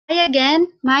Hi again,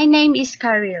 my name is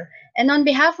Karil, and on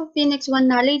behalf of Phoenix One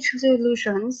Knowledge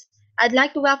Solutions, I'd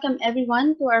like to welcome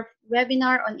everyone to our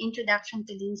webinar on Introduction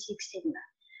to Lean Six Sigma.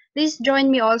 Please join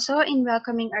me also in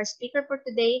welcoming our speaker for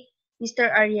today,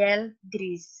 Mr. Ariel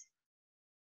Dries.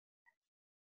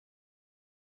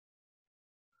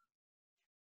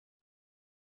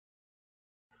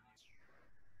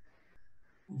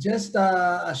 Just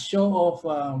a show of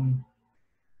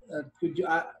uh, could you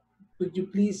uh, could you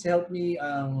please help me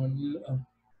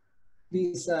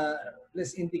please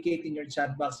let's indicate in your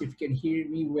chat box if you can hear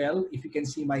me well, if you can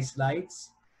see my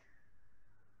slides.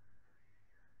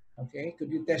 Okay, could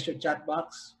you test your chat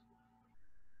box,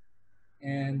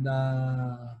 and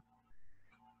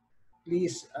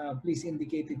please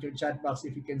indicate in your chat box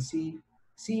if you can see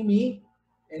me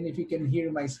and if you can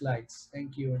hear my slides.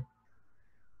 Thank you.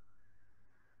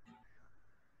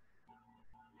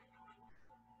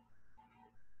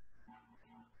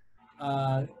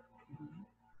 uh,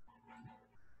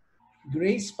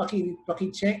 Grace,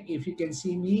 paki-check if you can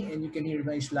see me and you can hear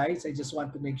my slides. I just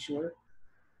want to make sure.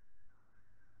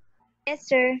 Yes,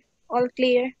 sir. All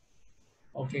clear.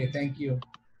 Okay, thank you.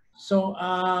 So,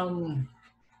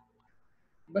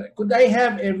 but could I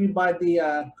have everybody,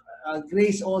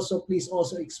 Grace also, please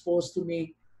also expose to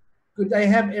me. Could I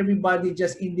have everybody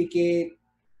just indicate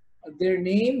their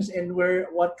names and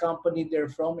what company they're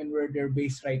from and where they're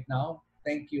based right now?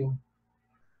 Thank you.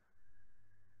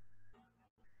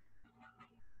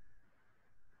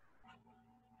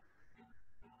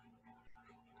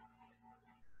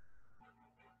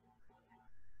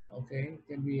 Okay,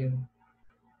 can we,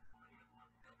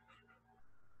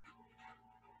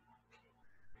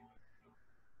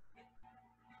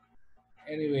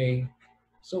 anyway.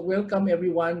 So welcome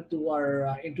everyone to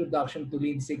our introduction to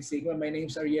Lean Six Sigma. My name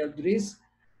is Ariel Dries.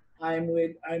 I'm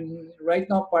right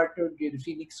now partnered with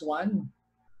Phoenix One.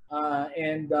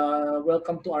 And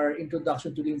welcome to our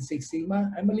introduction to Lean Six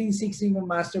Sigma. I'm a Lean Six Sigma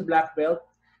Master Black Belt.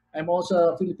 I'm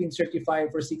also a Philippine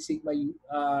certified for Six Sigma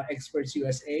Experts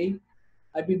USA.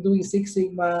 I've been doing Six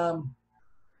Sigma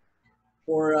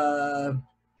for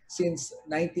since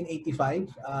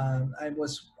 1985. I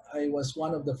was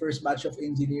one of the first batch of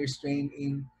engineers trained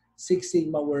in Six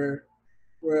Sigma where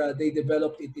they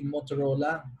developed it in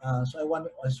Motorola. So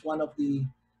was one of the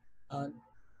uh,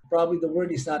 probably the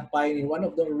word is not pioneer, one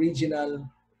of the original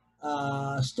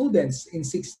students in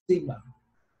Six Sigma.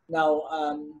 Now,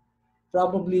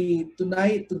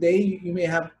 today, you may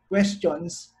have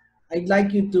questions. I'd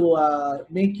like you to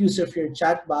make use of your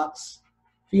chat box.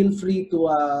 Feel free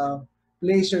to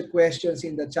place your questions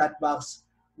in the chat box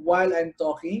while I'm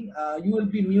talking. You will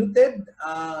be muted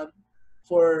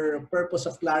for purpose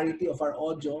of clarity of our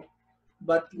audio,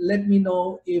 but let me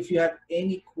know if you have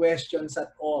any questions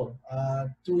at all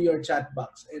through your chat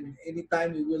box. And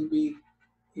anytime you will be,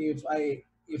 if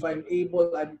I'm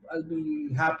able, I'll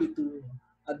be happy to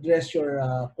address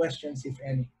your questions, if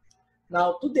any.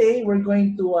 Now, today we're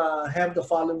going to have the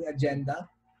following agenda.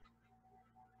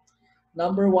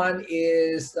 Number one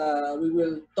is we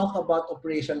will talk about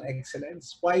operational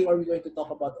excellence. Why are we going to talk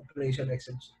about operational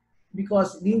excellence?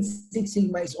 Because Lean Six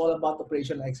Sigma is all about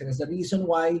operational excellence. The reason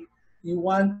why you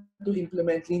want to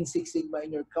implement Lean Six Sigma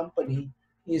in your company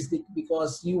is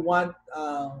because you want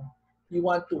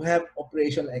to have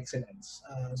operational excellence.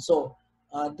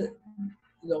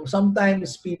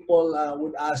 Sometimes people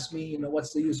would ask me,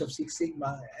 what's the use of Six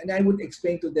Sigma, and I would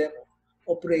explain to them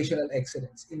operational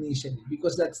excellence initially,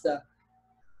 because that's the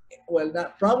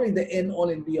not probably the end all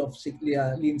and be of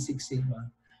Lean Six Sigma.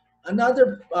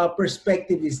 Another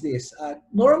perspective is this.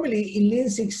 Normally, in Lean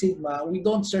Six Sigma, we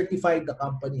don't certify the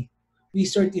company. We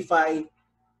certify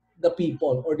the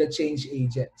people or the change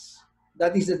agents.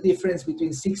 That is the difference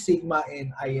between Six Sigma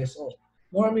and ISO.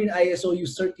 Normally, in ISO, you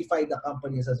certify the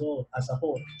company as a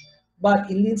whole.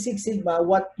 But in Lean Six Sigma,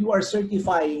 what you are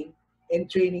certifying and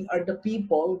training are the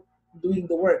people doing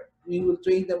the work. We will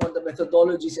train them on the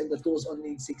methodologies and the tools on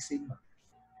Lean Six Sigma.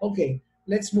 Okay,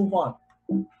 let's move on.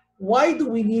 Why do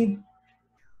we need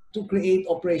to create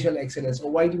operational excellence,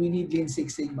 or why do we need Lean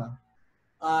Six Sigma?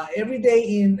 Every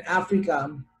day in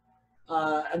Africa,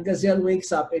 a gazelle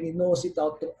wakes up and it knows it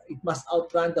must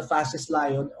outrun the fastest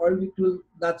lion or it will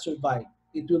not survive.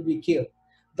 It will be killed.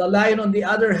 The lion, on the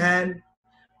other hand,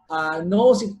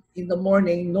 knows it in the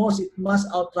morning, knows it must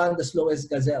outrun the slowest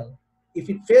gazelle. If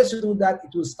it fails to do that,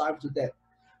 it will starve to death.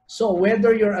 So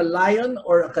whether you're a lion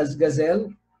or a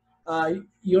gazelle,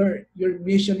 your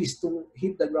mission is to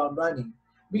hit the ground running.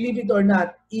 Believe it or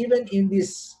not, even in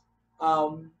this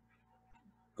um,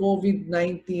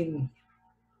 COVID-19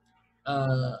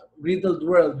 riddled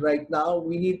world right now,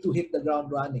 we need to hit the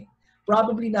ground running.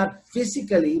 Probably not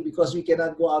physically because we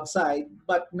cannot go outside,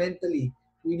 but mentally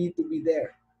we need to be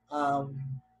there. Um,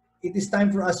 it is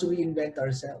time for us to reinvent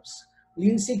ourselves.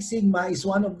 Lean Six Sigma is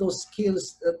one of those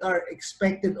skills that are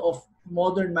expected of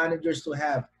modern managers to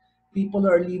have. People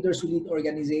are leaders who lead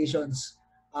organizations,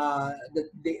 that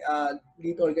they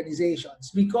lead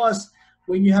organizations, because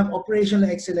when you have operational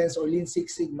excellence or Lean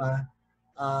Six Sigma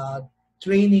uh,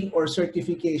 training or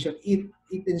certification, it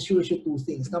ensures you two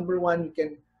things. Number one,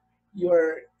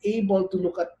 you're able to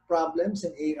look at problems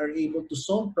and are able to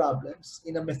solve problems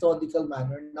in a methodical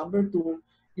manner. Number two,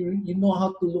 you know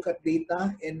how to look at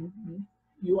data, and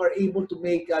you are able to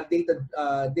make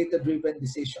data driven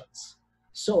decisions.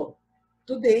 So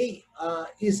today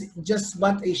is just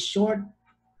but a short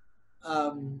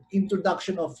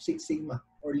introduction of Six Sigma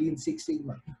or Lean Six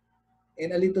Sigma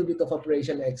and a little bit of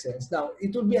operational excellence. Now,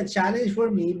 it would be a challenge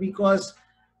for me because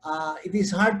it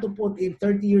is hard to put in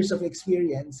 30 years of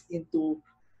experience into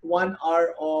 1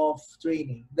 hour of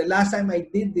training. The last time I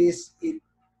did this,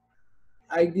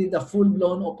 I did a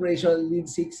full-blown operational Lean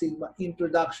Six Sigma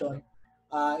introduction.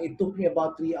 It took me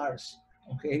about 3 hours.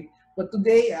 Okay, but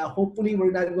today, hopefully,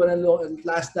 we're not going to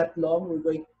last that long. We're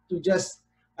going to just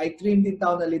I trimmed it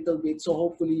down a little bit, so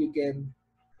hopefully you can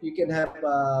have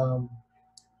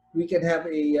we can have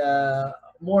a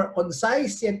more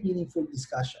concise yet meaningful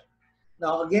discussion.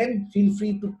 Now, again, feel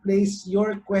free to place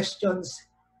your questions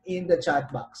in the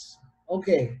chat box.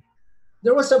 Okay,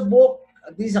 there was a book.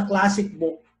 This is a classic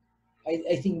book.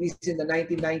 I think this is in the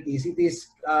 1990s.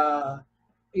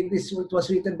 It was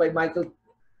written by Michael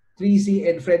Treacy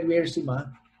and Fred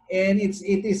Wiersima, and it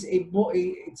is a book.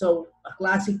 It's a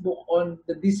classic book on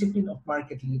the discipline of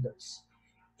market leaders.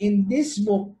 In this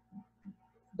book,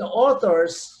 the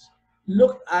authors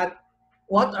looked at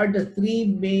what are the three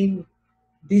main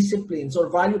disciplines or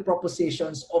value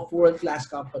propositions of world-class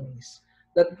companies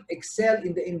that excel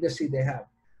in the industry they have.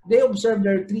 They observed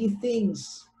there are three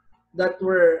things that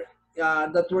were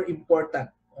important.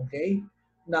 Okay,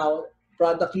 now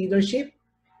product leadership,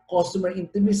 customer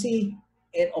intimacy,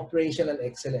 and operational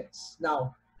excellence.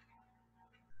 Now,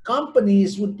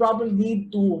 companies would probably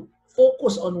need to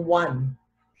focus on one,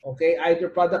 okay, either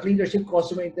product leadership,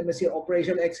 customer intimacy, or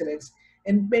operational excellence,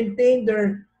 and maintain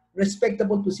their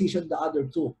respectable position the other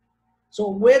two. So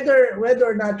whether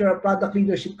or not you're a product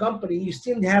leadership company, you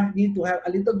still need to have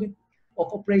a little bit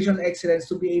of operational excellence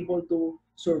to be able to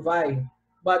survive.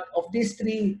 But of these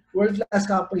three, world-class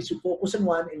companies should focus on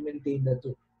one and maintain the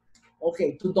two.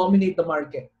 Okay, to dominate the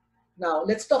market. Now,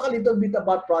 let's talk a little bit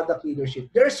about product leadership.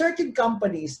 There are certain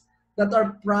companies that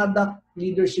are product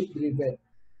leadership driven.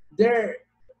 Their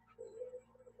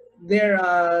their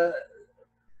uh,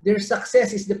 their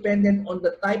success is dependent on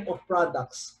the type of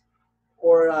products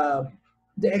or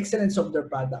the excellence of their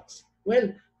products. Well,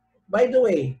 by the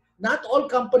way, not all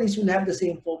companies will have the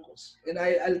same focus, and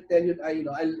I'll tell you.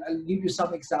 I'll give you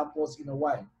some examples in a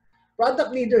while. Product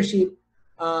leadership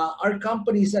are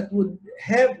companies that would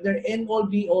have their end all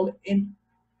be all in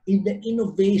the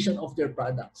innovation of their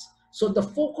products. So the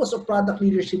focus of product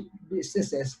leadership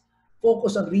businesses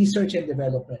focus on research and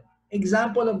development.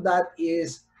 Example of that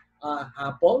is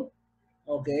Apple.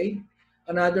 Okay,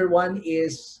 another one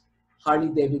is Harley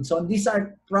Davidson. These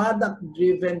are product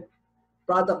driven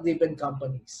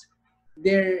companies.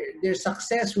 Their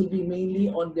success will be mainly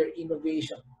on their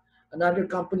innovation. Another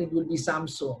company will be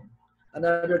Samsung.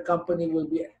 Another company will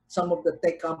be some of the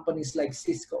tech companies like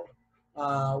Cisco.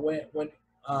 When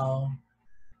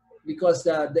because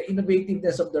the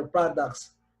innovativeness of their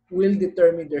products will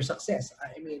determine their success.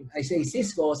 I mean, I say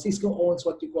Cisco. Cisco owns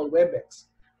what you call WebEx.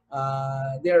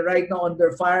 They're right now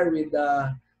under fire with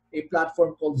a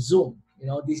platform called Zoom.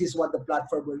 This is what the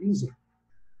platform we're using.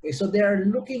 Okay, so they're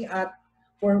looking at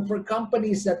for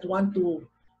companies that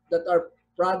that are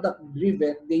product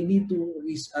driven, they need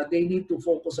to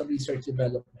focus on research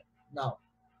development. Now,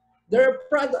 there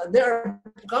are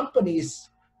companies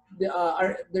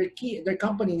their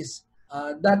companies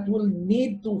that will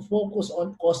need to focus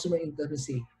on customer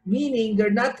intimacy, meaning they're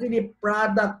not really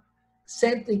product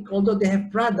centric, although they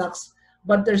have products,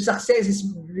 but their success is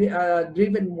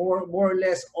driven more or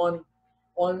less on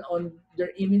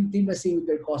their intimacy with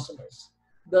their customers,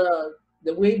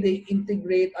 the way they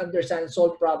integrate, understand, and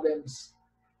solve problems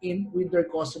in with their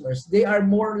customers. They are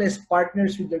more or less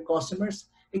partners with their customers.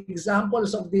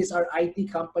 Examples of these are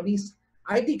IT companies.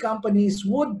 IT companies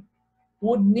would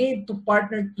need to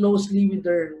partner closely with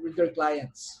their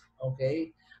clients.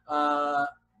 Okay, uh,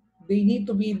 they need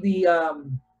to be the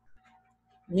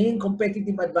main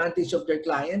competitive advantage of their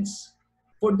clients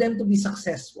for them to be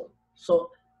successful.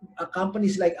 So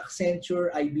companies like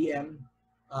Accenture, IBM,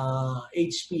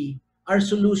 HP are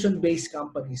solution-based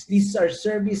companies. These are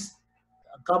service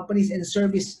companies and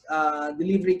service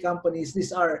delivery companies.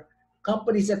 These are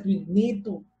companies that we need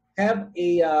to have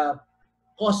a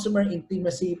customer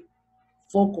intimacy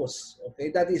focus.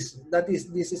 Okay, that is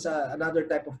this is another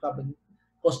type of company,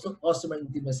 customer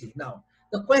intimacy. Now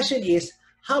the question is,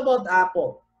 how about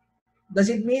Apple?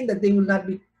 Does it mean that they will not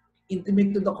be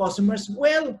intimate to the customers?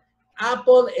 Well,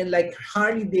 Apple and like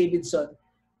Harley Davidson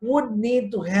would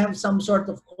need to have some sort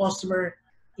of customer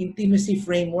intimacy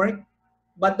framework,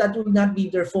 but that will not be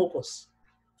their focus.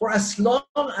 For as long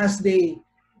as they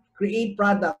create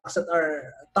products that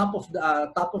are top of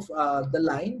the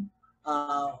line,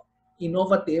 uh,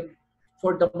 innovative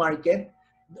for the market,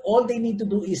 all they need to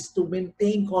do is to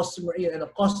maintain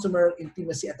customer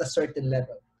intimacy at a certain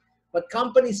level. But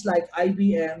companies like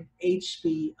IBM,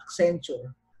 HP, Accenture,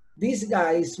 these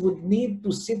guys would need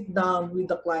to sit down with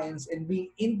the clients and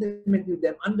be intimate with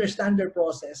them, understand their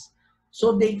process,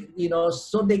 so they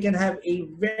can have a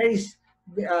very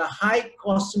high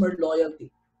customer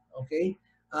loyalty. Okay,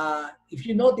 if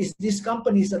you notice, these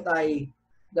companies that I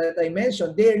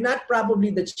mentioned, they're not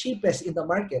probably the cheapest in the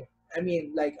market. I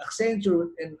mean, like Accenture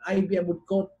and IBM would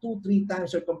go 2, 3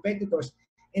 times their competitors,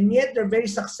 and yet they're very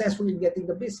successful in getting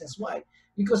the business. Why?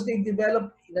 Because they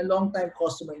develop in a long time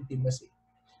customer intimacy.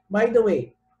 By the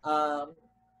way,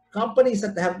 companies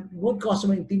that have good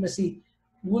customer intimacy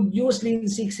would use Lean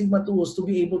Six Sigma tools to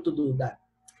be able to do that.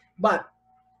 But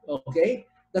okay,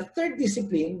 the third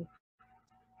discipline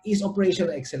is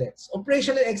operational excellence.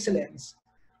 Operational excellence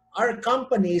are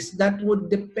companies that would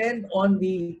depend on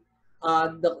uh,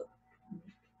 the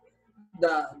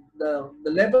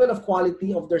the level of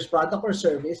quality of their product or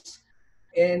service,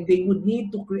 and they would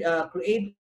need to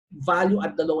create value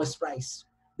at the lowest price.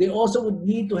 They also would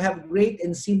need to have great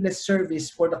and seamless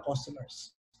service for the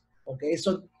customers. Okay,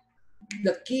 so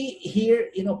the key here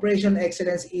in operational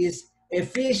excellence is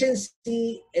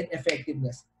efficiency and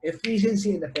effectiveness.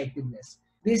 Efficiency and effectiveness.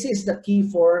 This is the key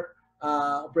for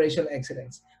operational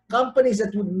excellence. Companies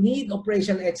that would need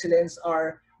operational excellence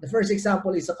are, the first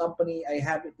example is a company, I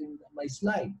have it in my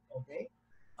slide. Okay,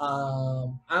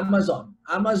 Amazon.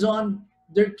 Amazon,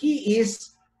 their key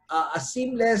is a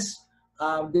seamless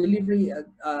delivery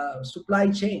supply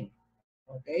chain.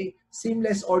 Okay,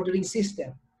 seamless ordering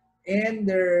system, and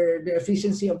the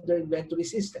efficiency of their inventory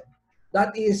system.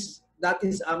 That is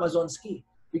Amazon's key,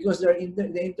 because the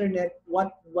internet,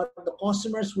 what the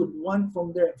customers would want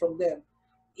from them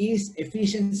is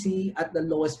efficiency at the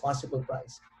lowest possible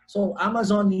price. So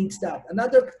Amazon needs that.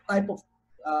 Another type of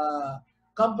uh,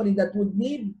 company that would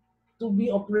need to be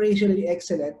operationally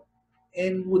excellent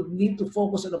and would need to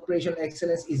focus on operational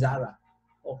excellence is Zara.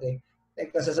 Okay.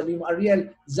 Like sasabihin mo, Ariel,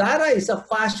 Zara is a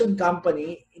fashion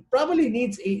company.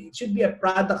 It should be a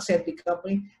product-centric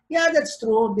company. Yeah, that's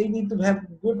true. They need to have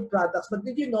good products. But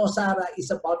did you know Zara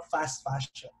is about fast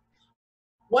fashion?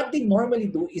 What they normally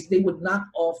do is they would knock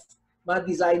off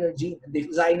designer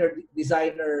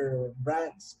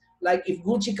brands. Like if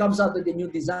Gucci comes out with a new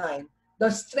design, the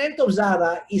strength of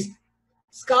Zara is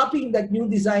copying that new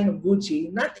design of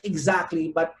Gucci, not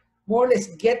exactly, but more or less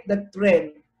get the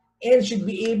trend, and should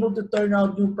be able to turn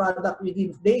out new product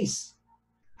within days.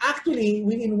 Actually,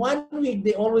 within 1 week,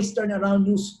 they always turn around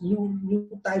new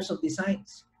types of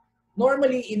designs.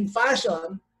 Normally, in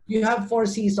fashion, you have 4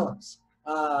 seasons: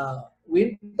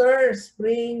 winter,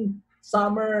 spring,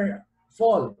 summer,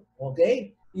 fall.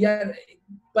 Okay, yeah.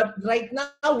 But right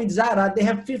now with Zara, they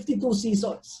have 52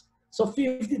 seasons. So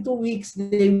 52 weeks,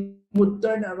 they would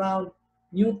turn around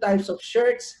new types of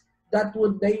shirts that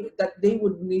they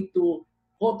would need to,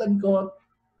 quote unquote,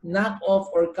 knock off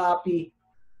or copy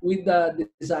with the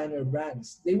designer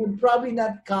brands. They would probably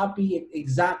not copy it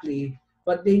exactly,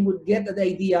 but they would get the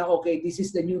idea, okay, this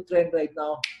is the new trend right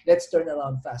now, let's turn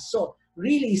around fast. So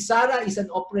really, Zara is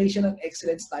an operational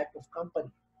excellence type of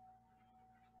company.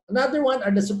 Another one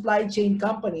are the supply chain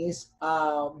companies,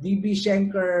 DB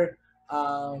Schenker,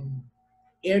 um,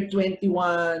 Air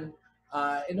 21,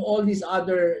 and all these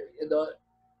other,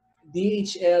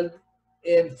 DHL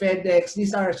and FedEx.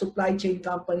 These are supply chain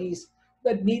companies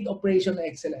that need operational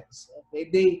excellence. Okay,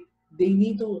 they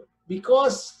need to,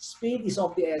 because speed is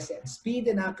of the essence. Speed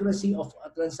and accuracy of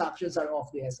transactions are of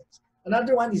the essence.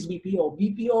 Another one is BPO.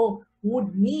 BPO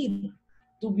would need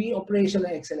to be operational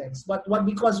excellence. But what?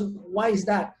 Because why is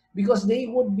that? Because they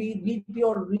would be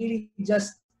BPO really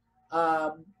just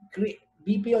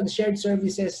BPO and shared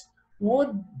services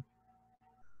would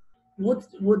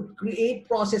create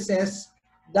processes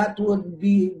that would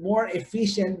be more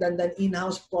efficient than the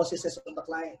in-house processes of the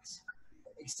clients.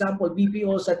 Example,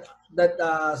 BPOs that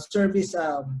service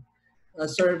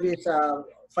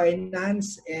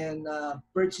finance and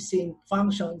purchasing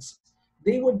functions,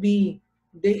 they would be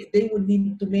they would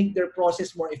need to make their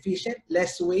process more efficient,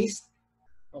 less waste,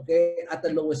 okay, at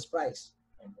the lowest price.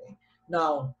 Okay.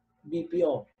 Now,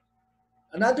 BPO.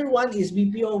 Another one is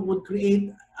BPO would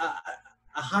create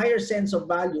a higher sense of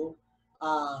value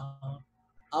uh,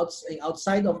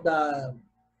 outside of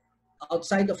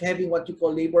having what you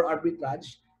call labor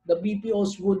arbitrage. The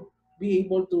BPOs would be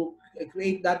able to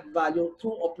create that value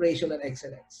through operational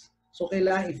excellence. So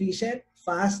kailangan efficient,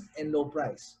 fast, and low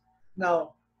price.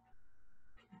 Now,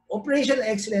 operational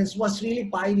excellence was really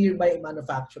pioneered by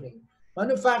manufacturing.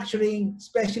 Manufacturing,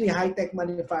 especially high-tech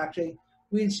manufacturing,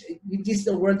 which is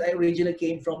the word I originally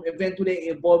came from, eventually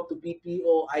evolved to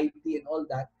BPO, IT, and all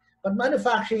that. But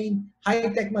manufacturing,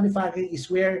 high-tech manufacturing is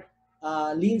where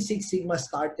Lean Six Sigma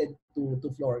started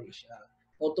to flourish.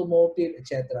 Automotive,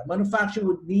 etc. Manufacturing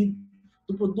would need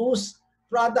to produce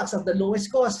products at the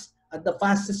lowest cost, at the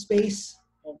fastest pace,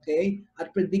 okay,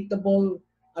 at predictable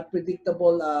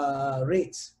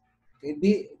rates.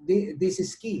 Okay, this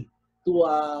is key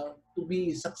to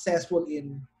be successful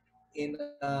in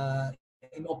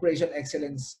operation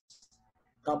excellence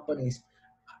companies.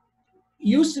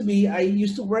 I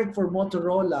used to work for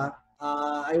Motorola.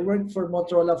 I worked for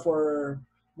Motorola for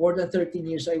more than 13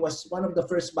 years. I was one of the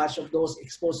first batch of those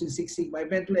exposed in Six Sigma.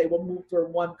 Eventually, I will move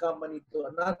from one company to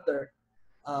another.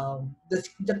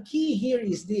 The key here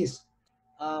is this.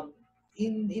 Um,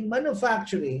 in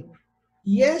manufacturing,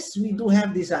 yes, we do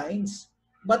have designs,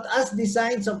 but as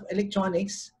designs of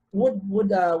electronics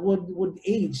would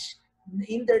age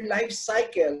in their life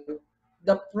cycle,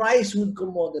 the price would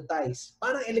commoditize.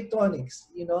 Parang electronics,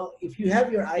 if you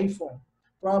have your iPhone,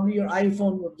 probably your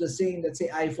iPhone of the same, let's say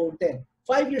iPhone 10.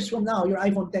 5 years from now, your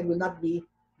iPhone 10 will not be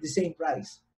the same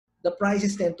price. The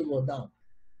prices tend to go down.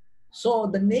 So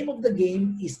the name of the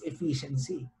game is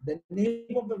efficiency. The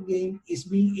name of the game is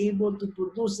being able to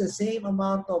produce the same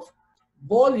amount of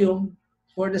volume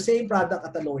for the same product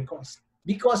at a lower cost.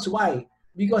 Because why?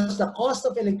 Because the cost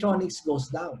of electronics goes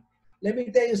down. Let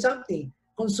me tell you something.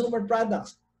 Consumer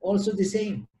products, also the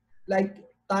same. Like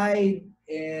Tide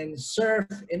and Surf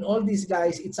and all these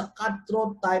guys, it's a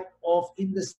cutthroat type of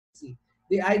industry.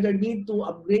 They either need to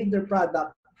upgrade their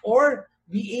product or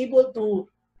be able to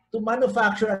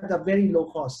manufacture at a very low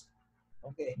cost.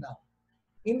 Okay, now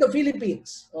in the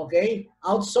Philippines, okay,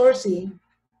 outsourcing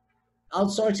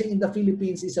in the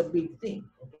Philippines is a big thing.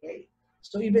 Okay,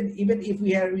 so even if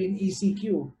we are in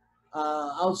ECQ,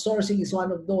 outsourcing is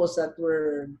one of those that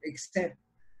were exempt,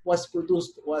 was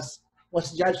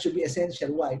judged to be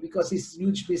essential. Why? Because it's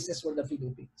huge business for the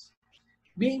Philippines.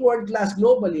 Being world class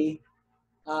globally,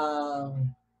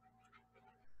 um,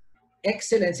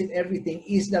 excellence in everything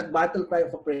is the battle cry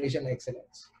of operational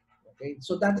excellence. Okay,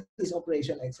 so that is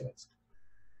operational excellence.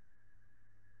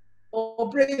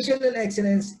 Operational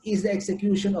excellence is the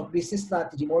execution of business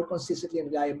strategy more consistently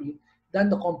and reliably than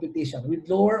the competition, with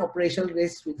lower operational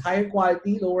risks, with higher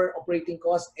quality, lower operating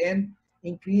costs, and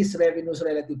increased revenues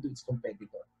relative to its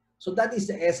competitor. So that is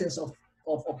the essence of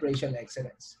operational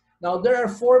excellence. Now, there are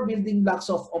four building blocks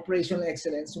of operational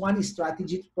excellence. One is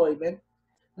strategy deployment.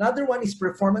 Another one is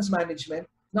performance management.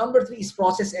 Number three is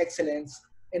process excellence.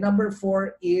 And number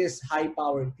four is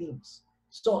high-powered teams.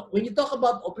 So when you talk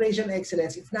about operational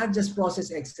excellence, it's not just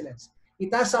process excellence.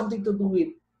 It has something to do with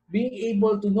being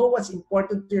able to know what's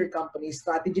important to your company,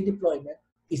 strategy deployment.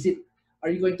 Are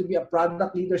you going to be a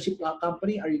product leadership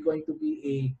company? Are you going to be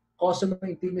a customer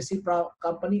intimacy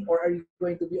company? Or are you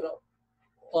going to be a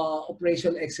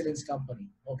operational excellence company?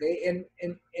 Okay,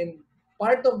 and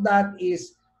part of that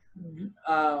is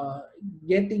uh,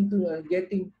 getting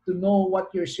to know what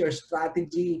your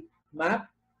strategy map,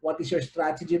 what is your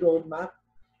strategy roadmap,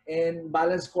 and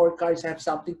balance scorecards have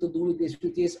something to do with this,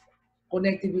 which is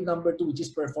connected with number two, which is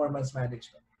performance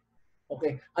management.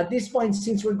 Okay, at this point,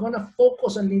 since we're gonna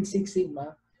focus on Lean Six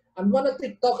Sigma, I'm gonna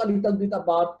talk a little bit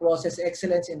about process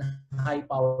excellence and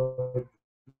high-powered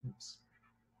teams.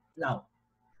 Now,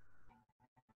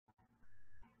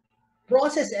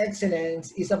 process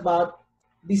excellence is about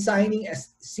designing a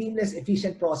seamless,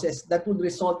 efficient process that would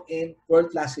result in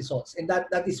world-class results, and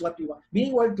that is what we want.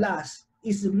 Being world-class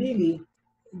is really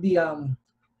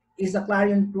the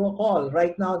clarion call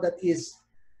right now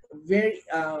very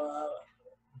uh,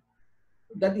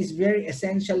 that is very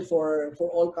essential for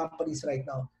all companies right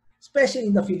now, especially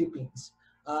in the Philippines.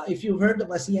 If you've heard of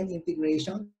ASEAN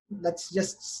integration, that's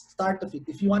just start of it.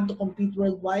 If you want to compete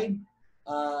worldwide,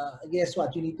 guess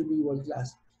what? You need to be world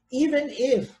class. Even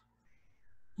if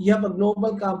you have a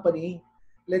global company,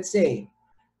 let's say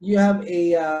you have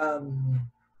a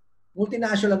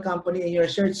multinational company and you're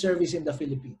a shared service in the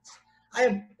Philippines.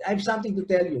 I have something to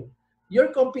tell you.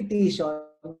 Your competition,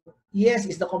 yes,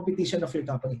 is the competition of your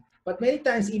company. But many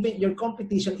times, even your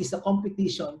competition is the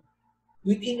competition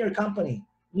within your company.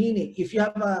 Meaning, if you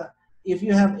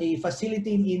have a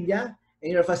facility in India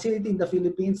and your facility in the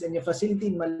Philippines and your facility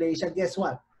in Malaysia, guess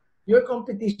what? Your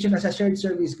competition as a shared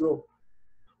service group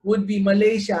would be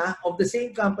Malaysia of the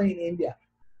same company in India,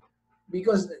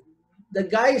 because the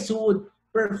guys who would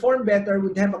perform better,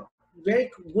 would have a very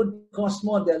good cost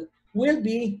model, will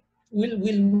win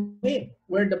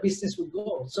where the business would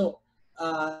go. So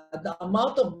the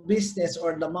amount of business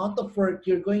or the amount of work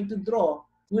you're going to draw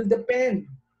will depend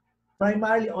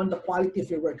primarily on the quality of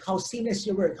your work, how seamless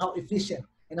your work, how efficient,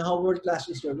 and how world class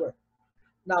is your work.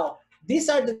 Now, these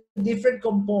are the different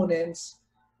components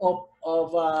of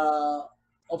of uh,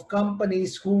 of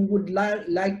companies who would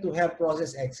like to have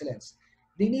process excellence.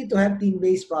 They need to have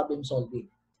team-based problem solving.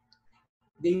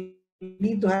 They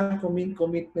need to have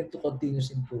commitment to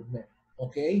continuous improvement.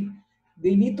 Okay,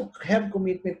 they need to have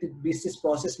commitment to business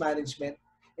process management,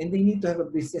 and they need to have a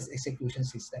business execution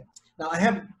system. Now,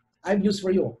 I've used for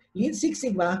you Lean Six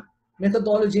Sigma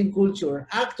methodology and culture.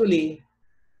 Actually,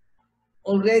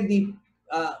 already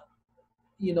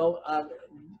you know uh,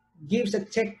 gives a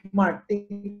check mark, tick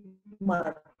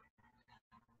mark,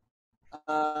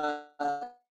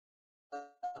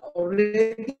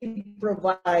 already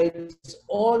provides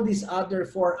all these other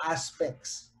four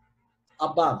aspects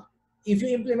above. If you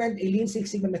implement a Lean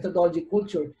Six Sigma methodology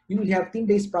culture, you will have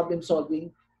team-based problem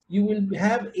solving. You will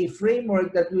have a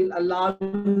framework that will allow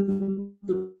you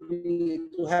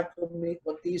to have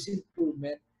continuous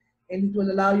improvement, and it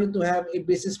will allow you to have a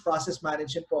business process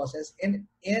management process, and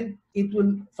it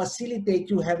will facilitate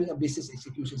you having a business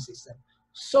execution system.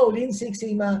 So Lean Six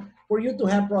Sigma, for you to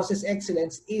have process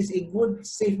excellence, is a good,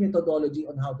 safe methodology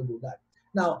on how to do that.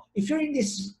 Now, if you're in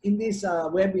this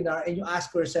webinar and you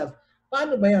ask yourself,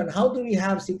 paano ba yan? How do we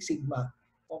have Six Sigma?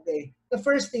 Okay, the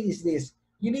first thing is this: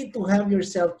 you need to have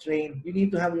yourself trained. You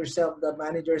need to have yourself, the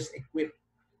managers, equipped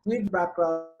with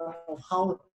background of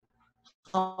how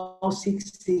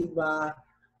Six Sigma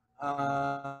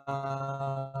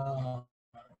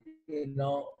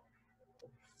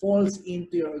falls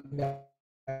into your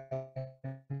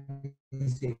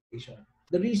organization.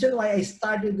 The reason why I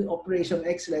started the operational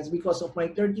excellence, because of my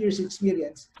 30 years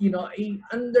experience, a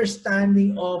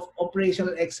understanding of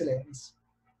operational excellence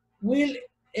will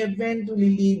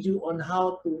eventually lead you on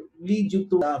how to lead you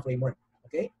to the framework.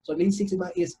 Okay? So Lean Six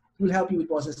Sigma will help you with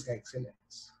process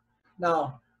excellence.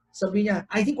 Now, sabi niya,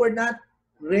 I think we're not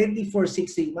ready for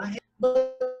Six Sigma.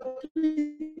 But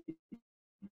with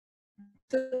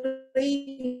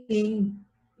training,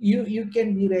 you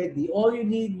can be ready. All you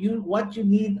need, what you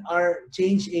need are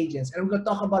change agents. And we're going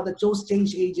to talk about the chose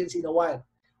change agents in a while.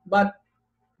 But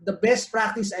the best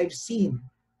practice I've seen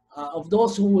of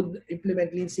those who would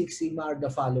implement Lean Six Sigma are the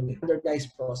following.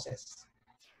 Standardized process,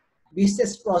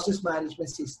 business process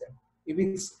management system. If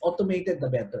it's automated, the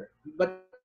better. But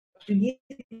you need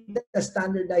a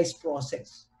standardized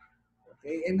process.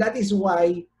 Okay, and that is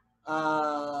why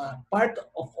part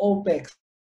of OPEX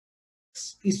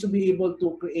is to be able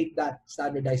to create that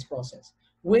standardized process.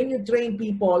 When you train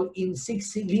people in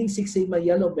Lean Six Sigma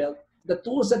Yellow Belt, the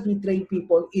tools that we train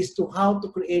people is to how to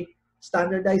create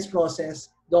standardized process,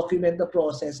 document the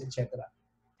process, etc.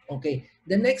 Okay.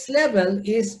 The next level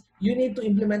is you need to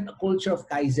implement a culture of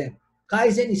Kaizen.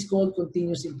 Kaizen is called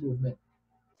continuous improvement.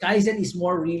 Kaizen is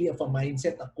more really of a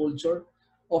mindset, a culture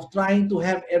of trying to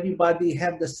have everybody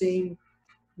have the same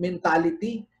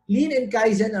mentality. Lean and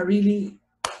Kaizen are really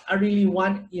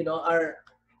one, are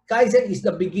Kaizen is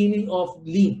the beginning of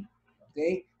Lean.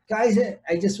 Okay? Kaizen,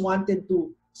 I just wanted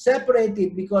to separate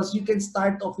it because you can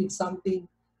start off with something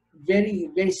very,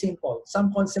 very simple.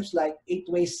 Some concepts like 8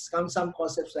 ways, some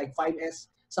concepts like 5S,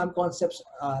 some concepts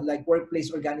like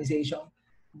workplace organization,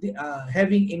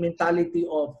 having a mentality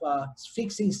of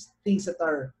fixing things that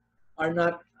are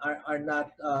not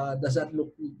does not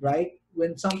look right.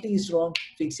 When something is wrong,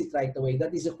 fix it right away.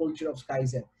 That is the culture of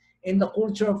Kaizen, and the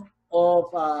culture of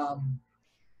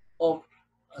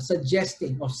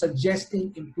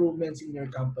suggesting improvements in your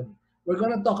company. We're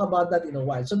going to talk about that in a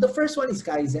while. So the first one is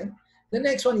Kaizen. The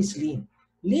next one is Lean.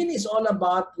 Lean is all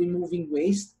about removing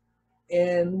waste,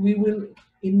 and we will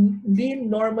in Lean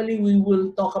normally we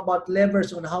will talk about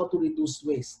levers on how to reduce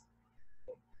waste.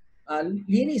 Okay.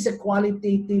 Lean is a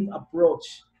qualitative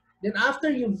approach. Then after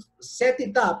you've set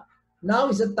it up, now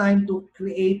is the time to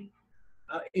create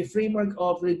a framework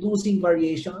of reducing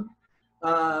variation,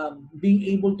 being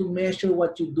able to measure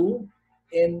what you do,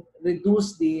 and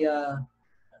reduce rework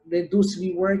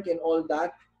and all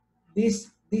that.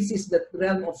 This is the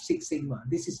realm of Six Sigma.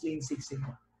 This is Lean Six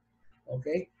Sigma.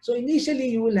 Okay, so initially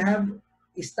you will have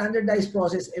a standardized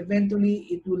process. Eventually,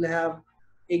 it will have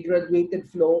a graduated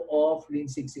flow of Lean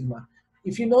Six Sigma.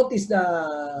 If you notice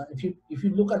if you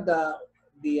look at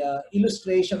the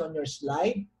illustration on your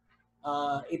slide,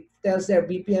 it tells there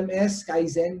BPMS,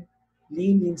 Kaizen,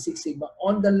 Lean Six Sigma.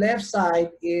 On the left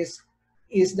side is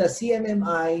the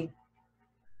CMMI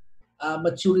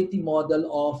maturity model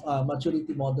of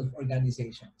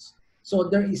organizations. So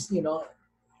there is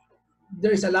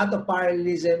a lot of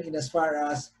parallelism in as far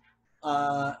as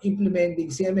implementing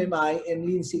CMMI and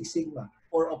Lean Six Sigma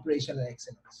or operational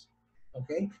excellence.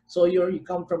 Okay, so you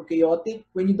come from chaotic.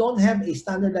 When you don't have a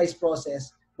standardized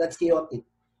process, that's chaotic.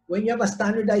 When you have a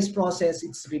standardized process,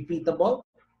 it's repeatable.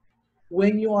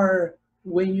 When you are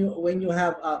when you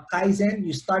have Kaizen,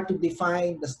 you start to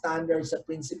define the standards, the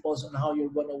principles on how you're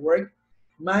going to work.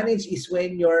 Manage is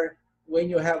when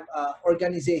you have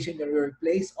organization in your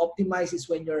workplace. Optimize is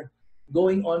when you're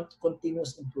going on to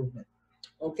continuous improvement.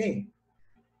 Okay.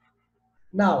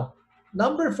 Now,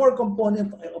 number four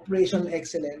component of operational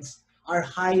excellence are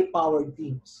high-powered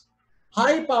teams.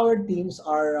 High-powered teams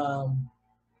are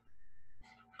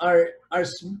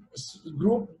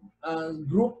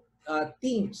group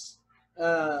teams,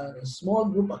 small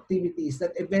group activities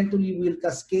that eventually will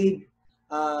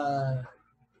uh,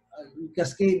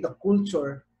 cascade the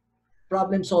culture,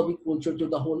 problem solving culture to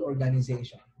the whole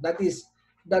organization. That is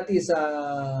the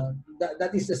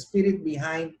spirit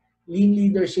behind lean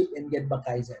leadership and Genba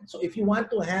Kaizen. So if you want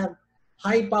to have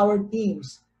high powered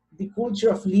teams, the culture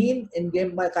of lean and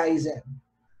Genba Kaizen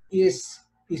is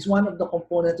is one of the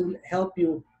components that will help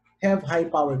you have high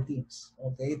powered teams.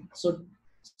 Okay, so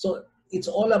it's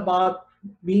all about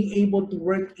being able to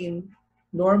work in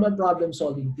normal problem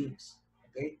solving teams.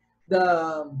 Okay,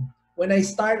 the when we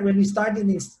started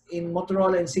in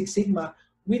Motorola and Six Sigma,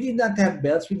 we did not have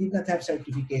belts, we did not have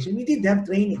certification, we did have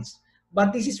trainings,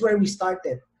 but this is where we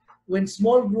started. When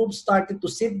small groups started to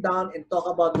sit down and talk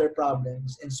about their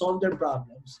problems and solve their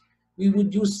problems, we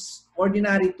would use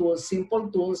ordinary tools, simple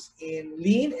tools in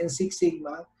Lean and Six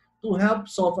Sigma to help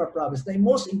solve our problems. The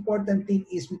most important thing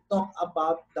is we talk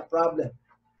about the problem.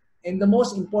 And the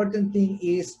most important thing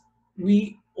is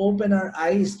we open our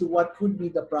eyes to what could be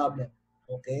the problem.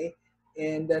 Okay?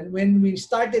 And then when we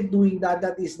started doing that,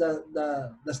 that is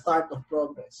the start of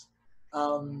progress.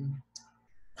 Um,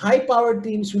 High powered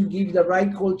teams will give the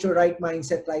right culture, right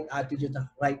mindset, right attitude, and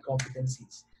right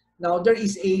competencies. Now, there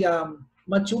is a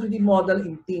maturity model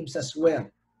in teams as well.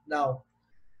 Now,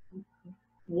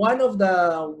 one of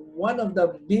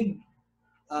the big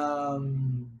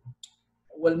um,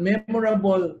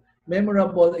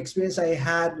 memorable experience I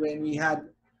had when we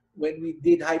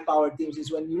did high power teams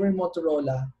is when we were in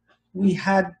Motorola. We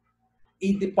had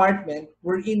a department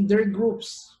wherein their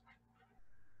groups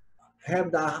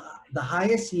have the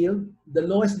highest yield, the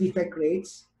lowest defect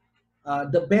rates,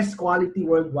 the best quality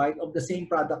worldwide of the same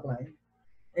product line,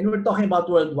 and we're talking about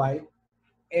worldwide,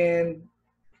 and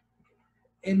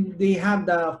they have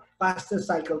the fastest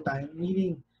cycle time,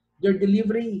 meaning their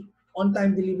delivery on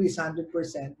time delivery is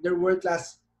 100%. They're world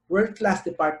class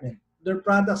department. Their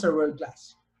products are world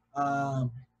class,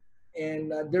 um,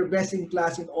 and they're best in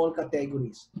class in all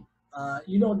categories.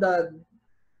 You know the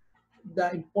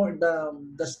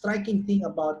striking thing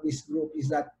about this group is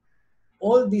that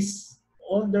all these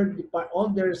all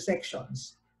their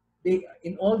sections, they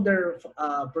in all their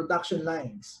production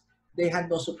lines, they had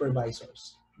no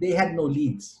supervisors, they had no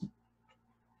leads,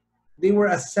 they were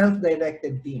a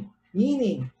self-directed team,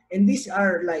 meaning, and these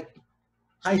are like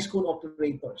high school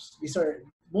operators. These are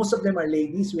Most of them are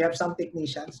ladies. We have some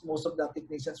technicians. Most of the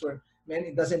technicians were men.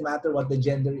 It doesn't matter what the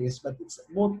gender is, but it's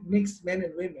both mixed men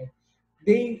and women.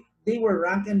 They were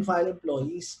rank and file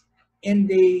employees, and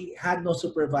they had no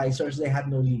supervisors. They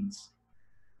had no leads.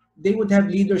 They would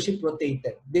have leadership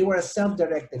rotated. They were a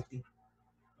self-directed team.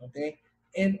 Okay,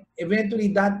 and eventually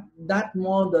that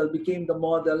model became the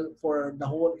model for the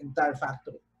whole entire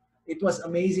factory. It was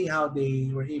amazing how they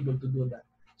were able to do that.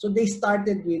 So they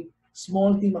started with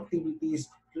small team activities,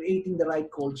 creating the right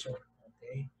culture.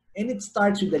 Okay, and it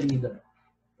starts with the leader.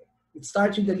 It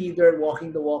starts with the leader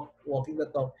walking the walk, walking the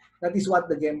talk. That is what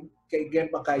the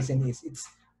Gemba Kaizen is. It's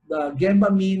the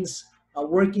Gemba means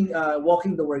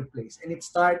walking the workplace, and it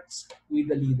starts with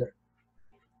the leader.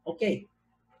 Okay,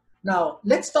 now,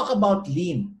 let's talk about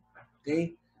lean.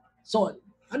 Okay? So,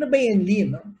 ano ba yung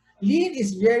lean? No? Lean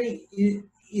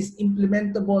is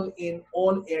implementable in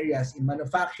all areas, in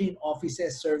manufacturing,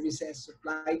 offices, services,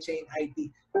 supply chain, IT,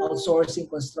 outsourcing,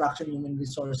 construction, human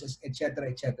resources, etc.,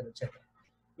 etc., etc.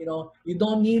 You know, you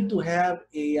don't need to have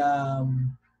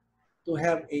to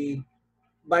have a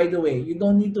by the way, you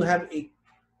don't need to have a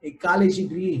college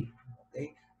degree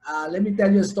let me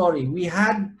tell you a story. We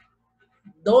had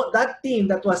that team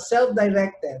that was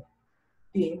self-directed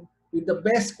team with the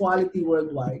best quality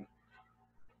worldwide.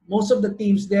 Most of the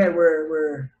teams there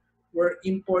were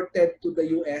imported to the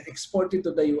US, exported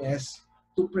to the US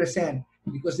to present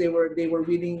because they were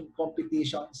winning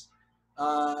competitions.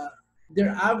 Uh, their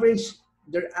average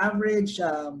their average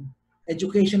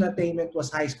education attainment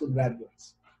was high school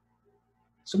graduates.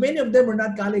 So many of them were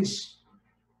not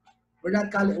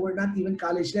even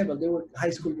college level. They were high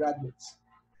school graduates.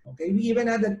 Okay, we even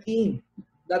had a team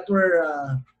that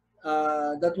were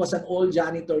that was an old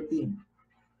janitor team.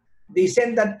 They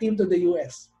sent that team to the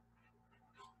US.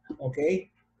 Okay,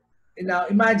 and now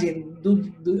imagine,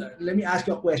 let me ask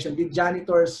you a question. Do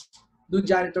janitors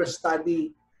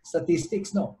study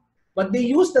statistics? No, but they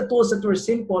use the tools that were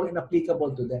simple and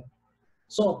applicable to them.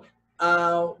 So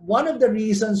one of the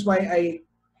reasons why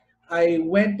I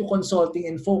went to consulting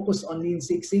and focused on Lean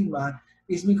Six Sigma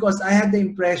is because I had the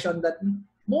impression that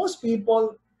most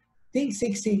people think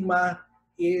Six Sigma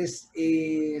is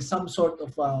a some sort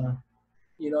of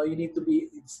you need to be,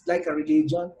 it's like a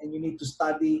religion and you need to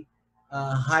study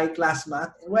high class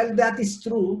math. And while that is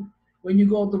true, when you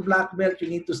go to black belt you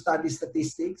need to study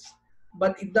statistics,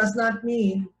 but it does not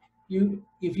mean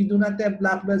if you do not have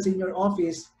black belts in your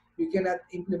office, you cannot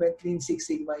implement Lean Six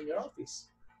Sigma in your office.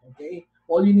 Okay,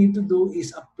 all you need to do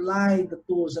is apply the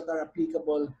tools that are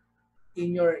applicable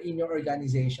in your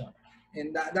organization.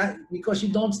 And that because you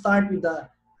don't start with the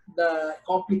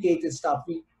complicated stuff.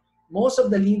 Most of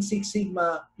the Lean Six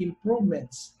Sigma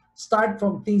improvements start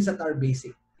from things that are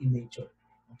basic in nature.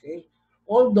 Okay,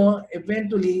 although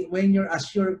eventually when your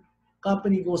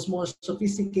company goes more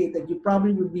sophisticated, you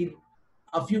probably would need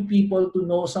a few people to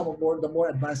know some of the more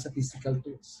advanced statistical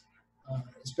tools,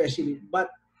 especially. But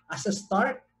as a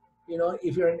start,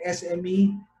 if you're an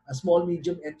SME, a small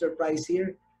medium enterprise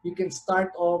here, you can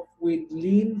start off with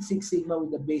Lean Six Sigma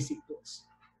with the basic tools.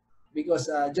 Because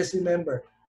just remember,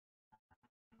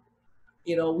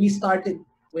 when we started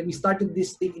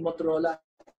this thing in Motorola,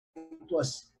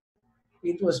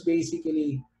 it was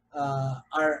basically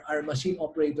our machine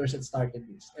operators that started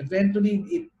this.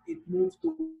 Eventually, it moved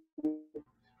to,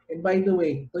 and by the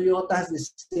way, Toyota has the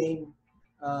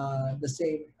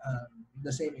same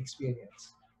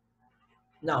experience.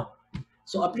 Now,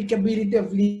 so applicability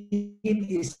of Lean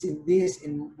is in this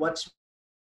and much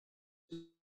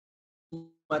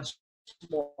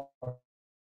more.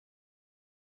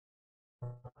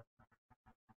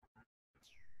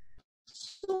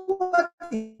 So what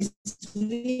is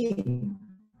Lean?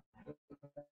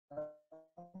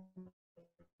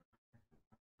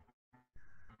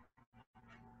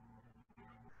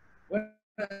 Well,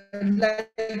 I'd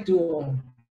like to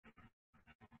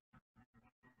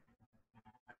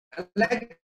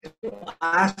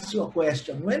ask you a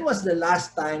question. When was the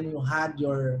last time you had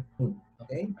your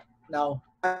okay? Now,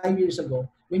 5 years ago,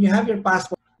 when you have your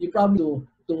passport, you probably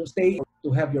to stay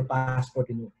to have your passport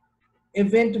renewed.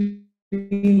 Eventually,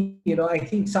 I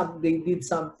think they did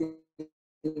something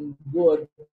good.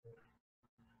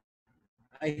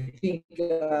 I think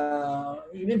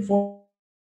even 4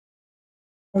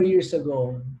 years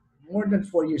ago, more than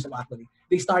 4 years ago actually,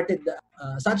 they started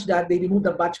such that they removed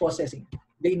the batch processing.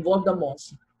 They involved the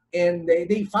malls, and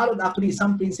they followed actually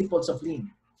some principles of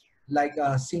Lean, like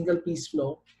single piece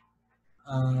flow,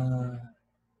 uh,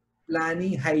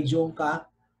 planning, Haijunka,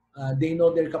 they know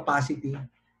their capacity,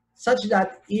 such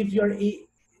that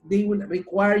they will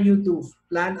require you to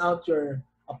plan out your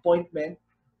appointment.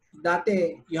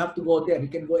 Dati, you have to go there. You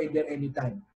can go in there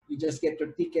anytime. You just get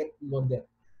your ticket, you go there.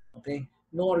 Okay?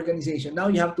 No organization. Now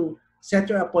you have to set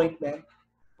your appointment.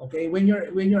 Okay? When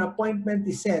your appointment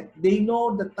is set, they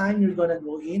know the time you're gonna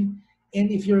go in,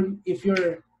 and if you're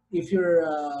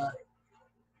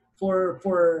for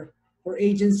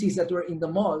agencies that were in the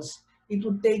malls, it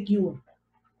would take you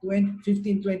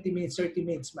 15, 20 minutes, 30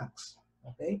 minutes max.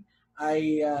 Okay?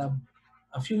 I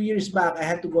A few years back, I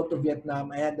had to go to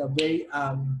Vietnam. I had a very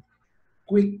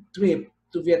quick trip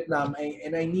to Vietnam,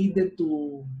 and I needed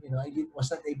to,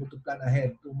 was not able to plan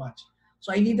ahead too much.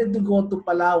 So I needed to go to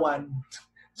Palawan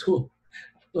to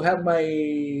have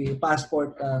my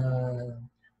passport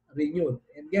renewed.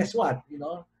 And guess what?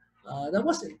 That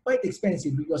was quite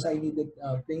expensive because I needed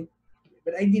plane,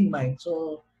 but I didn't mind.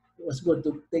 So it was good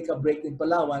to take a break in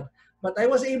Palawan. But I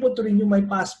was able to renew my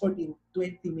passport in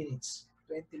 20 minutes.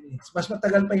 20 minutes. Mas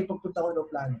matagal pa yung pagpunta ko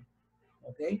aeroplano.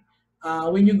 Okay?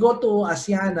 When you go to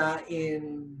Asiana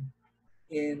in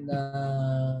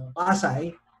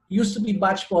Pasay, used to be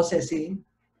batch processing.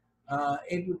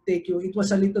 It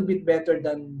was a little bit better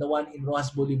than the one in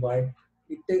Rojas Boulevard.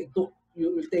 It will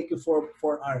take you 4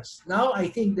 hours. Now I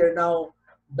think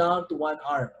down to 1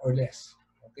 hour or less.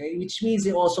 Okay, which means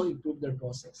they also improve their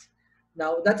process.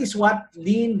 Now, that is what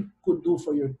lean could do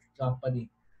for your company.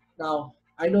 Now,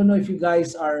 I don't know if you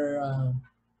guys are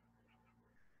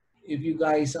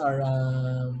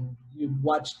you've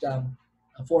watched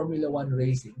Formula One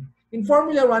racing. In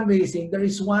Formula One racing, there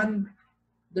is one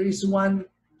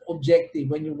objective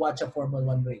when you watch a Formula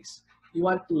One race. You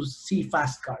want to see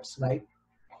fast cars, right?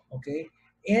 Okay,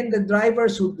 and the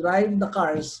drivers who drive the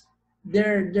cars,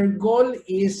 their goal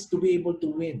is to be able to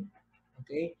win.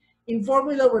 Okay, in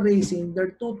Formula One racing, there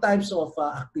are two types of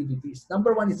activities.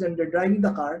 Number one is when they're driving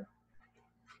the car.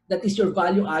 That is your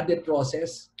value added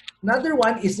process. Another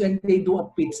one is when they do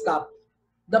a pit stop.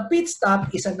 The pit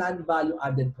stop is a non-value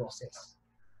added process.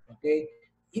 Okay?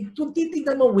 Kung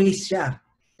titignan mo, waste siya.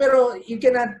 Pero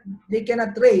they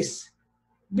cannot race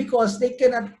because they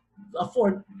cannot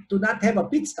afford to not have a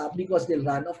pit stop because they'll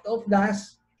run out of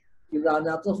gas. You run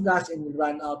out of gas and you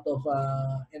run out of,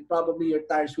 and probably your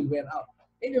tires will wear out.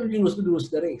 And you'll lose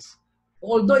the race.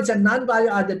 Although it's a non-value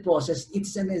added process,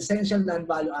 it's an essential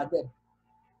non-value added.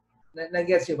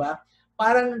 Nag-gets niyo ba?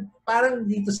 Parang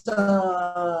dito sa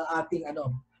ating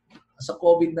sa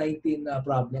COVID-19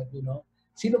 problem,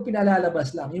 sino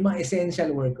pinalalabas lang? Yung mga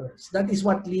essential workers. That is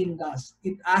what lean does.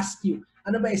 It asks you,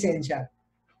 ano ba essential?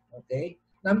 Okay?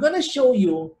 Now, I'm gonna show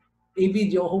you a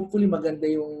video, hopefully maganda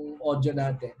yung audio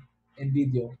natin and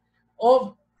video,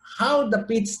 of how the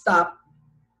pit stop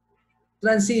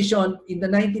transition in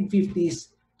the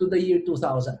 1950s to the year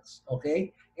 2000s.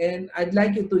 Okay? And I'd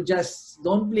like you to just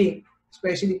don't blink,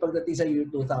 especially pagdating sa year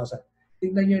 2000.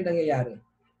 Tignan nyo yung nangyayari.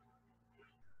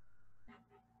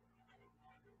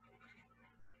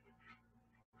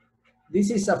 This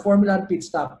is a Formula 1 pit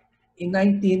stop in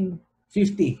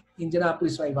 1950,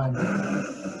 Indianapolis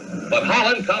 500. But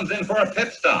Holland comes in for a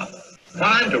pit stop.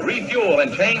 Time to refuel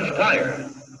and change tires.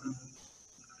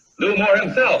 Lou Moore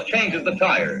himself changes the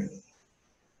tires.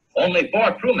 Only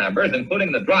 4 crew members,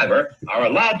 including the driver, are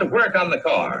allowed to work on the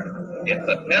car. It's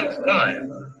a tense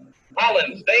time.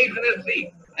 Holland stays in his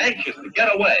seat, anxious to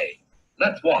get away.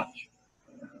 Let's watch.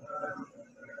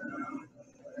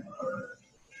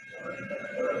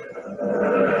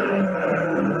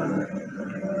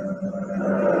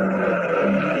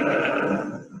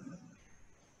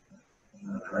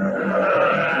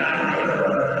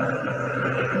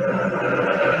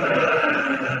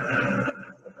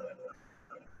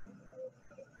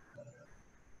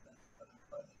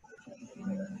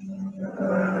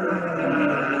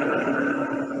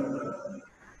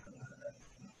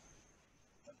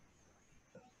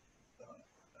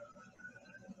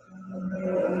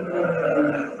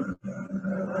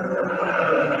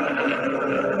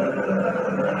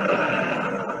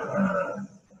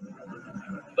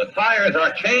 The tires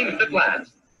are changed at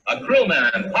last. A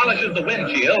crewman polishes the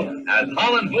windshield as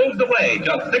Holland moves away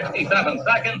just 67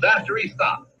 seconds after he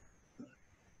stopped.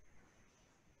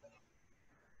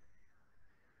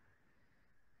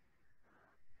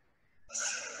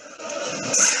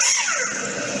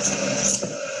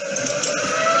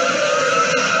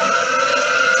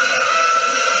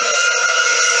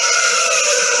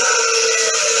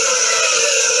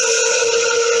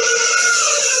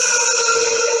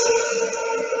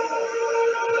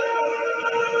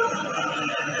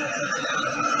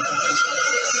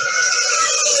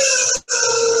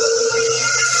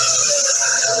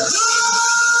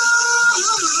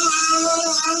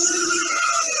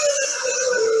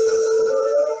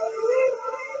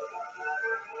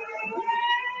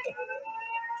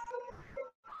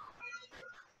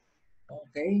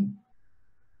 Okay.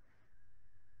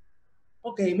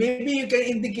 Okay, maybe you can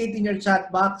indicate in your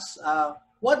chat box,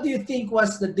 what do you think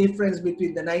was the difference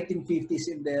between the 1950s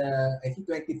and the, I think,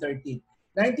 2013?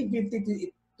 1950,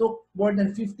 it took more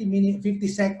than 50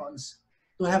 seconds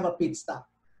to have a pit stop.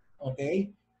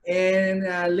 Okay? And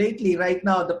lately, right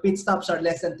now, the pit stops are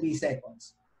less than 3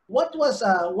 seconds. What was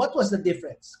the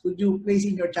difference? Could you place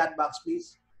in your chat box,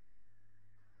 please?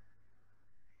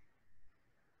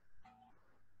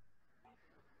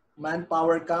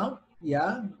 Manpower count.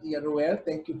 Yeah, well,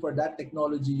 thank you for that.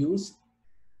 Technology used.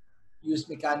 Use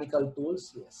mechanical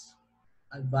tools. Yes.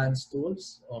 Advanced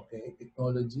tools. Okay.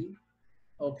 Technology.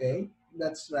 Okay.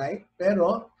 That's right.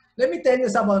 Pero, let me tell you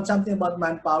something about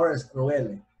manpower,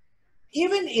 Roel.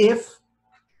 Even if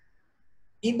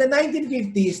in the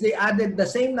 1950s, they added the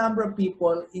same number of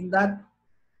people in that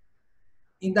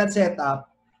setup,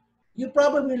 you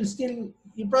probably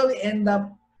end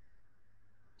up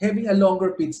having a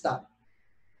longer pit stop.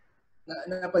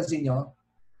 Napansin nyo?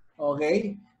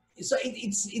 Okay? So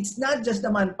it's not just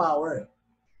the manpower.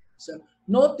 So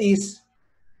notice,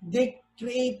 they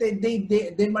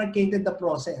they demarcated the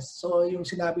process. So yung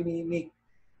sinabi ni Nick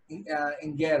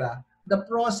Ingera, the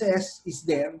process is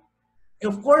there.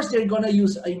 Of course, they're gonna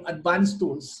use advanced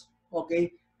tools,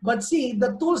 okay? But see,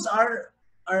 the tools are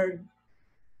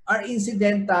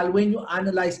incidental when you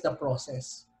analyze the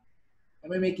process.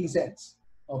 Am I making sense?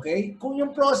 Okay? Kung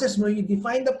yung process mo, you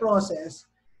define the process,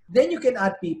 then you can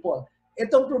add people.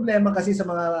 Itong problema kasi sa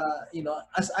mga,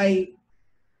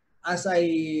 as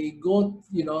I go,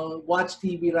 watch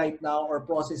TV right now or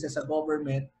process as a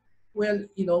government, well,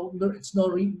 it's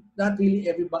not really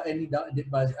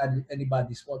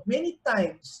anybody's fault. Many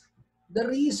times, the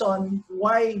reason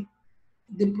why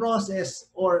the process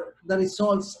or the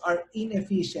results are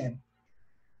inefficient,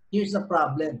 here's the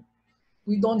problem.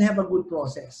 We don't have a good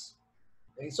process.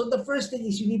 Okay? So the first thing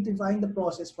is you need to define the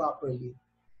process properly.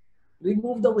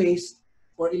 Remove the waste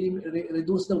or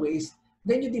reduce the waste.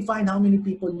 Then you define how many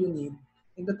people you need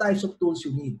and the types of tools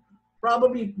you need.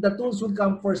 Probably the tools will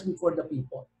come first before the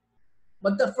people.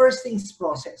 But the first thing is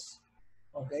process.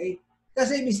 Okay?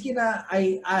 Kasi miski na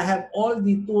I have all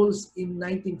the tools in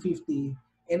 1950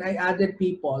 and I added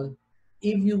people,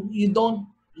 if you don't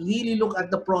really look at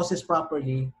the process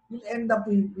properly, you'll end up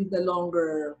with a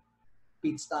longer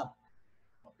pit stop.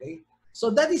 Okay? So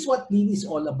that is what lean is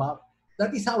all about.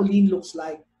 That is how lean looks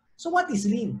like. So what is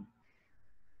lean?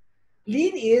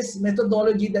 Lean is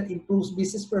methodology that improves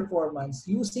business performance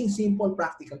using simple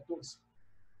practical tools.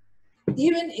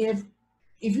 Even if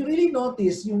you really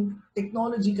notice yung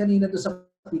technology kanina do sa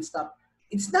pit stop,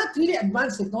 it's not really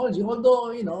advanced technology,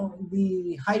 although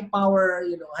the high power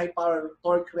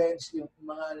torque wrench, yung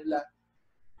mga nila,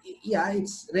 yeah,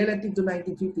 it's relative to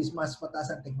 1950s, mas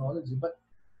mataas ang technology, but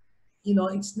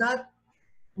it's not.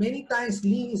 Many times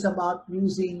lean is about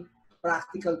using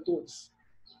practical tools,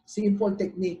 simple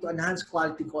technique to enhance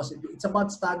quality cost. It's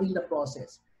about studying the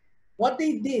process. What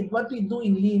we do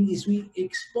in lean is we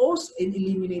expose and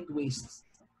eliminate wastes.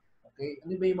 Okay?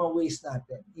 Ano ba yung mga waste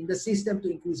natin? In the system to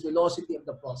increase velocity of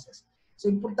the process. So,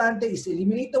 importante is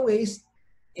eliminate the waste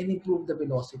and improve the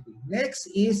velocity. Next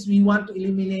is we want to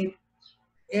eliminate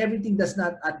everything does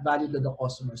not add value to the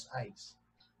customer's eyes.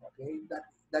 Okay?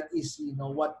 That is,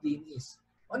 what lean is.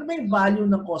 Ano ba yung value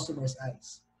ng customer's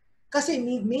eyes? Kasi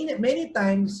many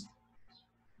times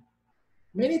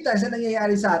na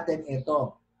nangyayari sa atin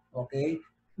ito. Okay?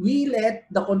 We let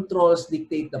the controls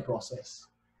dictate the process.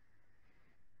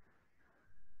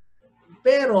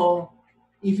 Pero,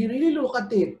 if you really look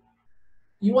at it,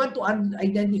 you want to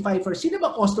identify first, sino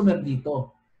ba customer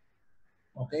dito?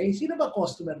 Okay? Sino ba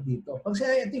customer dito? Pag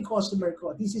sinabi, ito yung customer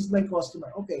ko, this is my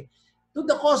customer. Okay. To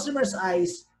the customer's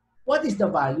eyes, what is the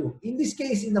value? In this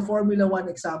case, in the Formula 1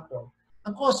 example,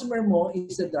 ang customer mo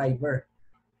is the driver.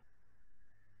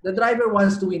 The driver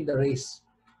wants to win the race.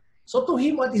 So to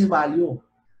him, what is value?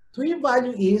 To him,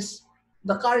 value is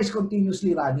the car is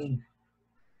continuously running.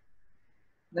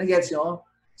 Nagets nyo?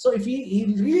 So if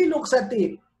he really looks at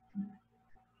it,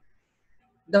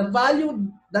 the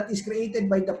value that is created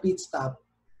by the pit stop,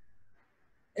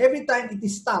 every time it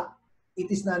is stopped,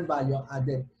 it is non-value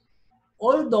added.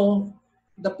 Although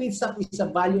the pit stop is a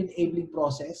value-enabling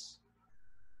process,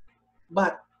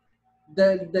 but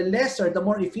the lesser, the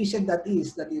more efficient that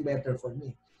is better for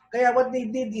me. Kaya what they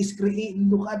did is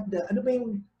look at ano ba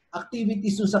yung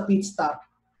activities sa pit stop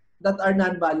that are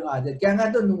non-value added. Kaya nga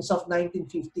doon, nung soft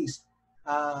 1950s,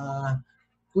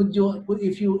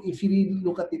 if you really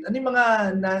look at it, ano yung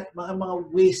mga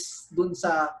waste doon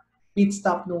sa pit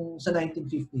stop nung sa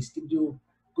 1950s?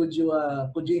 Could you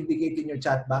indicate in your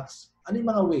chat box? Ano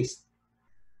yung mga waste?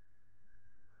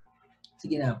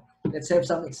 Sige na. Let's have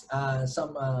some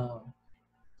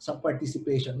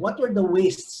participation. What were the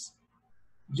wastes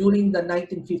during the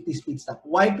 1950s pit stop?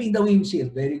 Wiping the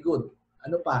windshield. Very good.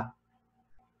 Ano pa?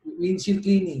 Windshield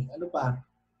cleaning. Ano pa?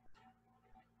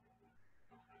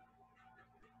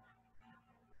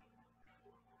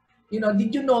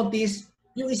 Did you notice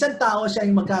yung isang tao siya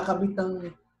yung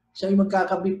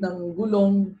magkakabit ng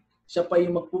gulong, siya pa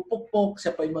yung magpupukpok,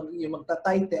 siya pa yung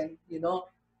magta-tighten,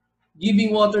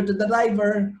 giving water to the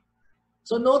driver.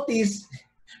 So notice,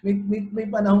 may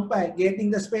panahon pa,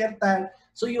 getting the spare tire.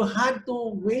 So you had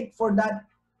to wait for that.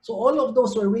 So all of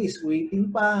those were waste.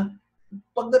 Waiting pa.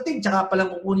 Pagdating, tsaka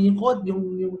palang kukunin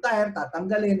yung tire,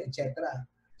 tatanggalin, etc.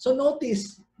 So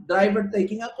notice, driver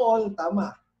taking a call,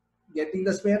 tama. Getting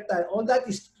the spare tire, all that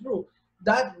is true.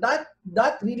 That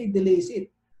really delays it.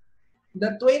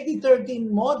 The 2013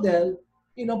 model,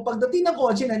 pagdating ng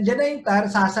kotse, nandiyan na yung tire,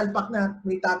 sasalpak na,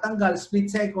 may tatanggal, split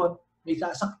second, may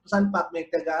sasalpak, may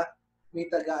taga,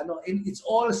 and it's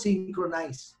all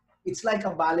synchronized. It's like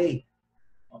a ballet.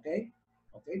 Okay?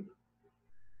 Okay?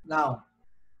 Now,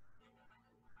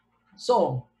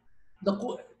 So the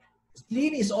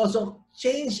lean is also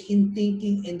change in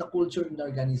thinking and the culture in the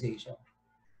organization.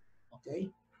 Okay,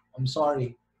 I'm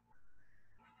sorry.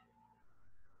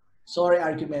 Sorry,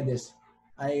 Archimedes.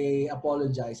 I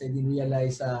apologize. I didn't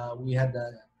realize we had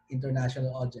the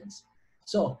international audience.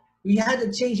 So we had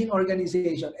a change in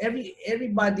organization.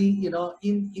 Everybody,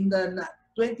 in the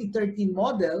 2013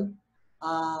 model,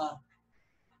 uh,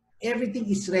 everything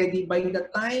is ready. By the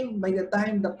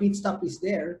time the pit stop is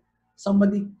there,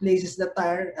 somebody places the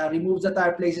tire, removes the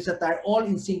tire, places the tire, all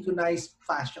in synchronized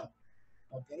fashion.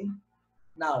 Okay.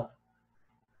 Now,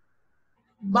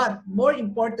 but more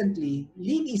importantly,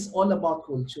 lean is all about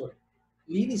culture.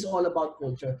 Lean is all about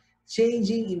culture,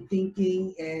 changing in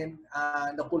thinking and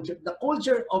the culture. The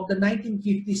culture of the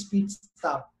 1950s pit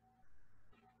stop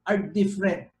are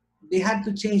different. They had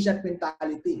to change that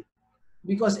mentality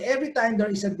because every time there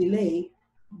is a delay,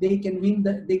 they can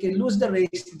lose the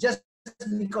race just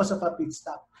because of a pit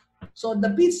stop. So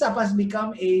the pit stop has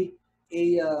become a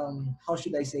how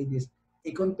should I say this,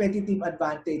 a competitive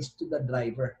advantage to the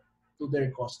driver, to their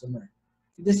customer.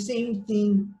 The same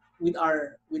thing with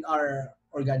our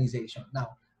organization.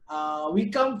 Now, we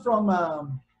come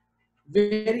from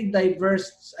very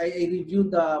diverse. I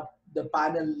reviewed the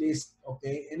panel list,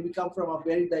 okay, and we come from a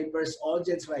very diverse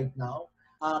audience right now.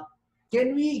 Uh,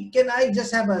 can I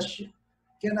just have a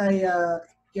can I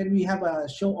can we have a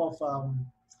show of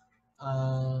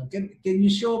can you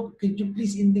show, could you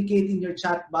please indicate in your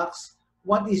chat box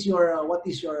what is your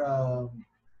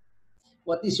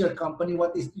company,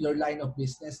 what is your line of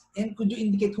business, and could you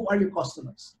indicate who are your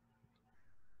customers?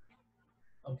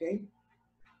 Okay,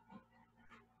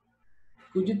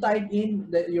 could you type in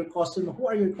your customer, who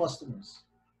are your customers?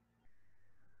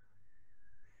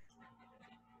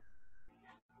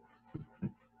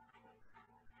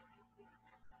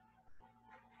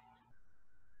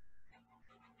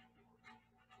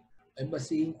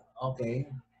 Embassy, okay.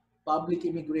 Public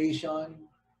immigration,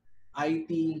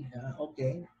 IT,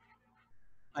 okay.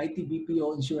 IT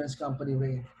BPO, insurance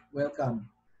company, welcome.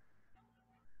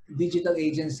 Digital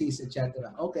agencies,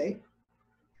 etc. Okay.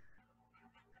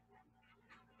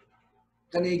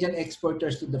 Canadian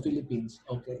exporters to the Philippines,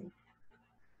 okay.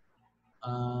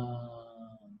 Uh,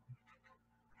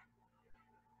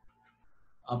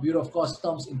 Bureau of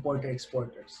Customs, importer,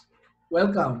 exporters.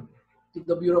 Welcome to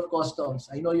the Bureau of Customs.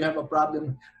 I know you have a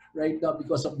problem right now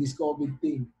because of this COVID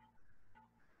thing.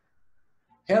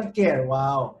 Healthcare,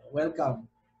 wow, welcome.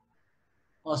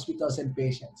 Hospitals and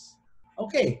patients.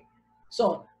 Okay,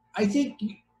 so I think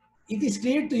it is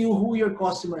clear to you who your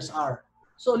customers are.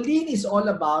 So lean is all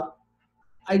about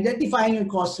identifying your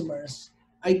customers,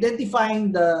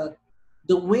 identifying the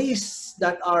ways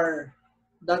that are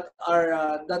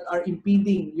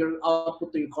impeding your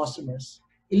output to your customers.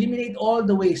 Eliminate all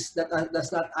the ways that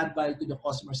does not add value to the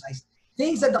customer size.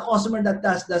 Things that the customer that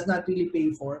does not really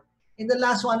pay for. And the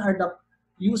last one are the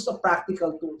use of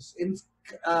practical tools. In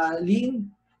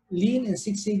lean and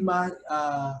Six Sigma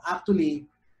actually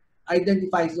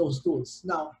identifies those tools.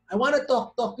 Now, I want to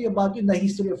talk to you about the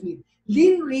history of lean.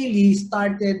 Lean really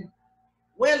started,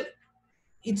 well,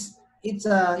 it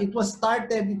was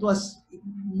started, it was,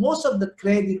 most of the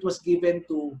credit was given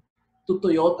to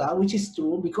Toyota, which is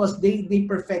true because they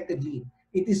perfected lean.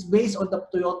 It is based on the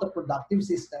Toyota productive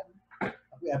system.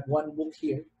 We have one book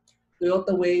here,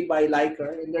 Toyota Way by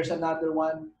Liker, and there's another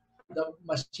one, the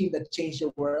machine that changed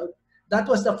the world. That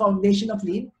was the foundation of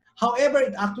lean. However,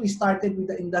 it actually started with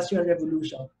the Industrial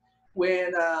Revolution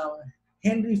when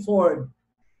Henry Ford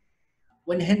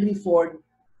when Henry Ford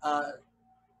uh,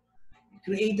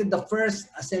 created the first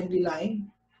assembly line,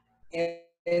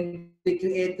 and they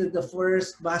created the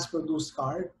first mass-produced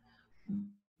car.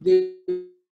 They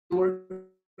were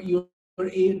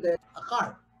able to a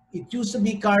car. It used to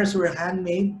be cars were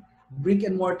handmade, brick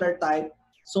and mortar type,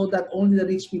 so that only the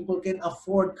rich people can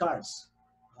afford cars.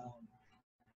 Um,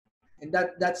 and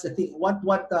that's the thing. What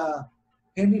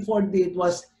Henry Ford did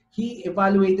was he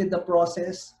evaluated the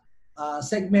process,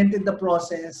 segmented the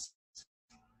process,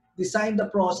 designed the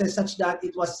process such that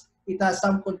it has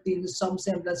some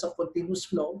semblance of continuous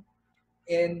flow,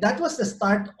 and that was the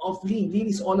start of lean. Lean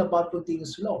is all about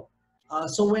continuous flow.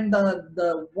 So when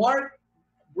the war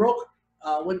broke,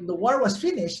 when the war was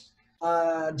finished,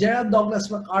 General Douglas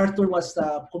MacArthur was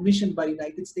commissioned by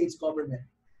United States government,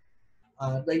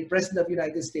 the President of the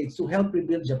United States, to help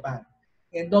rebuild Japan.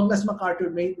 And Douglas MacArthur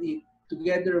made it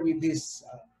together with his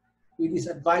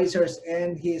advisors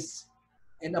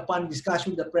and upon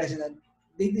discussion with the president,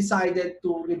 they decided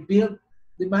to rebuild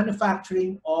the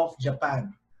manufacturing of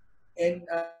Japan. And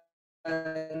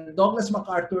Douglas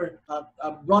MacArthur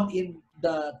brought in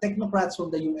the technocrats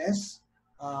from the U.S.,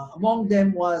 Among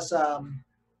them was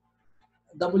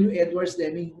W. Edwards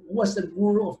Deming, who was the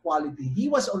guru of quality. He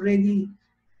was already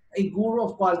a guru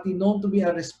of quality, known to be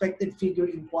a respected figure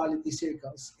in quality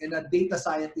circles and a data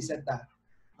scientist at that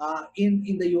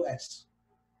in the US.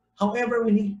 However,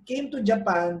 when he came to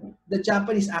Japan, the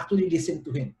Japanese actually listened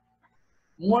to him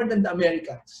more than the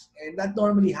Americans. And that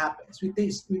normally happens. We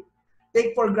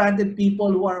take for granted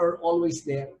people who are always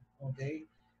there. Okay.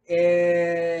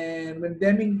 And when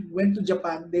Deming went to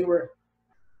Japan,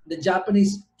 the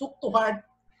Japanese took to heart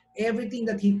everything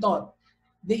that he taught.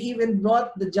 They even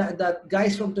brought the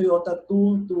guys from Toyota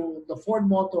to the Ford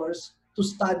Motors to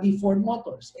study Ford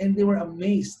Motors, and they were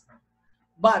amazed.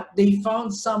 But they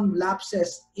found some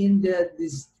lapses in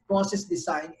this process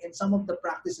design and some of the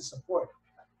practices support,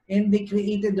 and they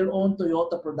created their own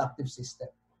Toyota productive system.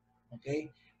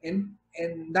 Okay, and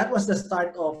that was the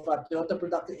start of Toyota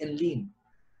Productive and Lean.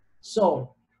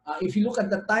 So if you look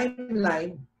at the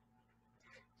timeline,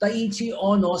 Taiichi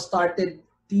Ono started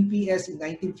TPS in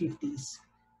 1950s,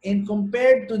 and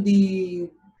compared to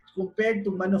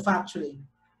manufacturing,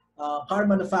 car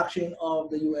manufacturing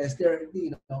of the U.S.,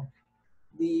 the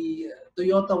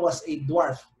Toyota was a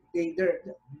dwarf.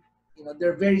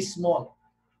 They're very small.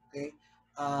 Okay,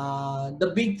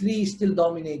 the big three still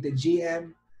dominated: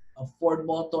 GM, Ford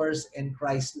Motors, and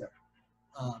Chrysler.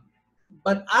 Um,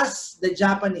 but as the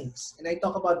Japanese, and I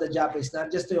talk about the Japanese,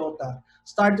 not just Toyota,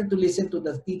 started to listen to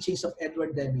the teachings of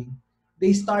Edward Deming,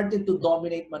 they started to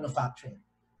dominate manufacturing.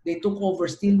 They took over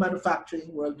steel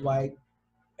manufacturing worldwide,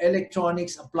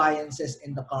 electronics, appliances,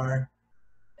 and the car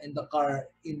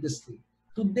industry.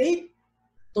 To date,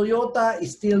 Toyota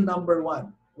is still number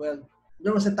one. Well,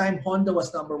 there was a time Honda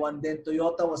was number one, then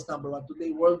Toyota was number one.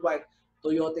 Today, worldwide,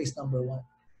 Toyota is number one.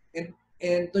 And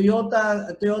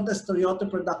Toyota's Toyota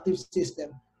Productive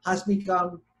System has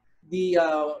become the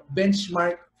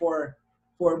benchmark for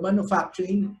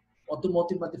manufacturing,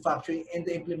 automotive manufacturing, and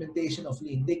the implementation of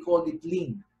Lean. They call it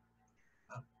Lean.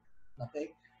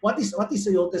 Okay, what is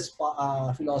Toyota's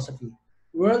philosophy?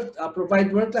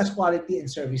 Provide world-class quality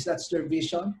and service. That's their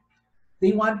vision.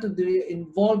 They want to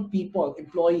involve people,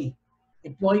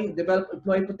 develop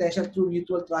employee potential through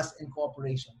mutual trust and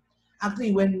cooperation.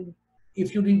 Actually,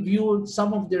 if you review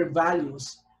some of their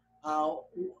values, uh,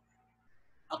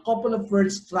 a couple of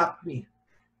words struck me.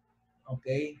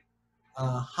 Okay,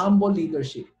 humble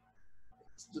leadership.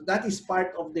 So that is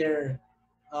part of their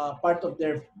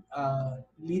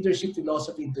leadership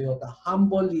philosophy in Toyota.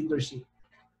 Humble leadership.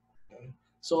 Okay?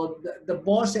 So the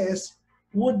bosses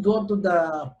would go to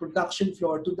the production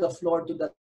floor, to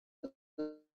the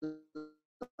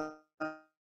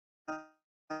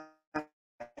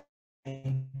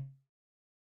line,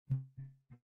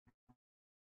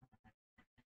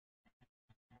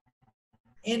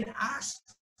 and ask,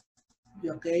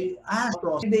 they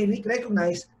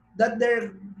recognize that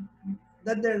their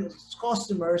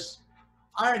customers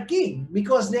are king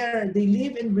because they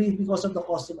live and breathe because of the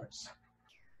customers.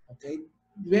 Okay,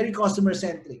 very customer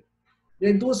centric.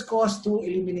 Reduce cost through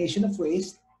elimination of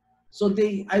waste. So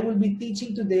I will be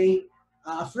teaching today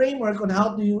a framework on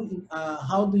how do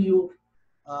you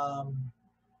um,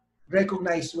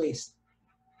 recognize waste,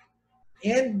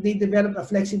 and they develop a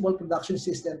flexible production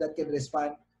system that can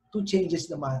respond to changes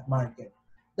in the market.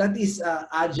 That is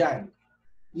agile.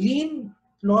 Lean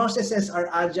processes are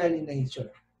agile in nature.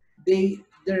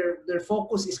 Their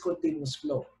focus is continuous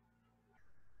flow.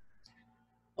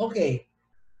 Okay,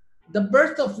 the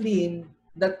birth of Lean,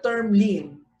 the term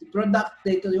Lean,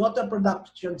 the Toyota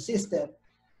production system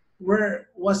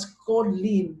was called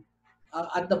Lean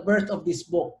at the birth of this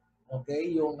book. Okay,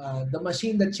 yung The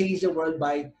Machine That Changed the World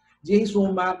by James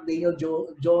Womack, Daniel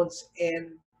Jones,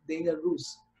 and Daniel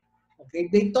Roos. Okay,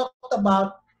 they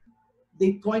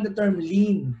coined the term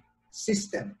Lean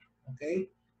system. Okay,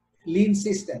 Lean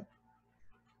system.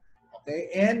 Okay,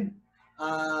 and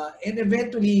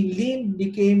eventually Lean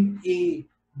became a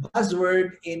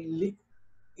buzzword in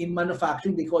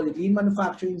manufacturing. They call it Lean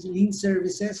manufacturing, Lean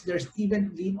services. There's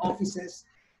even Lean offices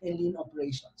and Lean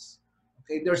operations.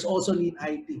 Okay, there's also Lean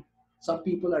IT. Some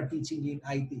people are teaching Lean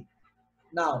IT.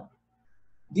 Now,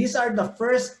 these are the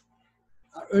first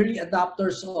early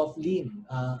adopters of Lean,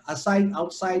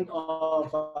 outside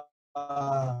of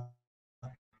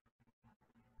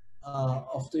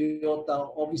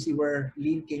Toyota, obviously where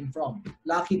Lean came from.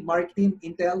 Lockheed Martin,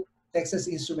 Intel, Texas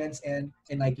Instruments, and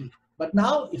Nike. But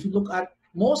now, if you look at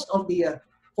most of the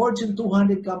Fortune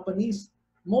 200 companies,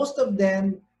 most of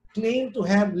them claim to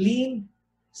have Lean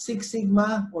Six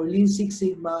Sigma or Lean Six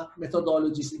Sigma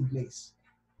methodologies in place.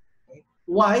 Okay?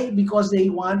 Why? Because they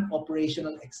want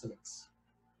operational excellence.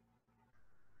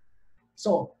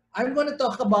 So I'm going to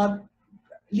talk about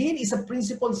Lean is a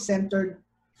principle-centered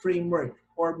framework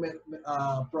or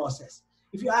process.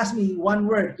 If you ask me one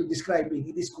word to describe it,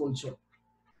 it is culture.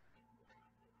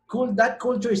 That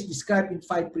culture is described in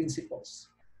 5 principles.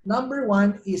 Number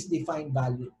 1 is define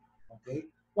value. Okay,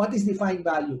 what is defined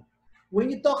value?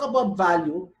 When you talk about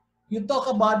value,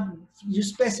 you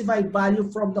specify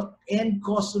value from the end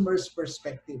customer's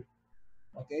perspective.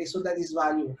 Okay, so that is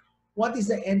value. What is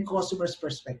the end customer's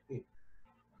perspective?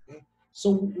 Okay,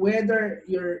 so whether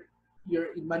you're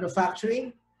in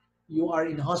manufacturing, you are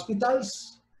in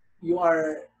hospitals, you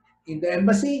are in the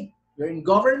embassy, you're in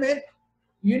government,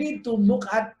 you need to look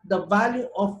at the value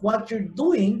of what you're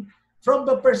doing from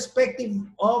the perspective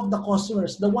of the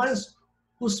customers, the ones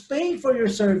who's paying for your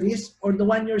service or the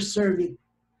one you're serving,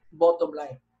 bottom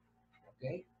line.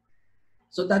 Okay,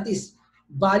 so that is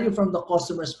value from the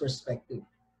customer's perspective.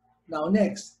 Now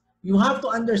next, you have to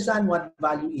understand what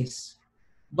value is.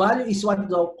 Value is what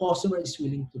the customer is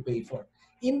willing to pay for.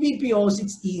 In BPOs,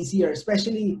 it's easier,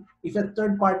 especially if a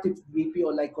third-party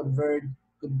BPO like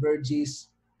Convergys,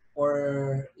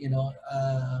 or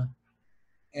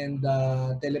and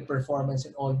Teleperformance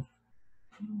and all.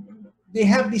 They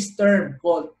have this term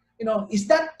called, is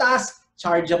that task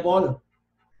chargeable?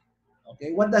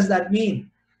 Okay, what does that mean?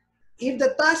 If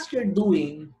the task you're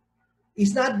doing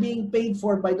is not being paid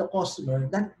for by the customer,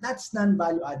 then that's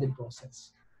non-value added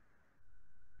process.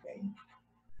 Okay,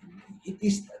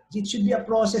 it should be a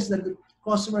process that the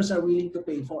customers are willing to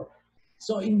pay for.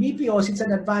 So in BPOs, it's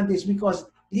an advantage because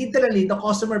literally the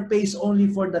customer pays only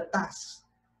for the tasks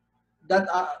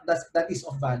that is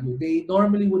of value. They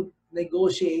normally would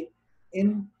negotiate,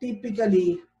 and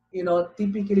typically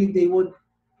they would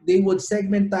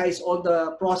segmentize all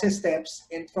the process steps,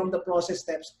 and from the process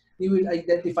steps they will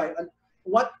identify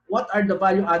what are the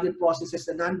value added processes,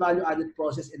 the non-value added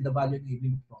process, and the value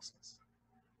enabling process.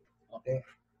 Okay,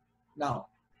 now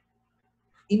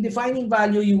in defining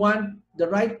value, you want the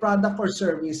right product or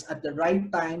service at the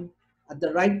right time, at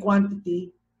the right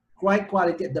quantity, right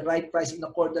quality, at the right price in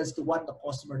accordance to what the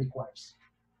customer requires.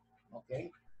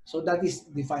 Okay, so that is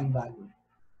defined value.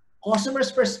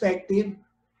 Customer's perspective,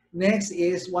 next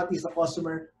is what is the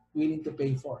customer willing to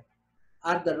pay for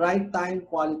at the right time,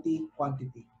 quality,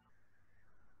 quantity.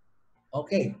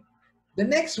 Okay, the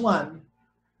next one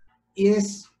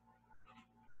is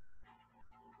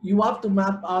you have to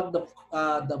map out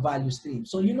the value stream.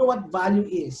 So you know what value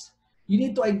is. You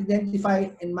need to identify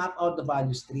and map out the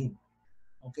value stream.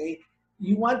 Okay,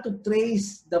 you want to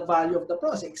trace the value of the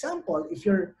process. Example, if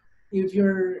you're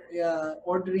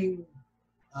ordering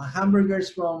hamburgers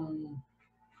from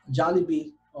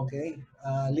Jollibee, okay,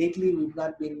 lately we've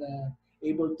not been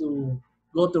able to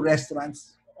go to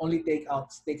restaurants, only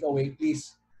takeouts, takeaway,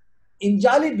 please. In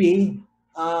Jollibee,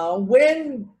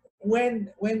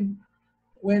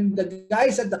 when the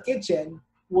guys at the kitchen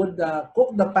would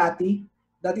cook the patty,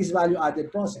 that is value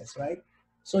added process, right?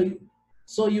 So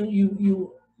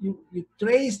you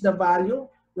trace the value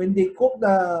when they cook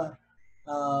the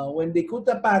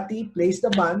patty, place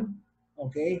the bun,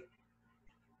 okay,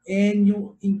 and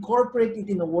you incorporate it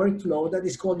in a workflow that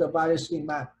is called the value stream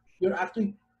map. You're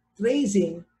actually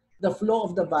tracing the flow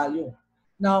of the value.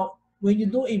 Now, when you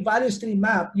do a value stream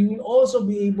map, you will also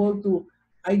be able to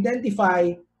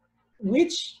identify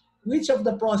which of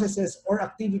the processes or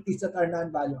activities that are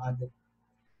non-value added.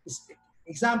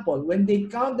 Example, when they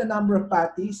count the number of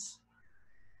patties,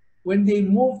 when they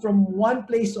move from one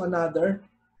place to another,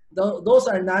 those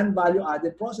are non-value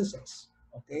added processes.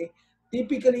 Okay,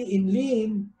 typically in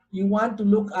Lean, you want to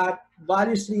look at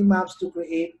value stream maps to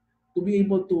be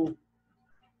able to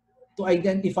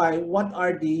identify what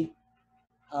are the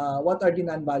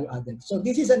non-value added. So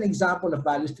this is an example of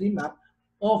value stream map.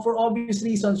 For obvious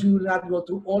reasons, we will not go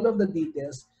through all of the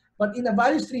details. But in a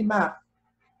value stream map,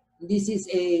 this is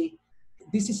a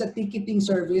ticketing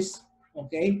service.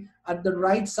 Okay, at the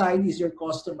right side is your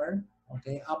customer.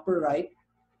 Okay, upper right.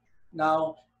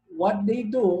 Now, what they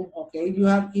do, okay, you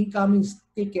have incoming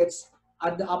tickets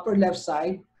at the upper left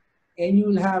side, and you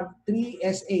will have 3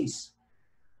 SAs.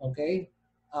 Okay,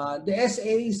 the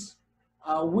SAs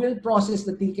will process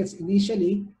the tickets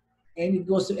initially, and it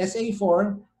goes to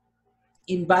SA4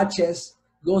 in batches,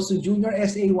 goes to junior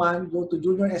SA1, go to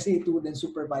junior SA2, then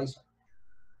supervisor.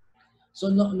 So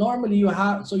normally you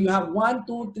have 1,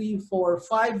 2, 3, 4,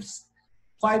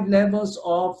 5 levels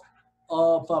of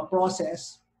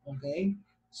process. Okay,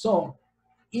 so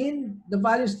in the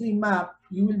value stream map,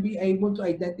 you will be able to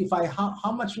identify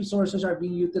how much resources are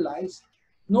being utilized.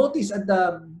 Notice at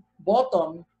the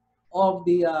bottom of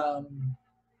the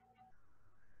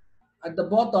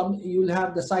you'll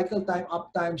have the cycle time,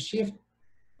 uptime, shift.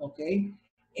 Okay,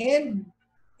 and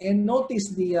And notice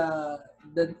the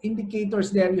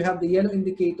indicators there. You have the yellow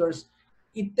indicators.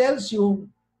 It tells you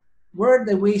where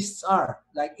the wastes are,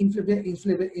 like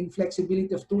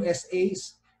inflexibility of 2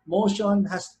 SAs, motion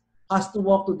has to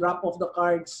walk to drop off the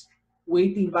cards,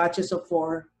 waiting batches of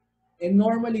 4. And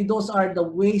normally those are the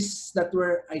wastes that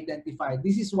were identified.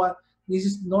 This is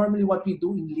normally what we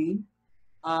do in Lean.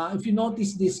 If you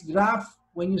notice this graph,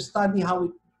 when you study how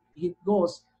it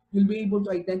goes, you'll be able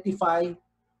to identify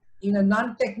in a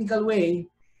non-technical way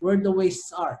where the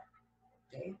wastes are.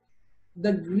 Okay?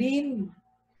 The green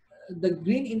the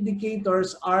green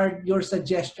indicators are your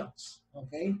suggestions,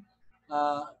 okay,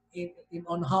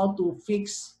 on how to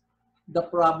fix the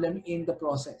problem in the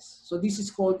process. So this is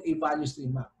called a value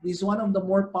stream map. This is one of the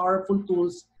more powerful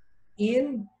tools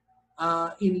in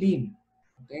Lean.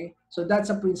 Okay, so that's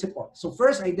a principle. So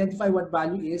first, identify what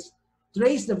value is,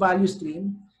 trace the value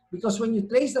stream, because when you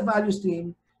trace the value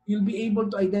stream, you'll be able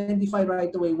to identify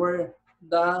right away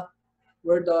the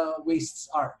where the wastes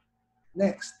are.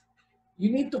 Next,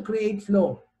 you need to create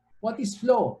flow. What is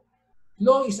flow?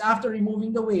 Flow is after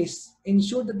removing the waste,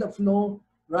 ensure that the flow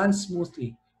runs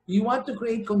smoothly. You want to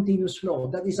create continuous flow.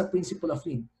 That is a principle of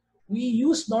Lean. We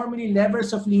use normally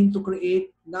levers of Lean to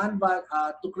create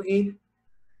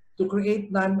to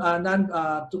create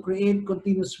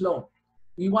continuous flow.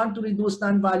 We want to reduce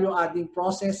non-value adding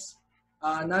process,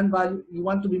 non-value. We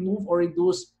want to remove or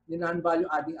reduce the non-value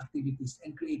adding activities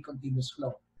and create continuous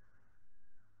flow.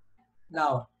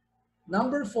 Now,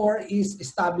 number 4 is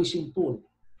establishing pool.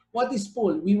 What is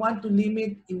pool? We want to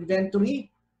limit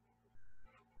inventory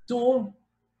to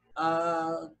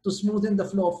smoothen the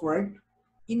flow of work.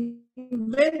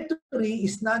 Inventory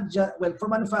is not just, well, for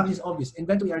manufacturing is obvious.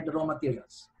 Inventory are the raw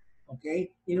materials.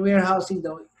 Okay? In warehousing,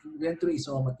 the inventory is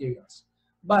raw materials.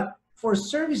 But for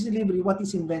service delivery, what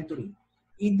is inventory?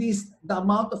 It is the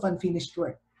amount of unfinished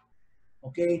work.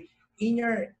 Okay? In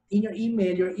your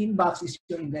email, your inbox is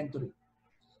your inventory.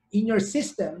 In your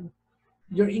system,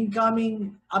 your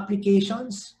incoming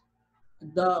applications,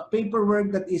 the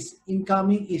paperwork that is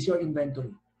incoming is your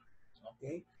inventory.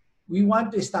 Okay, we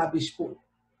want to establish pool.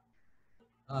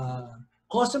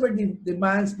 Customer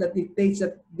demands that dictates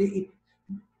that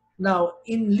now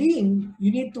in Lean,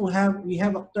 we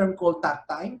have a term called takt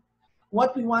time.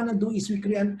 What we want to do is we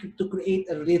create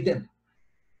a rhythm,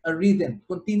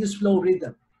 continuous flow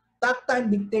rhythm. Takt time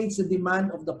dictates the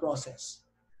demand of the process.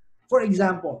 For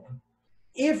example,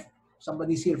 if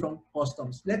somebody's here from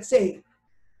customs, let's say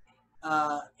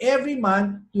every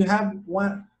month you have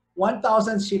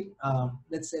 1,000 ship.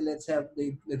 Let's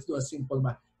do a simple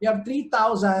math. You have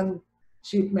 3,000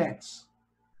 shipments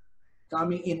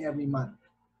coming in every month.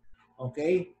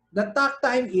 Okay, the takt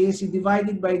time is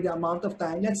divided by the amount of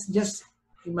time. Let's just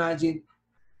imagine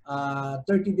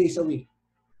 30 days a week,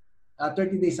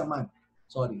 30 days a month.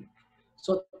 Sorry,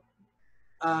 so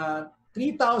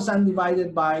 3,000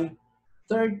 divided by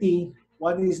 30.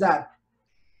 What is that?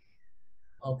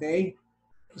 Okay,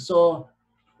 so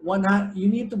you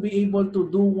need to be able to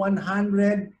do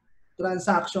 100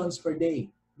 transactions per day.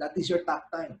 That is your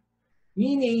takt time.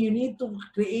 Meaning you need to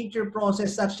create your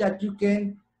process such that you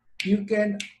can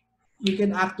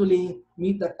actually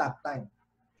meet the takt time.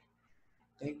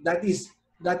 Okay? That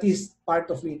is part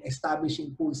of Lean,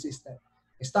 establishing pool system.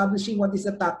 Establishing what is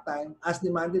the takt time as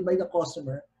demanded by the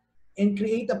customer, and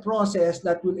create a process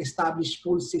that will establish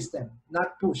pull system,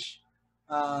 not push.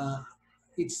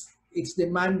 It's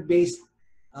demand-based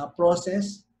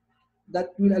process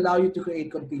that will allow you to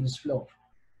create continuous flow.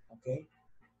 Okay.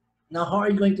 Now, how are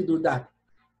you going to do that?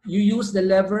 You use the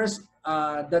levers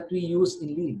that we use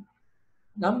in Lean.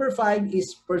 Number 5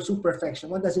 is pursue perfection.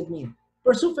 What does it mean?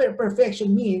 Pursue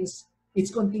perfection means it's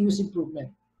continuous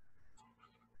improvement.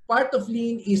 Part of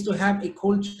Lean is to have a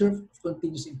culture of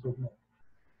continuous improvement.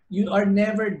 You are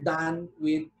never done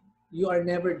with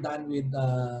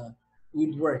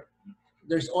work.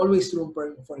 There's always room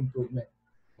for improvement.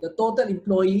 The total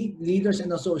employee, leaders,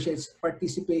 and associates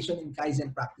participation in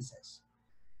Kaizen practices.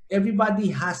 Everybody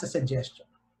has a suggestion.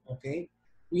 Okay,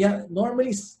 we have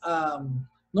normally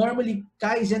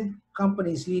Kaizen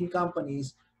companies, Lean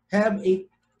companies have a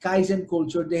Kaizen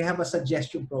culture. They have a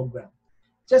suggestion program.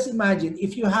 Just imagine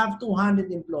if you have 200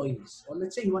 employees, or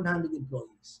let's say 100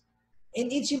 employees, and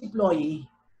each employee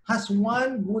has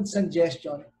one good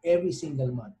suggestion every single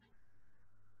month.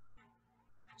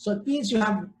 So it means you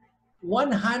have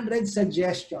 100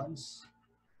 suggestions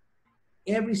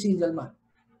every single month.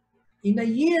 In a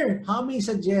year, how many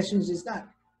suggestions is that?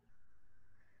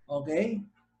 Okay,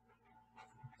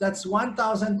 that's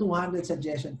 1,200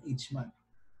 suggestions each month,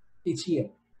 each year.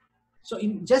 So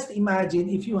just imagine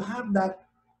if you have that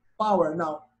power.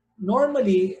 Now,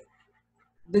 normally,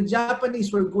 the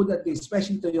Japanese were good at this,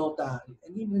 especially Toyota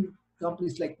and even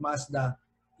companies like Mazda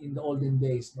in the olden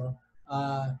days. No,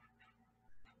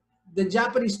 the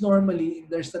Japanese normally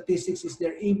their statistics is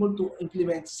they're able to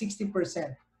implement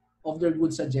 60% of their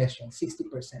good suggestions.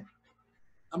 60%.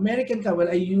 Well,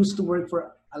 I used to work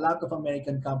for a lot of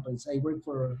American companies. I worked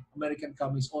for American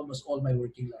companies almost all my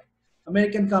working life.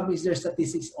 American companies, their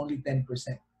statistics only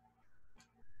 10%.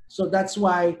 So that's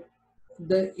why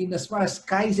in as far as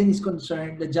Kaizen is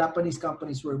concerned, the Japanese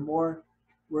companies were more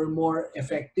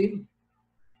effective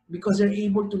because they're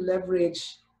able to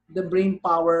leverage the brain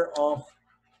power of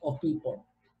people.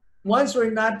 Once we're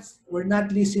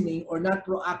not listening or not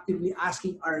proactively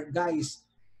asking our guys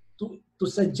to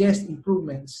suggest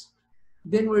improvements,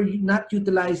 then we're not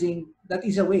utilizing, that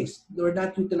is a waste. We're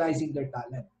not utilizing their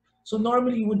talent. So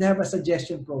normally you would have a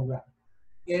suggestion program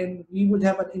and we would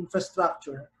have an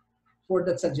infrastructure for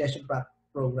that suggestion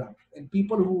program. And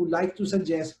people who like to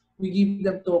suggest, we give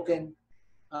them token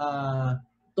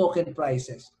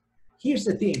prices. Here's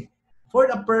the thing. For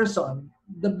the person,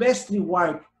 the best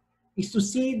reward is to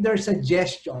see their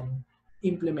suggestion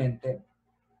implemented.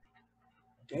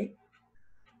 Okay?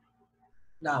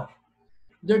 Now,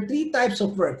 there are three types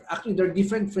of work. Actually, there are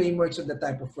different frameworks of the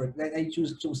type of work. Then I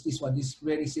choose this one. This is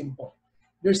very simple.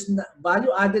 There's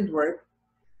value-added work,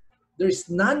 there's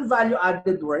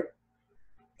non-value-added work,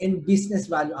 and business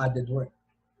value-added work.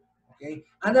 Okay.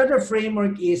 Another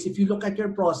framework is if you look at your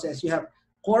process, you have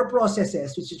core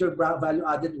processes, which is your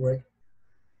value-added work,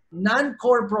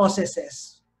 non-core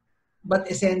processes, but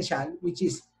essential, which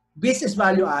is business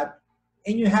value-add,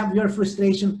 and you have your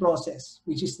frustration process,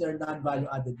 which is their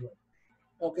non-value-added work.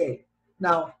 Okay.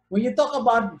 Now, when you talk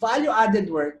about value-added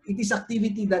work, these are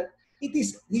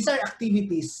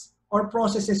activities or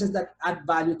processes that add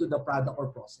value to the product or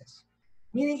process.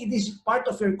 Meaning it is part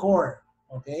of your core.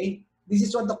 Okay. This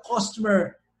is what the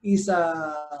customer is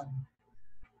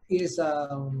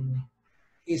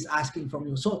asking from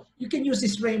you. So you can use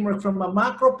this framework from a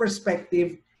macro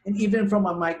perspective and even from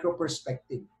a micro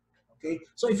perspective. Okay.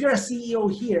 So if you're a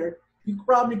CEO here, you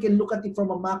probably can look at it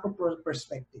from a macro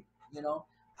perspective. You know,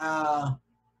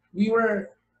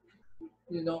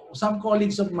 some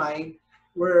colleagues of mine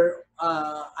were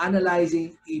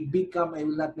analyzing a big company. I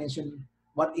will not mention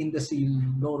what industry, you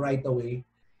know right away.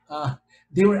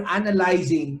 They were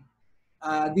analyzing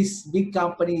this big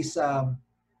company's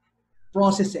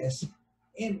processes,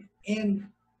 and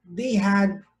they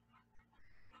had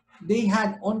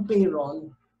on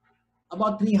payroll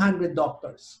about 300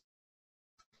 doctors.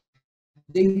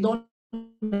 They don't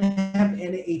have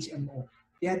any HMO.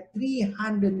 They had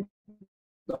 300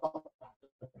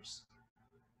 doctors.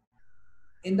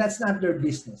 And that's not their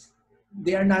business.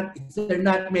 They're not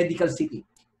medical city.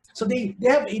 So they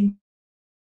have in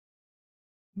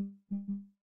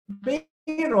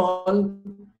payroll,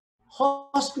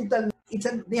 hospital,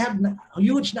 they have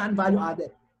huge non-value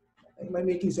added. Am I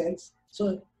making sense?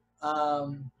 So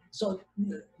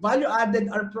value added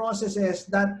are processes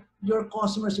that your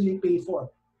customers really pay for.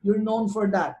 You're known for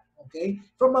that. Okay.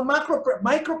 From a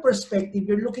micro perspective,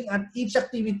 you're looking at each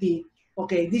activity.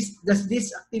 Okay, does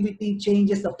this activity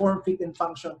changes the form, fit, and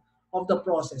function of the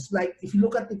process? Like if you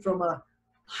look at it from a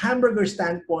hamburger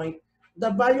standpoint, the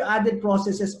value-added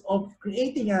processes of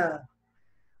creating a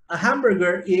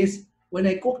hamburger is when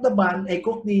I cook the bun, I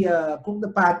cook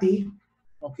the patty,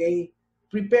 okay,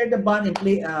 prepare the bun and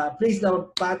place the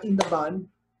patty in the bun,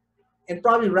 and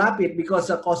probably wrap it because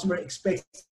the customer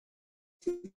expects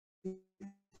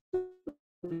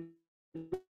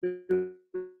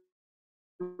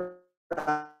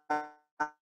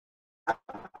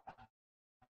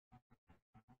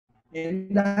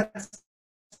and that's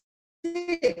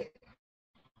it.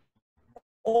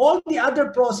 All the other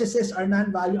processes are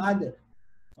non-value added.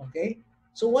 Okay,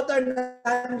 so what are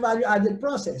non-value added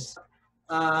process?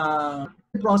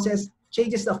 Process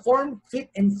changes the form, fit,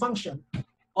 and function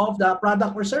of the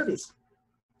product or service.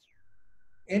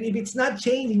 And if it's not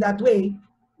changed in that way,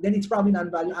 then it's probably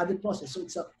non-value added process. So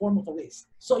it's a form of a waste.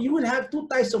 So you will have two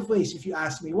types of waste if you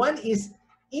ask me. One is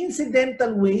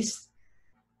incidental waste,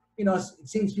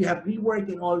 since you have rework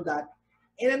and all that.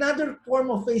 And another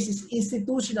form of waste is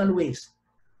institutional waste,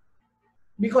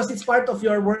 because it's part of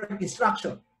your work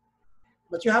instruction.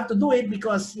 But you have to do it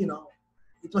because, it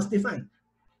was defined.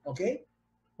 Okay?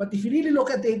 But if you really look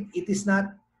at it, it's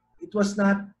not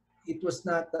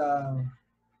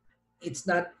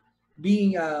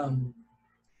being,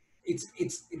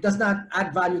 it does not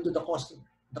add value to the customer.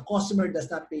 The customer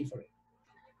does not pay for it.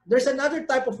 There's another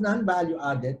type of non-value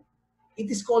added. It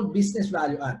is called business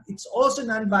value add. It's also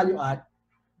non-value add,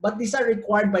 but these are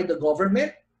required by the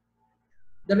government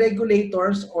the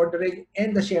regulators or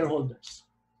and the shareholders.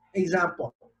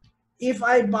 Example, if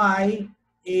I buy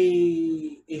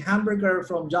a hamburger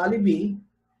from Jollibee,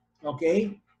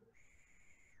 okay,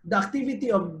 the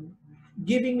activity of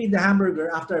giving me the hamburger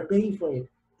after paying for it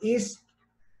is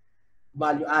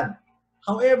value add.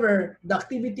 However, the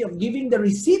activity of giving the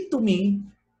receipt to me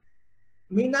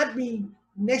may not be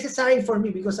necessary for me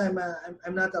because I'm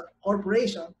not a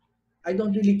corporation. I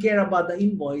don't really care about the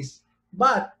invoice.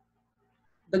 But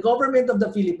the government of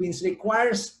the Philippines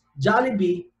requires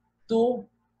Jollibee to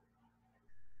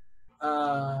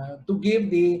to give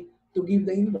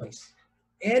the invoice,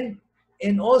 and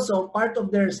also part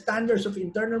of their standards of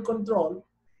internal control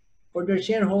for their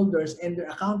shareholders and their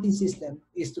accounting system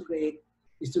is to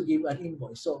give an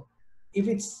invoice. So if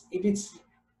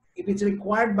it's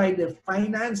required by the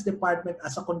finance department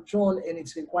as a control and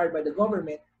it's required by the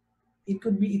government,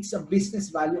 it's a business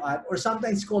value add, or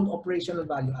sometimes called operational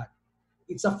value add.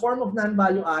 It's a form of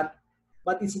non-value add,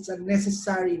 but it's a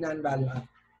necessary non-value add.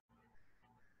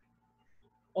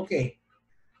 Okay.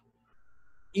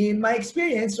 In my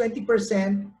experience,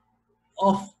 20%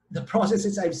 of the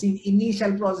processes I've seen,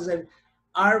 initial processes,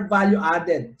 are value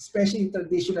added, especially in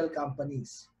traditional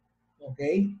companies.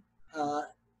 Okay. Uh,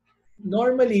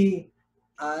 Normally,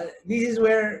 this is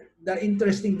where the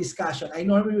interesting discussion. I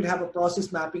normally will have a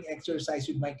process mapping exercise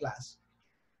with my class,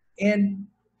 and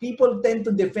people tend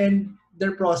to defend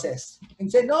their process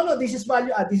and say, no, this is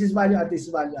value add, this is value add, this is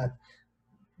value add.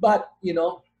 But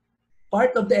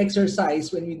part of the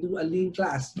exercise when we do a lean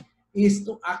class is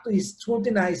to actually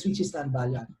scrutinize which is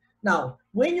non-value added. Now,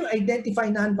 when you identify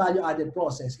non-value added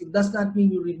process, it does not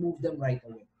mean you remove them right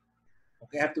away.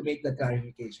 Okay, I have to make that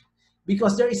clarification.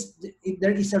 Because there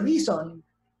is a reason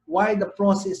why the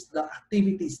process, the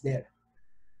activity is there.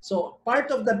 So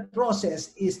part of that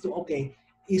process is to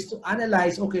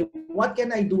analyze, okay, what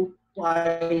can I do to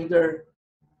either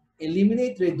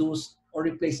eliminate, reduce, or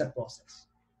replace that process.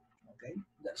 Okay,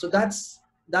 so that's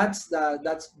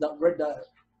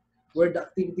where the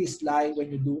activities lie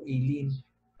when you do a lean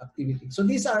activity. So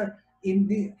these are in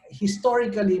the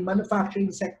historically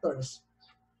manufacturing sectors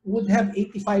would have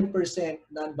 85%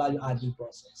 non-value adding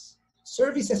process.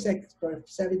 Services sector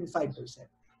 75%.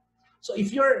 So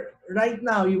if you're right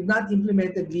now you've not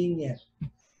implemented lean yet,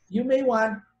 you may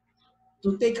want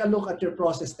to take a look at your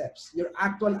process steps, your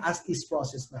actual as-is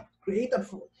process now. Create a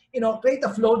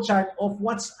flow chart of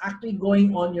what's actually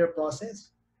going on your process,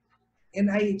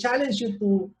 and I challenge you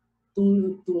to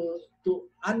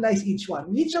analyze each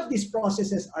one. Which of these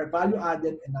processes are value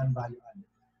added and non-value added?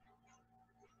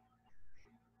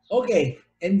 Okay,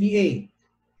 NVA.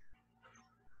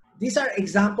 These are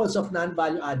examples of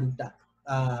non-value added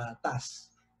tasks.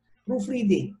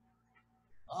 Proofreading.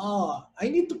 Oh, I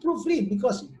need to proofread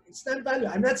because it's non-value.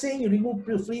 I'm not saying you remove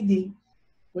proofreading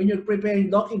when you're preparing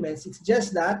documents. It's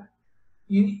just that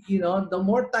the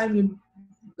more time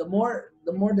the more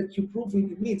that you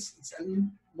proofread, it means it's a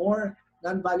more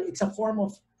non-value. It's a form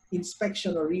of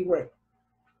inspection or rework.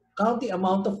 Counting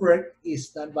amount of work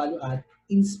is non-value add.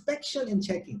 Inspection and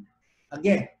checking.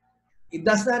 Again, it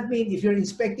does not mean if you're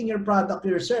inspecting your product or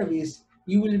your service,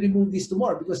 you will remove this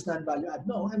tomorrow because non-value add.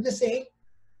 No, I'm just saying,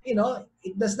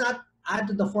 it does not add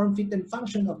to the form, fit, and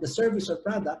function of the service or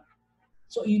product.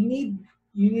 So you need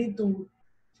to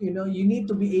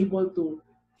be able to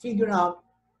figure out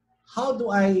how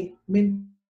do I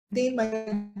maintain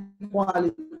my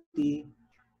quality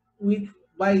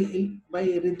by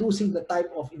reducing the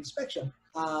type of inspection.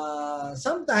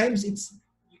 Sometimes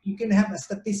you can have a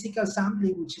statistical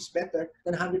sampling which is better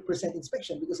than 100%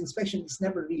 inspection, because inspection is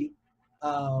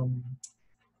um,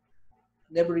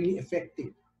 never really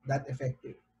effective.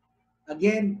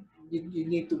 Again, you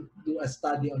need to do a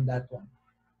study on that one.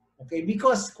 Okay,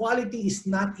 because quality is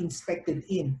not inspected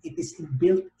in, it is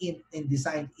built in and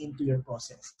designed into your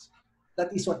process.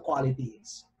 That is what quality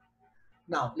is.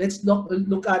 Now, let's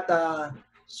look at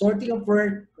sorting of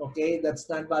work. Okay, that's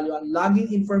non-value add.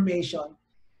 Logging information.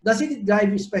 Does it drive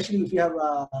you, especially if we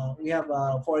have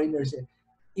foreigners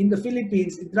in the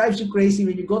Philippines? It drives you crazy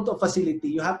when you go to a facility.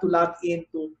 You have to log in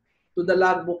to the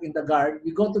logbook in the guard.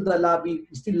 You go to the lobby,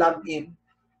 you still log in.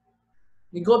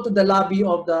 You go to the lobby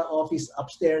of the office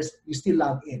upstairs, you still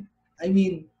log in. I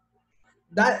mean,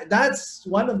 that's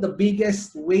one of the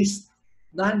biggest waste,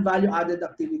 non-value added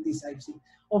activities I've seen.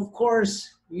 Of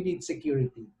course, you need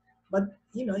security. But,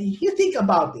 if you think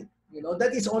about it,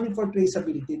 that is only for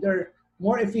traceability. There are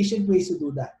more efficient ways to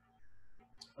do that.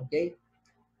 Okay?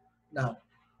 Now,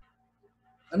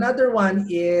 another one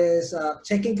is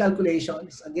checking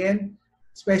calculations. Again,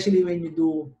 especially when you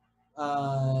do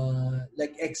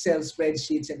like Excel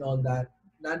spreadsheets and all that.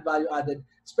 non-value added,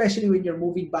 especially when you're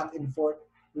moving back and forth.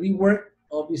 Rework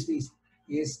obviously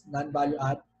is non-value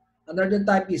add. Another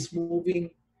type is moving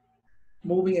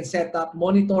and setup,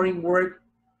 monitoring work,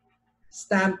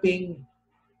 stamping,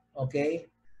 okay?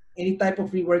 Any type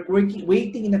of rework,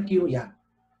 waiting in a queue, yeah.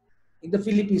 In the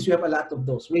Philippines, we have a lot of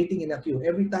those, waiting in a queue.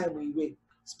 Every time we wait,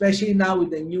 especially now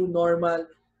with the new normal,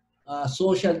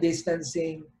 social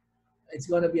distancing, it's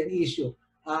going to be an issue.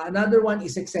 Another one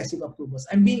is excessive approvals.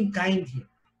 I'm being kind here.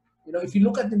 You know, if you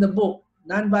look at in the book,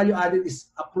 non-value added is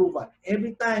approval.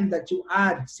 Every time that you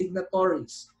add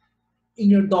signatories in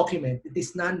your document, it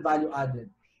is non-value added.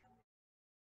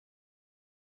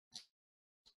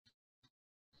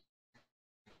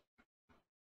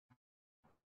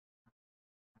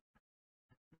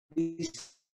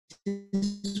 This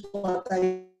is what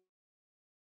I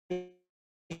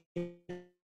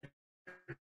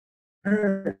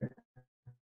heard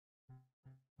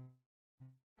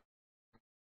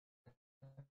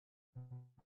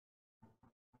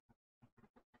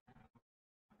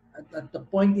at the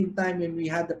point in time when we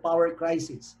had the power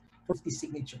crisis for 50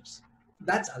 signatures.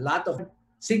 That's a lot of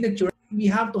signatures. We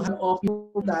have to have off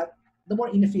that, the more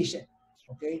inefficient.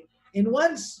 Okay. And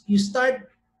once you start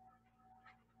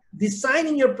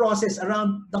designing your process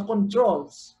around the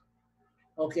controls,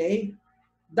 okay,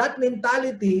 that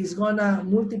mentality is gonna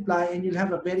multiply and you'll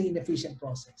have a very inefficient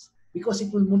process because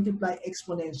it will multiply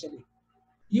exponentially.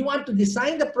 You want to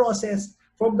design the process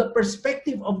from the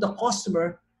perspective of the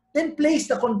customer, then place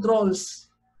the controls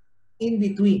in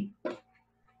between.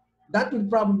 That would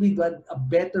probably be a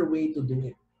better way to do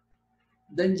it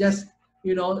than just,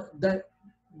 you know, than,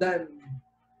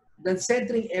 than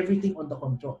centering everything on the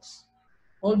controls.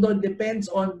 Although it depends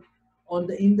on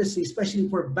the industry, especially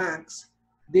for banks,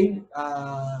 they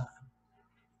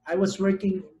I was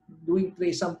working doing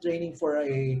some training for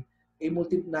a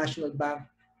multinational bank,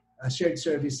 shared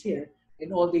service here,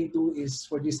 and all they do is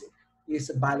for this is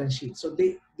a balance sheet. So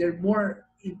they're more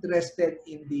interested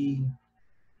in the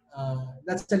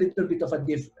that's a little bit of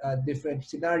a different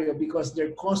scenario because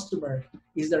their customer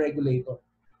is the regulator.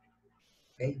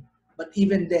 Okay, but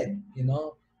even then, you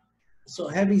know, so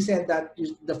having said that,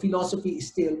 the philosophy is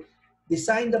still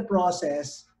design the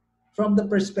process from the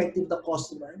perspective of the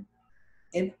customer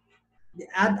and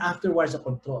add afterwards a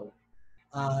control.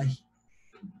 Uh,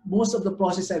 Most of the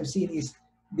process I've seen is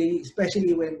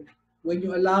especially when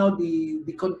you allow the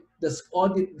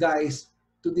audit guys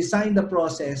to design the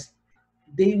process,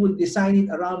 they will design it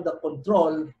around the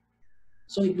control,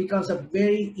 so it becomes a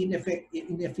very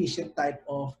inefficient type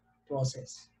of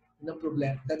process. No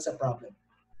problem. That's a problem.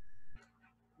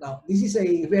 Now, this is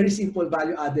a very simple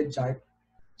value added chart.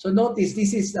 So notice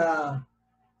this is a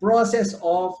process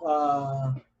of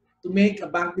to make a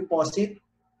bank deposit.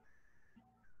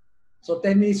 So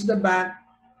 10 minutes to the bank,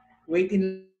 wait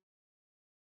in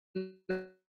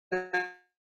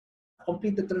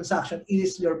complete the transaction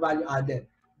is your value added.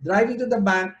 Driving to the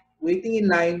bank, waiting in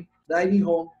line, driving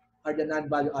home are the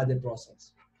non-value added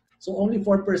process. So only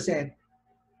 4%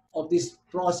 of this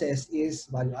process is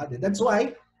value added.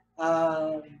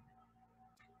 Um,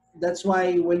 that's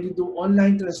why when you do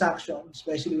online transaction,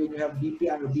 especially when you have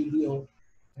BPI or BDO,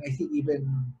 and I think even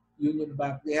Union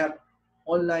Bank, they have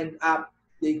online app,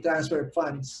 they transfer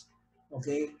funds.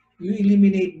 Okay, you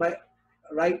eliminate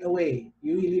right away.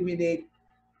 You eliminate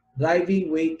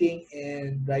driving, waiting,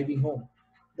 and driving home.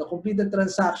 The completed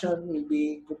transaction will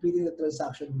be completing the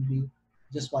transaction will be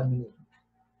just 1 minute.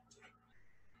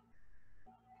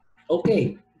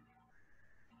 Okay.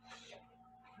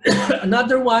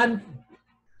 Another one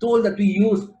tool that we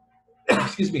use,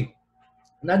 excuse me,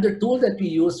 another tool that we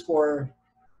use for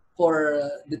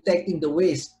detecting the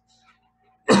waste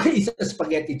is a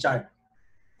spaghetti chart.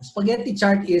 A spaghetti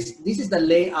chart this is the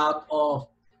layout of,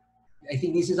 I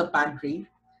think this is a pantry,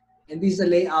 and this is a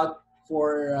layout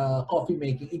for coffee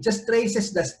making. It just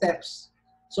traces the steps.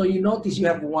 So you notice you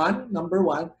have number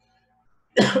one,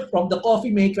 from the coffee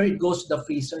maker, it goes to the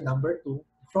freezer, number two.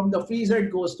 From the freezer,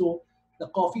 it goes to the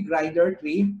coffee grinder,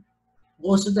 three.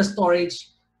 Goes to the storage,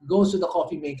 goes to the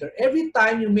coffee maker. Every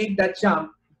time you make that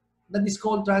jump, that is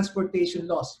called transportation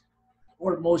loss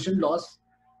or motion loss.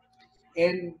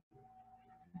 And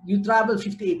you travel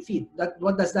 58 feet.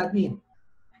 What does that mean?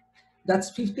 That's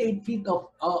 58 feet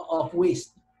of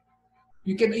waste.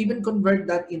 You can even convert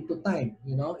that into time.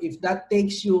 You know, if that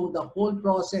takes you, the whole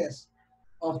process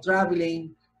of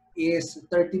traveling is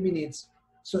 30 minutes,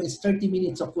 so it's 30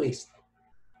 minutes of waste.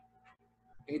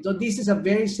 Okay, so this is a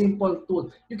very simple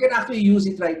tool. You can actually use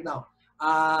it right now,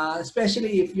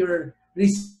 especially if you're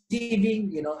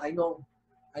receiving. You know, I know,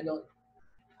 I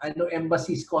know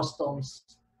embassies, customs,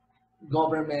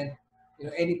 government. You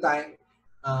know, anytime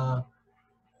uh,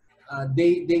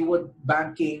 they would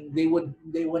banking, they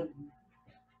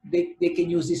can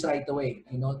use this right away.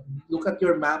 You know, look at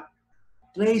your map,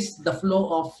 trace the flow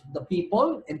of the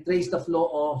people and trace the flow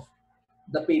of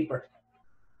the paper,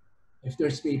 if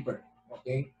there's paper.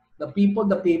 Okay, the people,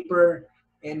 the paper,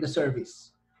 and the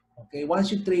service. Okay,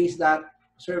 once you trace that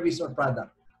service or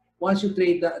product, once you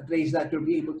trace that, you'll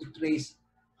be able to trace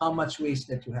how much waste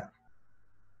that you have.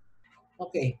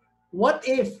 Okay, what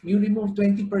if you remove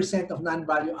 20% of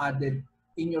non-value added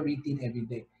in your routine every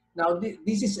day? Now,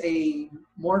 this is a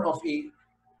more of a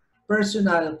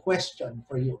personal question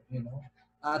for you. You know,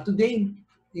 today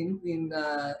in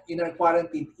our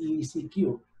quarantine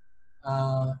ECQ,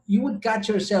 you would catch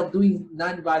yourself doing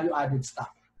non-value added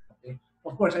stuff. Okay,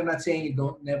 of course, I'm not saying you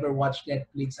don't never watch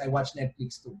Netflix. I watch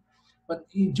Netflix too, but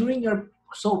during your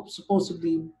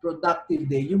supposedly productive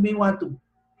day, you may want to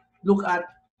look at,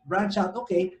 branch out.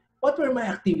 Okay, what were my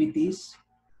activities?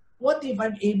 What if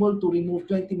I'm able to remove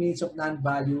 20 minutes of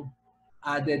non-value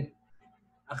added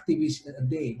activities a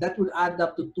day? That would add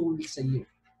up to 2 weeks a year.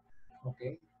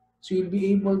 Okay, so you'll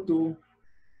be able to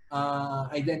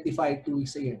identify 2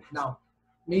 weeks a year. Now,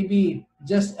 maybe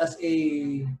just as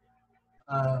a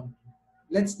um,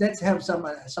 let's have some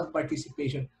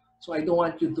participation. So I don't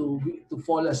want you to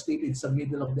fall asleep. It's the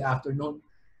middle of the afternoon.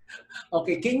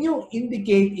 Okay, can you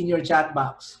indicate in your chat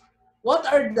box what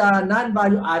are the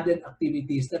non-value added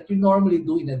activities that you normally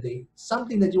do in a day?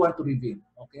 Something that you want to reveal.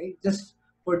 Okay, just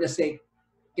for the sake.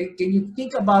 Can you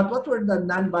think about what were the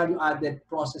non-value added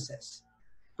processes?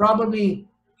 Probably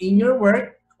in your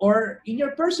work or in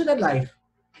your personal life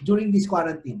during this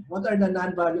quarantine. What are the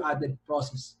non-value added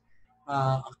process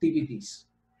activities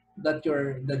that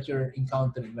you're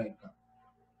encountering right now?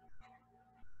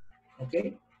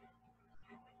 Okay,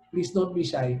 please don't be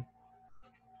shy.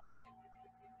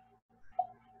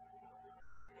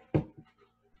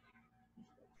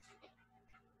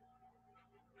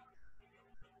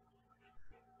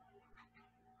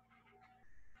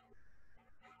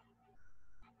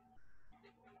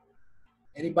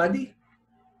 Anybody?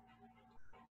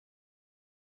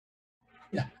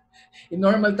 Yeah. In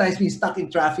normal times, we stuck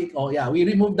in traffic. Oh yeah, we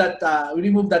removed that. We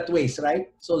removed that waste, right?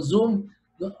 So Zoom.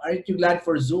 Aren't you glad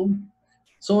for Zoom?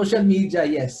 Social media,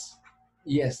 yes,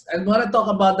 yes. I'm gonna talk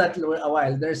about that a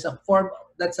while. There's a form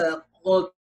that's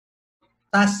called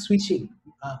task switching,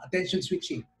 attention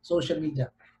switching, social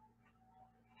media,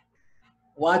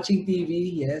 watching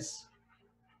TV, yes,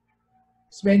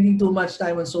 spending too much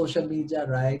time on social media,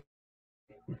 right?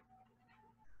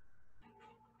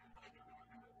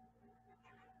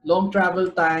 Long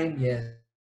travel time,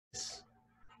 yes.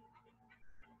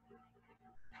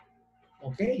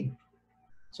 Okay.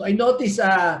 So I noticed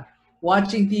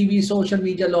watching TV, social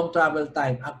media, long travel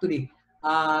time. Actually,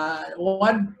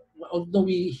 although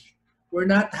we're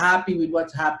not happy with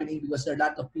what's happening because there are a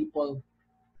lot of people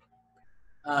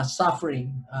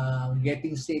suffering,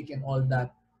 getting sick and all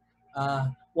that.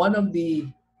 One of the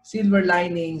silver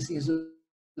linings is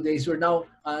today's we're now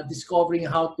discovering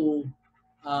how to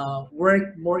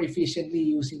work more efficiently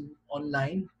using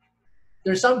online.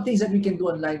 There's some things that we can do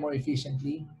online more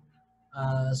efficiently.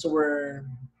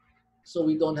 So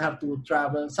we don't have to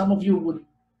travel. Some of you would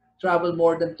travel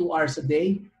more than 2 hours a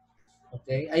day.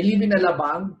 Okay, I live in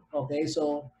Alabang. Okay,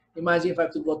 so imagine if I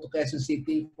have to go to Quezon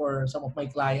City for some of my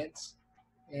clients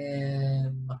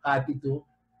and Makati too.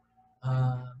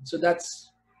 So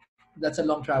that's a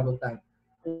long travel time.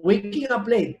 Waking up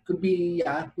late could be,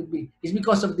 yeah, could be. It's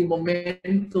because of the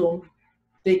momentum,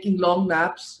 taking long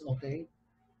naps. Okay,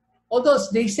 although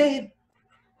they say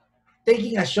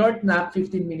taking a short nap,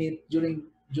 15 minutes during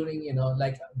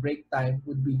like break time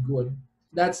would be good.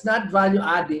 That's not value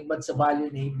adding, but it's a value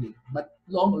enabling. But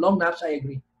long naps, I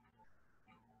agree.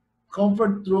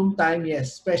 Comfort room time,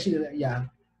 yes, especially yeah,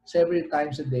 several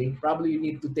times a day. Probably you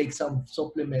need to take some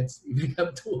supplements if you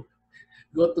have to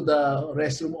go to the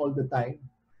restroom all the time.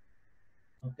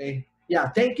 Okay. Yeah.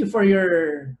 Thank you for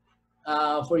your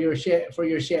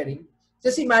sharing.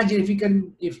 Just imagine if you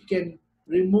can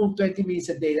remove 20 minutes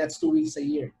a day. That's 2 weeks a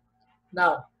year.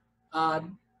 Now,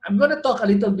 I'm gonna talk a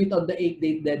little bit on the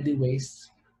 8-day deadly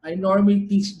waste. I normally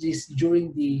teach this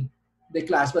during the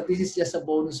class, but this is just a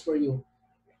bonus for you.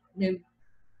 I mean,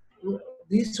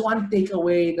 this one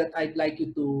takeaway that I'd like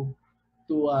you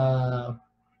to uh,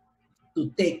 to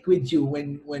take with you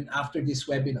when after this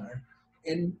webinar,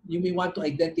 and you may want to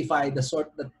identify the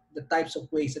types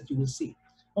of ways that you will see.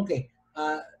 Okay,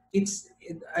 there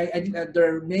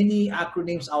are many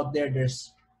acronyms out there.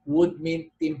 There's wood,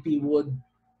 mint, timpy, wood,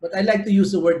 but I like to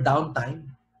use the word downtime.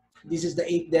 This is the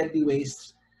 8 deadly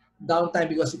waste. Downtime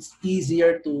because it's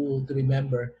easier to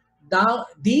remember. Down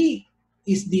D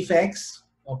is defects,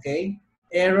 okay?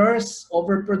 Errors,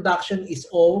 overproduction is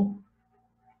O.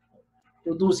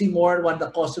 Producing more when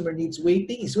the customer needs.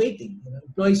 Waiting is waiting. You know,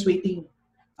 employees waiting,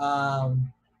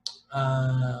 um,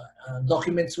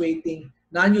 documents waiting,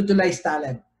 non-utilized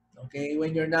talent. Okay,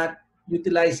 when you're not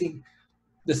utilizing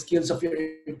the skills of your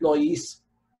employees,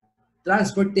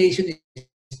 transportation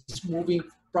is moving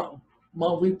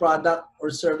product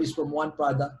or service from one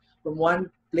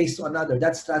place to another.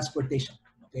 That's transportation.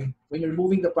 Okay, when you're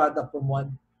moving the product from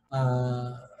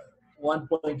uh, one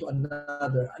point to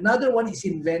another. Another one is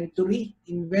inventory.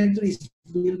 Inventory is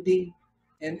building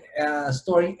and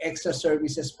storing extra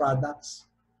services products.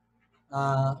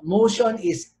 Motion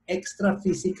is extra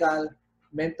physical,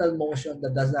 mental motion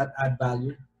that does not add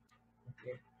value.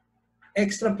 Okay.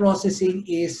 Extra processing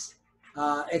is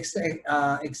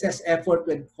excess effort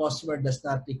when customer does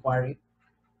not require it.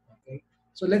 Okay.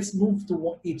 So let's move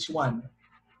to each one.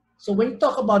 So when you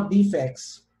talk about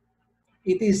defects,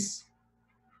 it is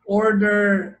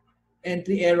order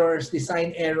entry errors,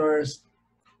 design errors,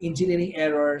 engineering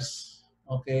errors,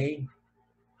 okay,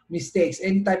 mistakes,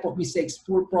 any type of mistakes,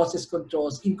 poor process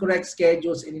controls, incorrect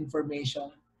schedules and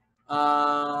information,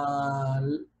 uh,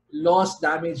 loss,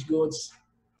 damaged goods,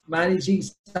 managing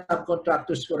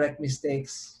subcontractors correct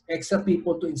mistakes, extra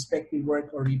people to inspect the work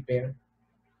or repair.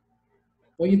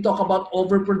 When you talk about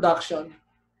overproduction,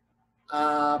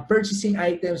 purchasing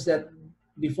items that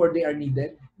before they are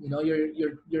needed, you know,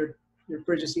 you're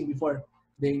purchasing before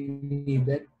they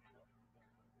needed.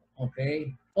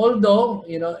 Okay. Although,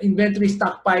 you know, inventory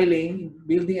stockpiling,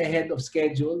 building ahead of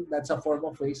schedule, that's a form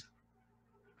of waste.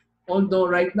 Although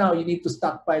right now you need to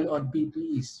stockpile on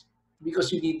PPEs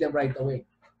because you need them right away.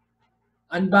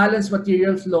 Unbalanced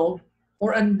material flow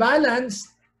or unbalanced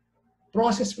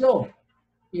process flow.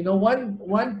 You know,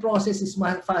 one process is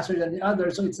faster than the other,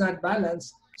 so it's not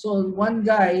balanced. So one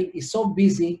guy is so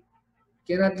busy,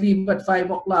 cannot leave at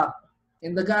 5 o'clock,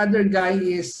 and the other guy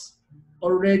is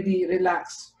already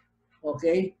relaxed,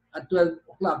 okay, at 12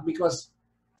 o'clock because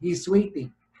he's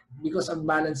waiting because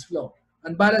unbalanced flow.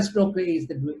 Unbalanced flow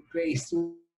creates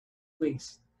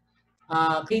waste.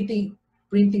 Creating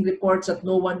printing reports that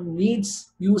no one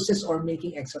needs, uses, or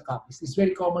making extra copies. It's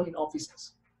very common in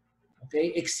offices.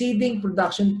 Okay, exceeding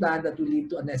production plan that will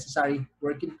lead to unnecessary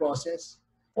working process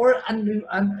or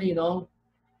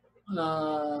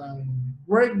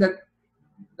work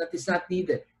that is not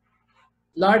needed.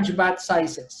 Large batch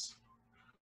sizes.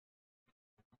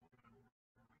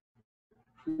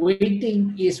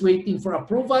 Waiting is waiting for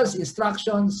approvals,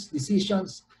 instructions,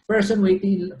 decisions. Person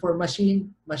waiting for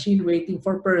machine, machine waiting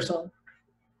for person.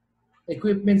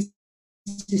 Equipment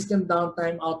system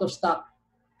downtime, out of stock.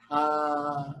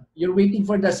 You're waiting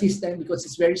for the system because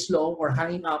it's very slow or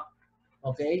hanging up.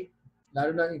 Okay,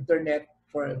 lalo na internet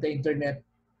for the internet.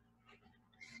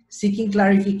 Seeking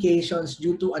clarifications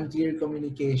due to unclear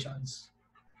communications.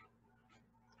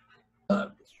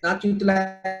 Not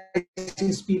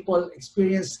utilizing people,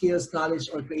 experience, skills, knowledge,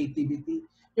 or creativity.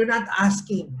 You're not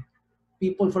asking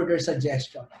people for their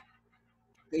suggestion.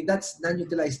 Okay, that's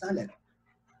non-utilized talent.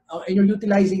 And you're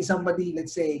utilizing somebody,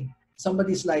 let's say,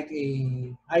 somebody's like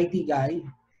a IT guy,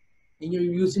 and you're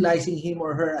utilizing him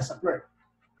or her as a clerk.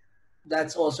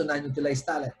 That's also non-utilized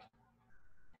talent.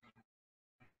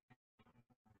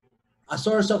 A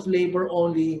source of labor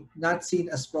only, not seen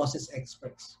as process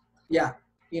experts. Yeah,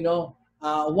 you know,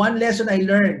 one lesson I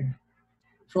learned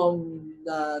from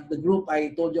the group I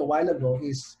told you a while ago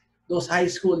is those high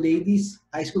school ladies,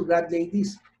 high school grad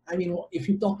ladies. I mean, if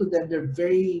you talk to them, they're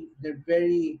very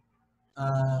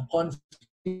confident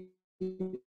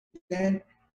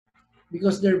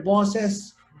because their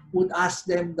bosses would ask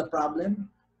them the problem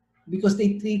because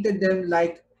they treated them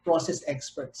like process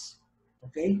experts.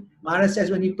 Okay, Mara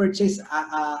says when you purchase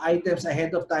items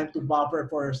ahead of time to buffer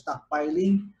for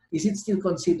stockpiling, is it still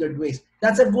considered waste?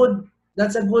 That's a good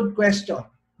question.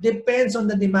 Depends on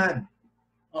the demand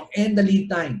and the lead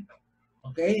time.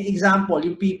 Okay, example,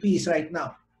 yung PPs right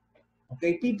now.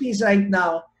 Okay, PPs right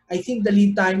now, I think the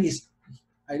lead time is,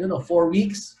 I don't know, 4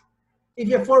 weeks. If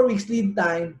you have 4 weeks lead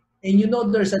time and you know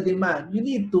there's a demand, you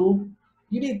need to,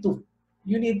 you need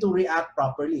to react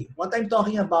properly. What I'm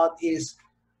talking about is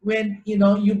when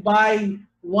you buy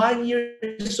 1 year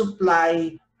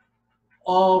supply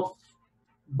of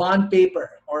bond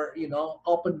paper or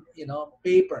open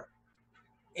paper,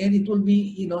 and it will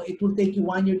be it will take you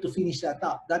 1 year to finish that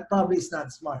up. That probably is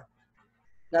not smart.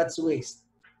 That's waste.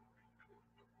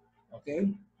 Okay,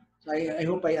 so I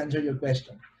hope I answered your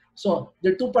question. So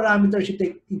there are two parameters you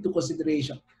take into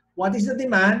consideration. What is the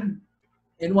demand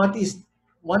and what is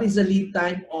the lead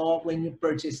time of when you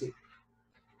purchase it.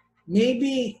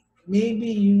 Maybe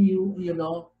maybe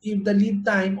if the lead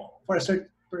time for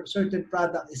certain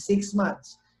product is 6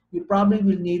 months, you probably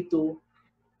will need to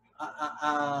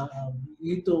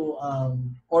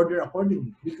order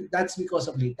accordingly. That's because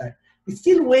of lead time. It's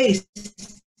still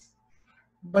waste,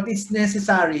 but it's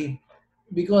necessary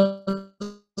because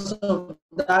of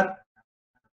that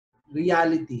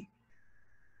reality.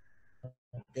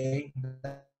 Okay,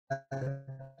 that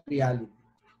reality.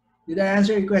 Did I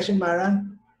answer your question, Mara?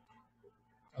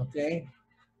 Okay.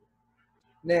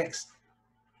 Next.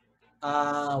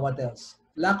 What else?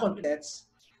 Lack of outlets.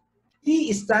 T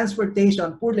is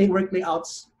transportation, poor work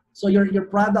layouts. So your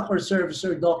product or service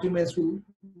or documents will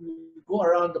go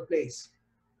around the place.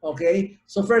 Okay?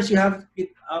 So first you have it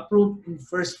approved in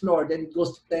first floor, then it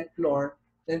goes to 10th floor,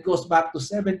 then it goes back to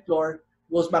 7th floor,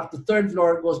 goes back to 3rd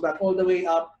floor, goes back all the way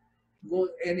up,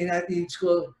 and in each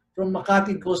school from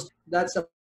Makati it goes. That's a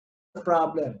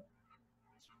problem.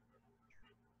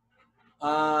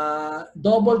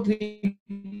 Double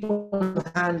triple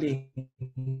handling,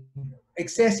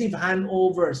 excessive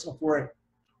handovers of work.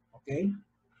 Okay.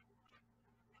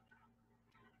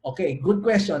 Okay, good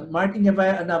question. Martin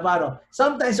Navarro.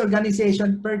 Sometimes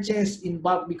organization purchase in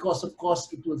bulk because of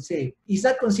cost it will save. Is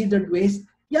that considered waste?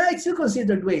 Yeah, it's still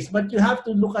considered waste, but you have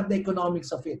to look at the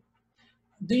economics of it.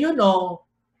 Do you know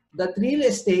that real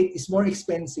estate is more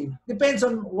expensive? Depends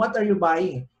on what are you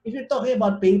buying. If you're talking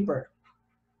about paper,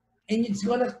 and it's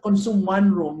gonna consume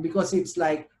one room because it's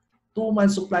like 2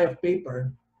 months supply of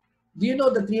paper. Do you know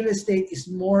that real estate is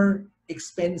more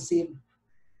expensive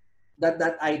than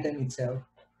that item itself?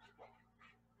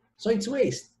 So it's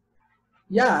waste.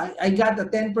 Yeah, I got a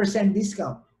 10%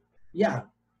 discount. Yeah,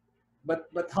 but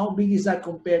how big is that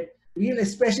compared?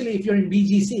 Especially if you're in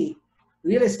BGC,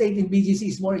 real estate in BGC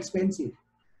is more expensive.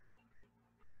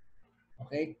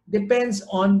 Okay,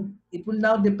 it will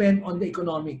now depend on the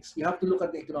economics. You have to look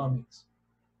at the economics.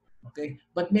 Okay,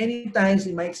 but many times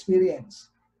in my experience,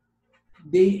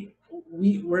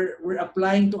 we're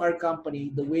applying to our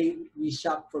company the way we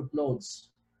shop for clothes.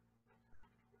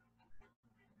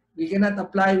 We cannot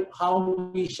apply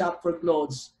how we shop for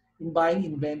clothes in buying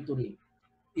inventory.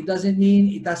 It doesn't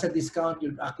mean it has a discount.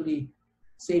 You actually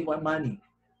save money,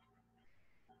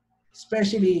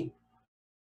 especially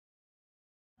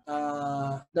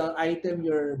if the item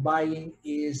you're buying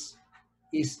is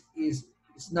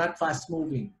not fast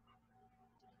moving.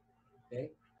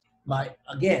 Okay, but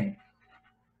again,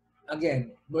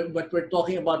 but we're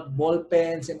talking about ball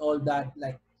pens and all that,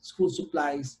 like school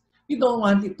supplies. You don't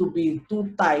want it to be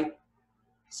too tight,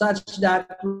 such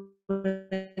that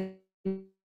when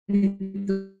it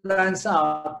runs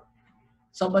out,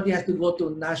 somebody has to go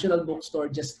to National Bookstore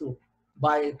just to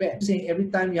buy a pen. Saying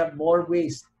every time you have more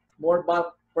waste, more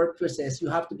bulk purchases, you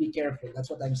have to be careful. That's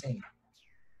what I'm saying.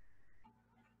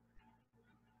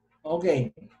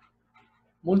 Okay,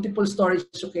 multiple storage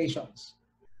occasions.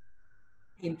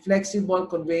 Inflexible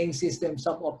conveying system,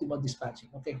 suboptimal dispatching.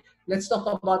 Okay, let's talk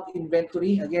about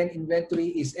inventory. Again, inventory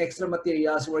is extra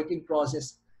materials, work in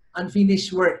process,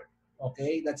 unfinished work.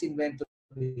 Okay, that's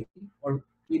inventory, or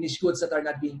finished goods that are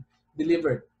not being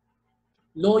delivered.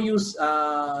 Low use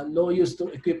to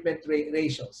equipment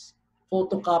ratios.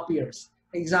 Photocopiers.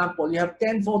 Example, you have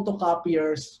 10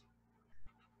 photocopiers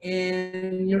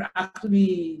and you're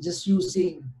actually just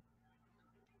using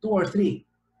 2 or 3.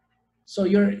 So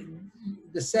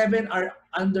the 7 are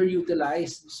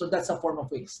underutilized, so that's a form of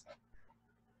waste.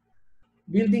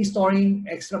 Building, storing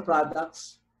extra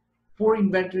products, poor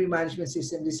inventory management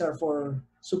system. These are for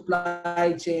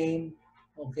supply chain,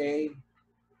 okay,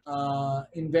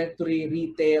 inventory,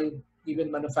 retail,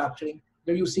 even manufacturing.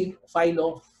 They're using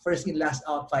FILO, first in, last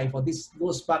out FIFO. This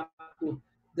goes back to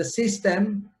the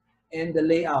system and the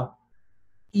layout.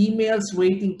 Emails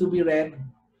waiting to be read,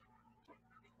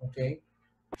 okay.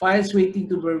 Files waiting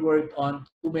to be worked on,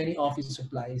 too many office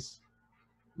supplies.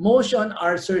 Motion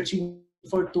are searching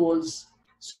for tools,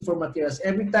 searching for materials.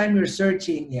 Every time you're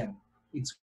searching, yeah,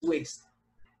 it's waste.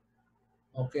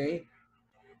 Okay.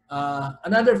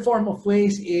 Another form of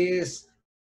waste is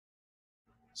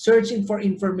searching for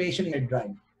information in your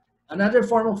drive. Another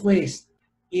form of waste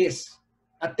is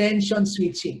attention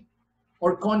switching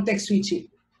or context switching.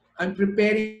 I'm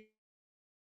preparing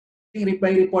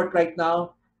my report right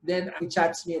now, then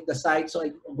chats me at the site, so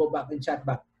I go back and chat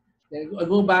back. Then I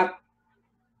go back,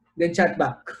 then chat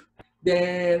back.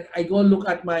 Then I go look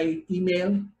at my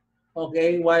email,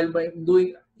 okay, while I'm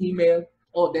doing email.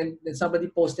 Oh, then somebody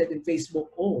posted in Facebook.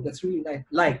 Oh, that's really nice.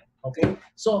 Like, okay.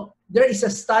 So there is a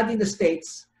study in the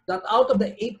States that out of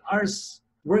the 8 hours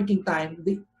working time,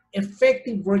 the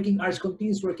effective working hours,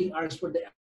 continuous working hours for the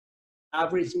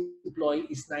average employee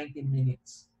is 19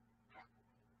 minutes.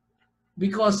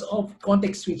 because of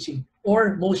context switching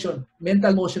or motion,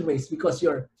 mental motion waste, because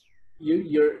you're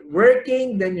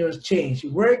working, then you're change,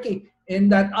 working, and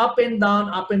that up and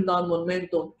down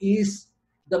momentum is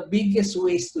the biggest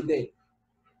waste today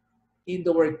in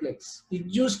the workplace. It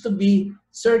used to be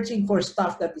searching for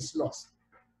stuff that is lost.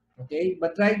 Okay,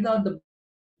 but right now the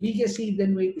biggest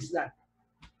hidden weight is that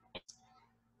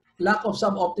lack of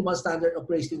suboptimal standard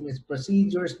operating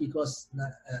procedures because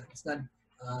it's not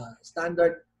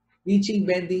standard, reaching,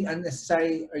 bending,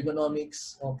 unnecessary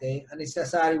ergonomics, okay,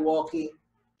 unnecessary walking,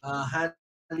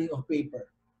 handling of paper.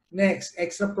 Next,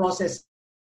 extra processing,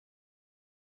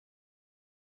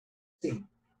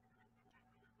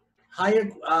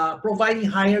 providing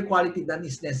higher quality than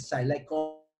is necessary, like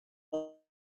color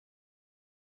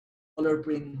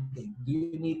printing. Do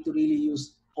you need to really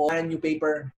use color brand new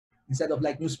paper instead of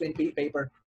like newsprint paper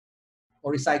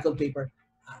or recycled paper?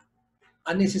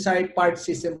 Unnecessary part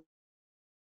system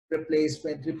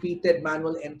replacement, repeated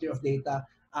manual entry of data,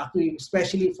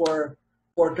 especially for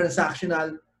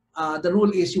transactional. The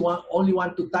rule is only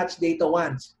want to touch data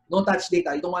once. No touch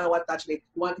data. You don't want touch data.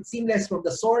 You want it seamless from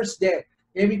the source there.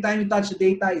 Every time you touch the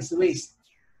data is waste.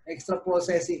 Extra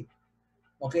processing.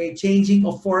 Okay, changing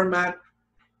of format.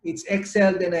 It's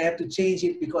Excel, then I have to change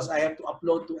it because I have to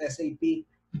upload to SAP.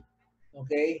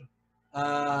 Okay,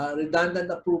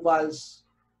 redundant approvals,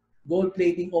 gold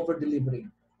plating, over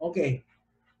delivering. Okay,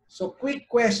 so quick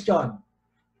question: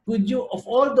 could you, of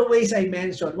all the ways I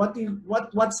mentioned,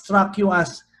 what struck you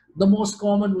as the most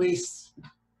common waste,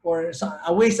 or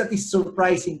a waste that is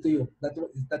surprising to you?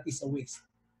 That is a waste.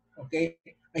 Okay,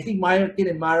 I think Martin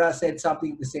and Mara said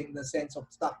something the same in the sense of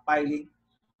stockpiling.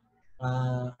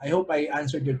 I hope I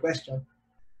answered your question.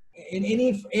 In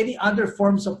any other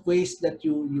forms of waste that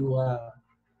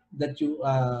that you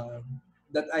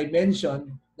that I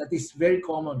mentioned that is very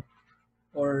common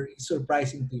or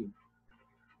surprising to you?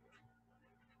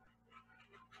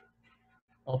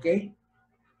 Okay.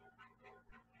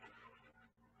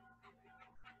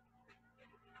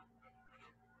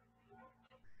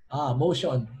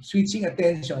 Motion, switching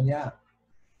attention, yeah,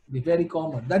 be very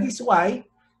common. That is why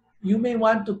you may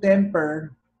want to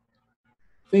temper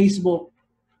Facebook,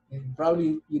 and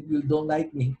probably you don't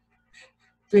like me,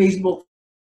 Facebook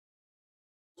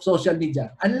social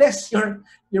media. Unless your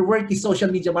work is social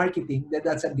media marketing, then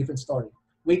that's a different story.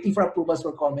 Waiting for approvals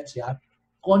for comments, yeah.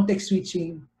 Context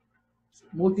switching,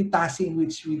 multitasking,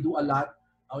 which we do a lot.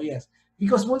 Oh yes,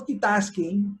 because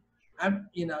multitasking,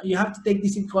 you have to take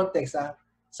this in context.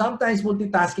 Sometimes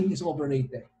multitasking is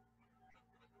overrated.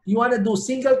 You want to do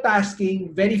single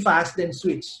tasking very fast, then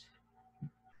switch.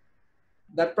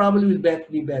 That probably will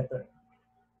be better.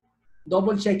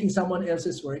 Double checking someone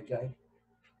else's work, right?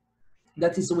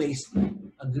 That is waste.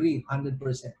 Agree,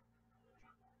 100%.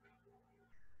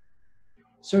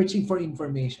 Searching for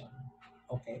information.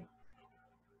 Okay.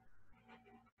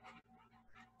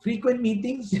 Frequent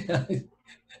meetings.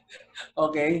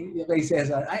 Okay,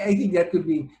 Cesar. I think that could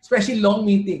be, especially long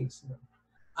meetings.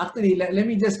 Actually, let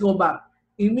me just go back.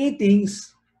 In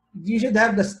meetings, you should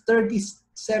have the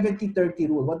 30-70-30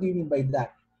 rule. What do you mean by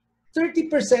that?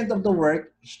 30% of the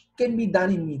work can be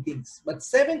done in meetings, but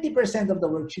 70% of the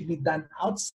work should be done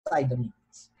outside the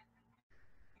meetings.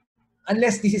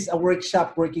 Unless this is a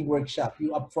working workshop,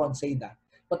 you upfront say that.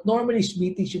 But normally,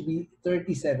 meeting should be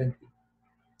 30-70.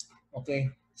 Okay?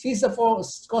 Since the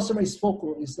customer is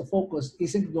the focus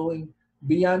isn't going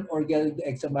beyond or getting the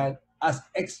extra mile as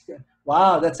extra.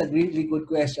 Wow, that's a really good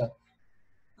question.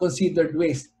 Considered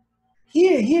waste.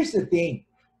 Here's the thing.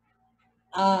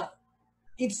 Uh,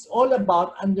 it's all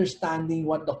about understanding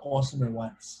what the customer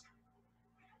wants.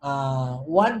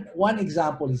 One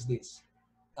example is this.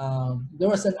 There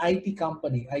was an IT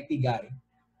company, IT guy,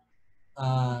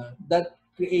 that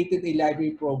created a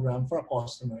library program for a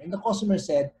customer. And the customer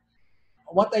said,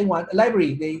 what I want, a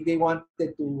library, they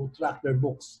wanted to track their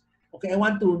books. Okay, I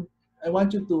want you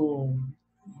to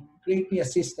create me a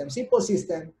system, simple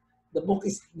system. The book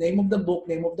is name of the book,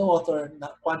 name of the author,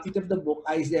 quantity of the book,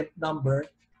 ISBN number,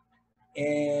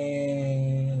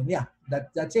 and yeah,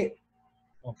 that's it.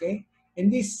 Okay,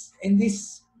 and and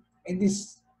this and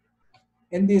this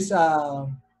and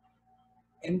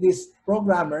this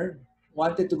programmer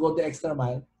wanted to go the extra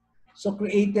mile, so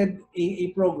created a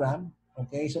program.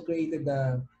 Okay, so created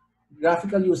the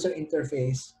graphical user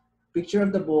interface, picture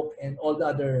of the book, and all the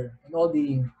other and all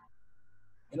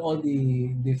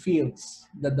the fields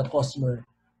that the customer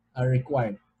are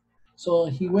required. So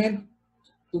he went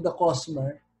to the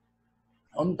customer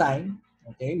on time,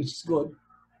 okay, which is good.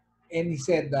 And he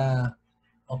said,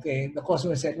 okay, the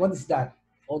customer said, what is that?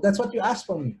 Oh, that's what you asked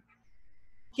for me.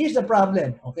 Here's the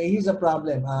problem. Okay, here's the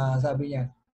problem. Sabi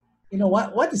niya,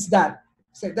 what is that?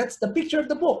 So that's the picture of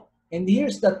the book. And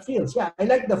here's that fields. Yeah, I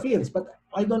like the fields, but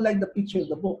I don't like the picture of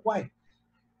the book. Why?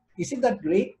 Isn't that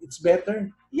great? It's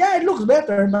better. Yeah, it looks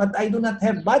better, but I do not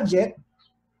have budget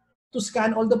to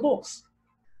scan all the books.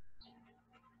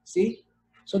 See?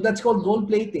 So that's called gold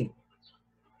plating.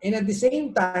 And at the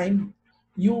same time,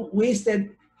 you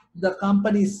wasted the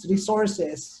company's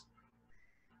resources,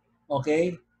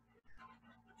 okay,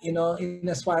 in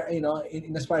as far as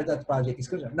that project is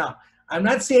concerned. Now, I'm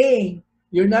not saying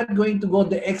you're not going to go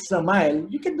the extra mile.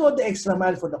 You can go the extra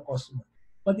mile for the customer.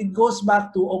 But it goes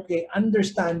back to, okay,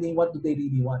 understanding what do they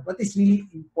really want, what is really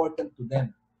important to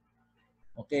them.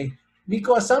 Okay?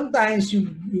 Because sometimes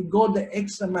you go the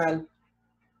extra mile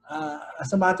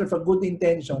as a matter of a good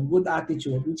intention, good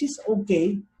attitude, which is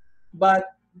okay, but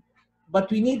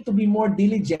we need to be more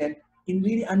diligent in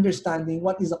really understanding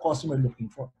what is the customer looking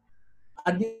for.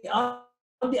 On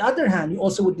the other hand, you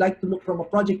also would like to look from a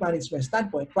project management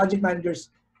standpoint. Project managers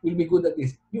will be good at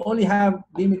this. You only have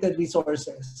limited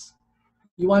resources.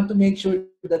 You want to make sure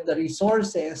that the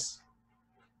resources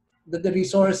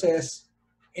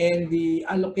and the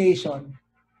allocation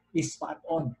is spot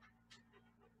on.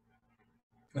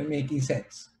 By making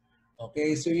sense.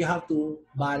 Okay, so you have to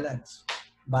balance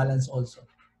also.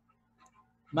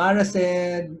 Mara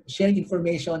said, sharing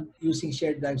information using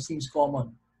shared drive seems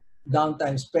common.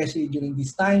 Downtime, especially during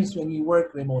these times when you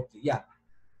work remotely. Yeah.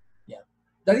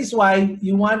 That is why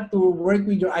you want to work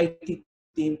with your IT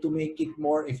team to make it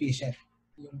more efficient,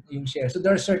 yung share. So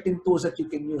there are certain tools that you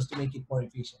can use to make it more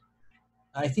efficient.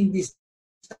 I think this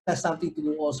has something to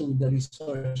do also with the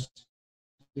resource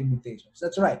limitations.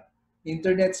 That's right.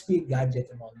 Internet speed, gadget,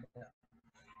 and all that.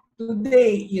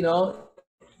 Today,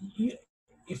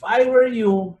 if I were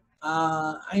you,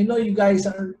 I know you guys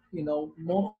are,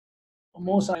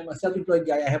 most I'm a self-employed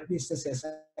guy. I have businesses.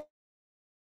 I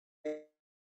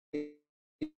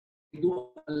do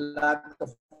a lot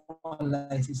of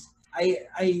online sales. I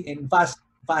and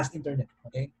fast internet.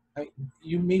 Okay,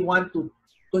 you may want to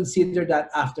consider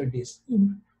that after this.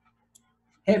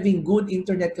 Having good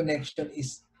internet connection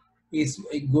is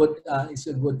a good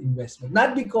investment.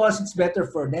 Not because it's better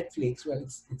for Netflix. Well,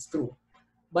 it's true,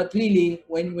 but really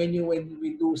when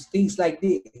we do things like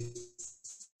this,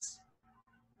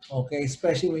 okay,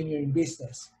 especially when you're in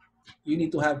business, you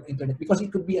need to have internet because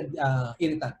it could be an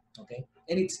irritant, okay,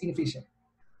 and it's inefficient.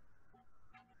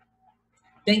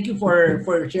 Thank you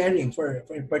for sharing, for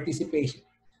participation.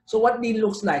 So what lean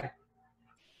looks like?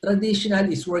 Traditional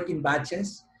is work in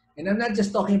batches, and I'm not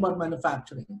just talking about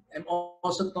manufacturing. I'm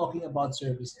also talking about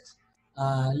services.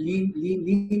 Lean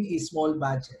is small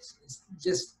batches. It's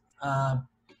just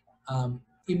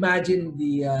imagine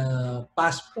the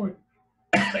passport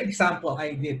example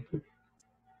I did.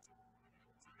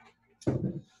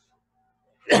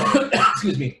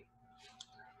 Excuse me.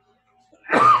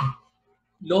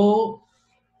 Low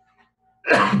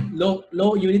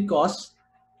low unit cost,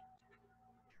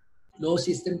 low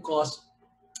system cost.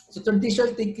 So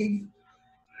traditional thinking,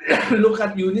 look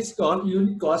at unit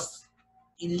costs.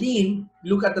 In lean,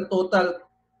 look at the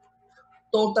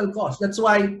total cost. That's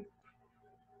why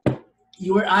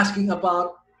you were asking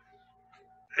about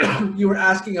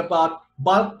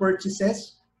bulk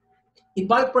purchases. In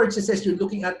bulk purchases, you're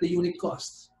looking at the unit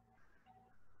costs.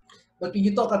 But when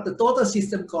you talk at the total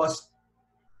system cost,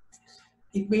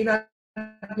 it may not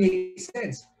make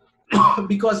sense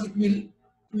because it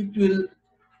will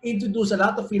introduce a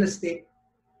lot of real estate.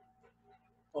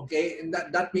 Okay, and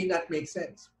that may not make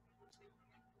sense.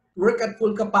 Work at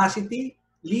full capacity.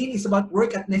 Lean is about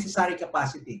work at necessary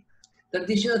capacity.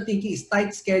 Traditional thinking is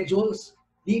tight schedules.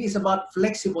 Lean is about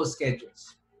flexible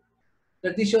schedules.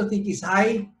 Traditional thinking is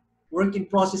high work in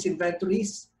process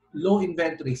inventories, low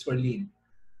inventories for lean.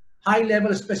 High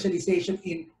level of specialization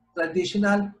in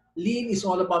traditional. Lean is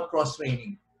all about cross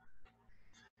training.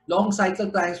 Long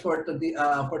cycle times for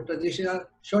traditional,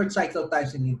 short cycle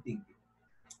times in lean thinking.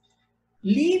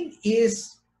 Lean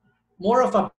is more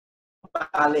of a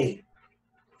ballet.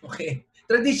 Okay,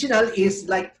 traditional is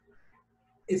like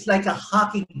it's like a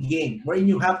hockey game wherein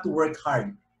you have to work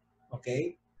hard.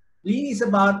 Okay, lean is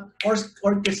about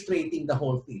orchestrating the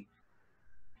whole thing.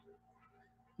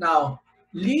 Now,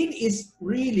 lean is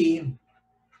really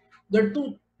there are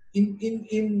two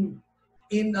in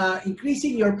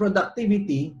increasing your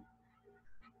productivity.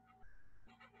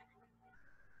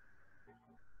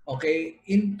 Okay,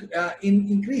 in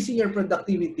increasing your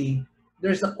productivity,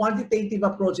 there's a quantitative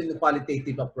approach and a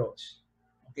qualitative approach.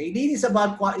 Okay, lean is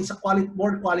about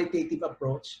more qualitative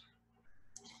approach,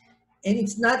 and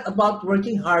it's not about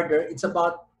working harder. It's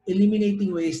about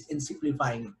eliminating waste and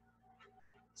simplifying it.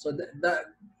 So the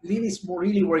lean is more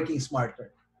really working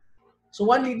smarter. So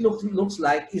what lean looks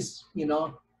like is,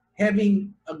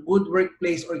 having a good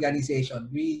workplace organization.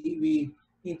 We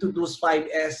introduce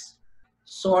 5S: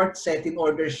 sort, set in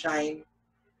order, shine,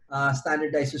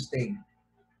 standardize, sustain.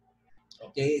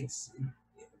 Okay, it's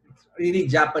really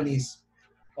Japanese.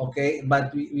 Okay,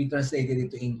 but we translated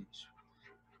it to English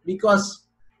because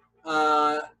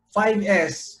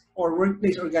 5S, or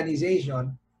workplace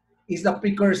organization, is the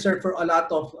precursor for a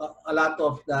lot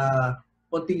of the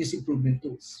continuous improvement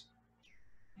tools.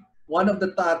 One of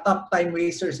the top time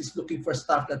wasters is looking for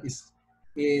stuff that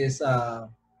is uh,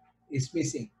 is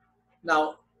missing.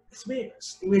 Now,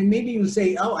 when maybe you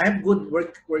say, "Oh, I have good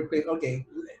workplace." Okay,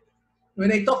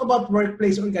 when I talk about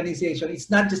workplace organization, it's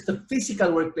not just the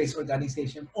physical workplace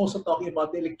organization. Also talking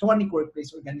about the electronic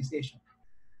workplace organization.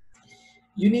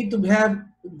 You need to have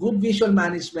good visual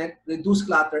management, reduce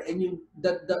clutter, and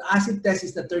the acid test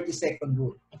is the 30-second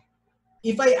rule.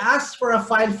 If I ask for a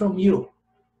file from you,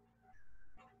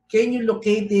 can you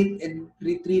locate it and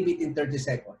retrieve it in 30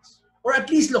 seconds? Or at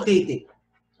least locate it.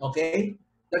 Okay?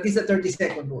 That is the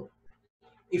 30-second rule.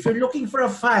 If you're looking for a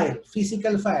file,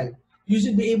 physical file, you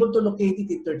should be able to locate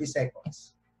it in 30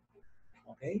 seconds.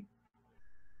 Okay?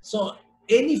 So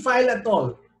any file at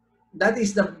all, that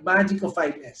is the magic of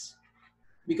 5S.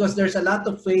 Because there's a lot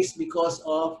of waste because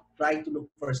of trying to look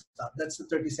for stuff. That's the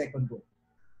 30-second rule.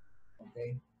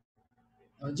 Okay?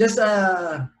 Just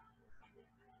a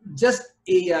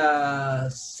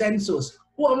census.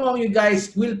 Who among you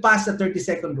guys will pass the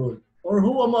 30-second rule? Or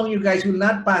who among you guys will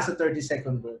not pass the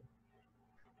 30-second rule?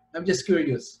 I'm just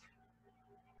curious.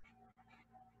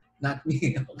 Not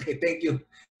me. Okay, thank you.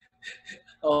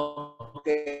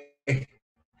 Okay.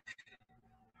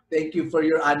 Thank you for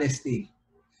your honesty.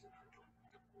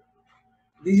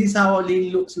 This is how a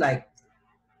lean looks like.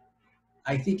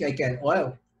 I think I can.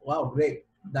 Wow, great.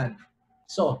 Done.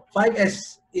 So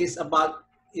 5S is about,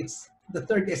 the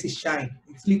third S is shine.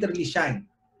 It's literally shine.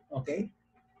 Okay?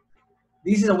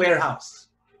 This is a warehouse.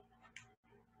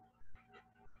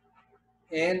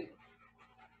 And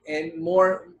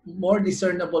more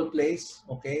discernible place.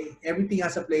 Okay? Everything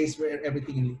has a place where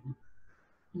everything.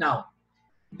 Now,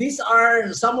 these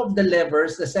are some of the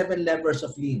levers, the 7 levers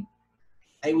of lean.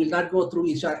 I will not go through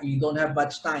each. You don't have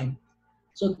much time.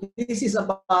 So this is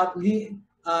about lean.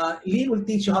 Lean will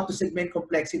teach you how to segment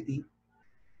complexity,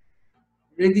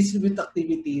 redistribute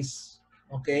activities.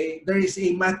 Okay, there is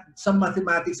some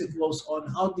mathematics that goes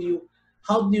on. How do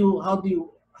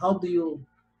you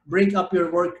break up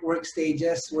your work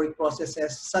stages, work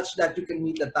processes, such that you can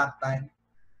meet the top time,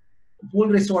 pool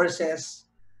resources,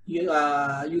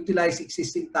 utilize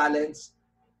existing talents,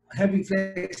 having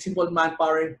flexible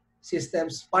manpower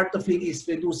systems. Part of it is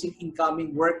reducing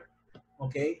incoming work,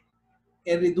 okay,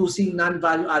 and reducing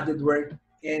non-value added work,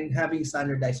 and having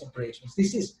standardized operations.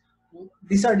 These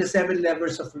are the 7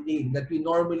 levers of lean that we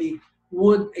normally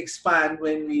would expand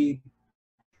when we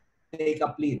take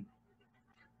up lean.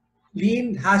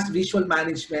 Lean has visual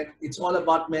management. It's all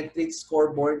about metrics,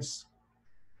 scoreboards.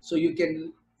 So you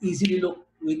can easily look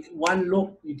with one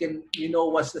look, you know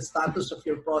what's the status of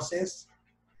your process.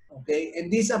 Okay, and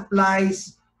this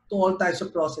applies to all types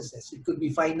of processes. It could be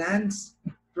finance,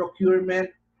 procurement,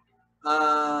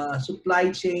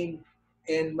 supply chain,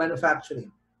 and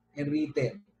manufacturing and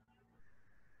retail.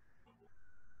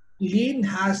 Lean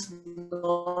has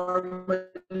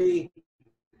normally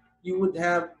you would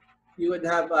have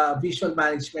visual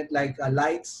management like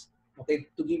lights, okay,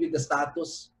 to give you the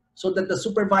status, so that the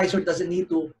supervisor doesn't need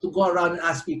to go around and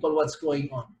ask people what's going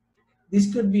on.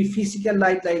 This could be physical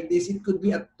light like this. It could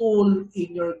be a tool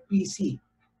in your PC,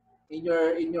 in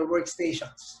your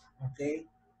workstations, okay,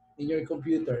 in your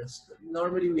computers.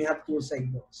 Normally we have tools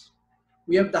like those.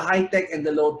 We have the high tech and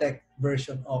the low tech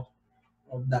version of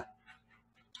that.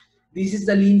 This is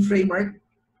the lean framework.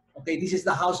 Okay, this is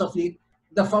the house of lean.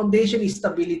 The foundation is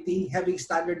stability, having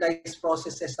standardized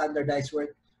processes, standardized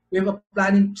work. We have a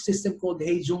planning system called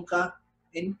Heijunka,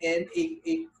 and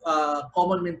a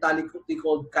common mentality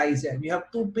called Kaizen. You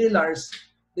have 2 pillars: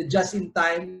 the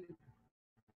just-in-time,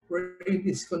 where it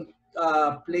is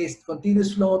placed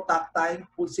continuous flow, tack time,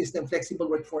 full system, flexible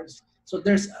workforce. So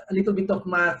there's a little bit of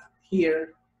math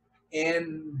here,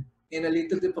 and a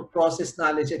little bit of process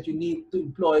knowledge that you need to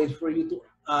employ for you to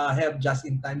have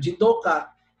just-in-time. Jidoka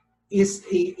is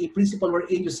a principle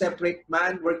wherein you separate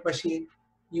man, work, machine.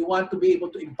 You want to be able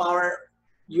to empower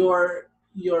your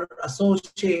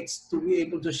associates to be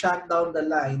able to shut down the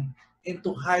line and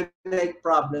to highlight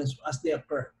problems as they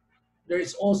occur. There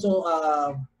is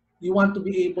also you want to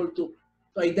be able to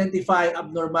identify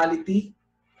abnormality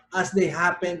as they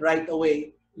happen right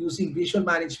away using visual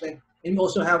management. And you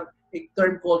also have a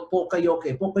term called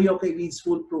pokayoke. Pokayoke means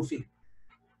foolproofing.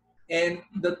 And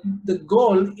the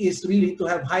goal is really to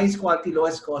have highest quality,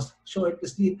 lowest cost,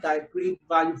 shortest lead time, create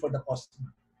value for the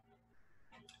customer.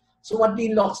 So what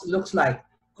lean looks like: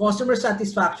 customer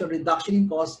satisfaction, reduction in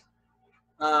cost,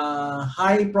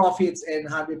 high profits, and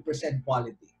 100%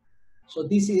 quality. So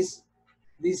this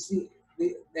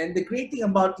and the great thing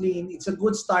about lean, it's a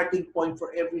good starting point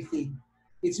for everything.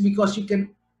 It's because you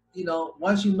can,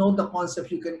 once you know the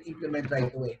concept, you can implement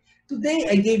right away. Today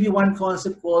I gave you one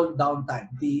concept called downtime,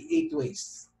 the 8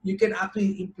 ways. You can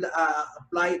actually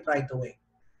apply it right away.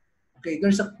 Okay,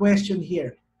 there's a question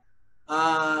here.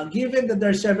 Given that there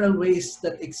are several ways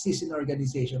that exist in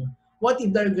organization, what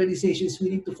if the organization is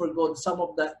willing to forgo some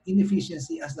of the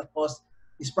inefficiency as the cost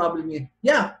is probably?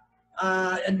 Yeah.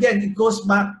 Again, it goes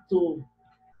back to,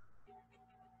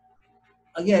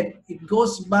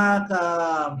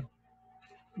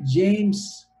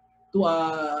 James,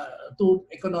 to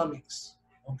economics.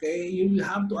 Okay, you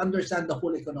have to understand the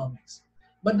whole economics.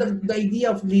 But the idea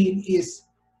of lean is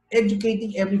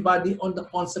educating everybody on the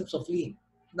concepts of lean.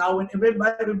 Now, when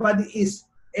everybody is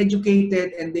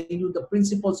educated and they knew the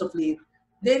principles of lean,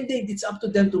 then it's up to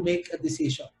them to make a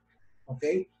decision.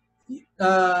 Okay,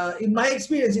 in my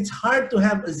experience, it's hard to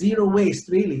have a zero waste.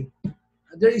 Really,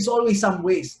 there is always some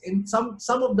waste, and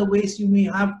some of the waste you may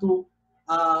have to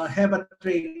have a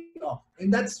trade-off,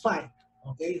 and that's fine.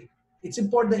 Okay, it's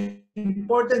important. The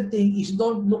important thing is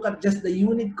don't look at just the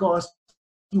unit cost.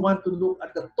 You want to look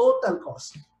at the total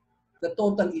cost, the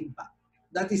total impact.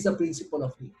 That is the principle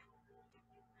of lean.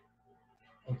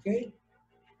 Okay,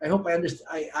 I hope I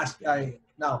understand. I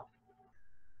now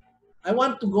I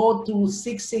want to go to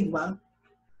Six Sigma,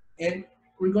 and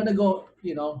we're gonna go.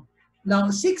 Now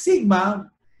Six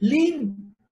Sigma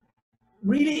lean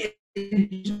really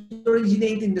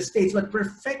originated in the States, but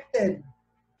perfected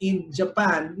in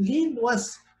Japan. Lean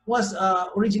was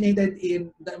originated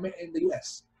in the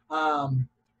US.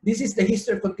 This is the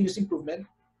history of continuous improvement.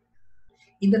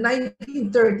 In the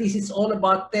 1930s, it's all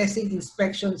about testing,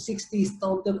 inspection, 60s,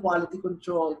 total quality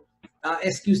control,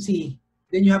 SQC.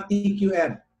 Then you have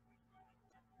TQM.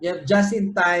 You have just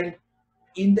in time.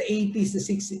 In the 80s, the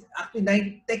 60s,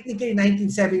 actually technically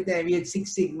 1979, we had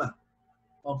Six Sigma.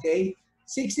 Okay,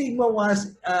 Six Sigma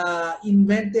was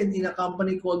invented in a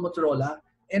company called Motorola,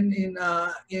 and in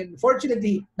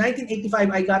fortunately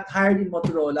 1985 I got hired in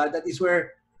Motorola. That is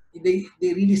where they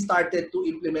really started to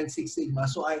implement Six Sigma.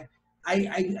 So I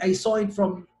saw it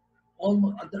from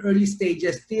almost at the early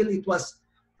stages till it was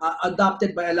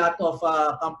adopted by a lot of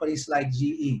companies like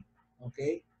GE.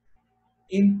 Okay,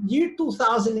 in year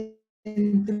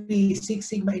 2003, Six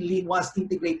Sigma in Lean was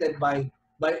integrated by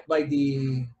by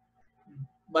the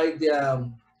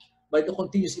um, by the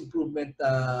continuous improvement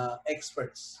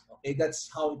experts. Okay, that's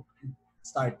how it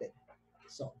started.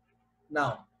 So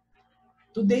now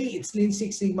today it's Lean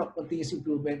Six Sigma continuous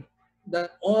improvement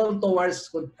that all towards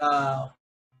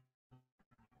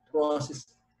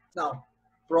process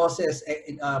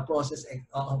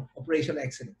operational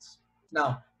excellence.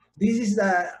 Now this is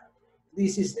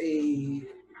a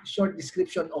short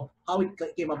description of how it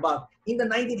came about. In the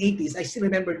 1980s, I still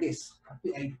remember this.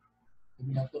 Actually, let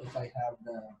me not know if I have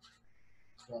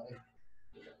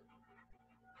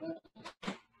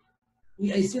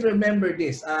I still remember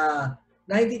this.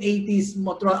 1980s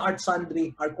Motorola Art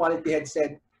Sundry, our quality head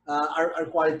said, our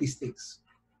quality sticks.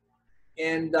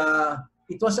 And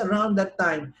it was around that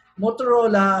time.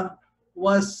 Motorola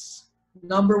was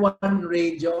number one in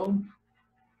radio,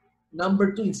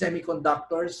 number two in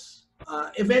semiconductors,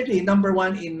 eventually number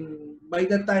one in, by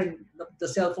that time, the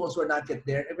cell phones were not yet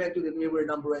there. Eventually, we were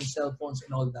number one in cell phones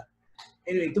and all that.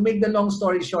 Anyway, to make the long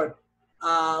story short,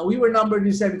 we were number one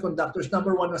in semiconductors.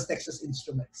 Number one was Texas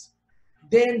Instruments.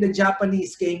 Then the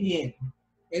Japanese came in,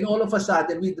 and all of a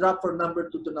sudden, we dropped from number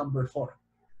two to number four.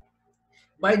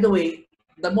 By the way,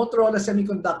 the Motorola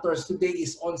semiconductors today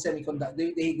is on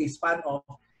semiconductor. They span off.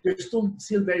 They're still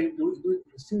still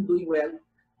doing well.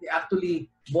 They actually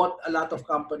bought a lot of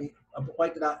company,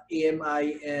 quite a lot,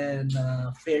 AMI and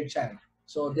Fairchild.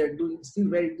 So they're doing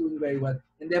very well,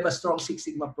 and they have a strong Six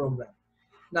Sigma program.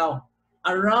 Now,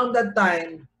 around that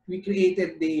time, we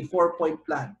created the 4-point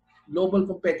plan: global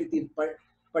competitive,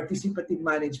 participative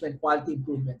management, quality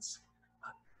improvements.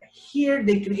 Here,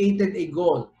 they created a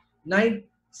goal: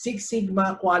 Six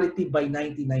Sigma quality by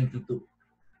 1992.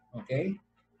 Okay,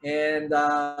 and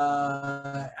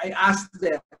I asked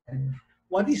them,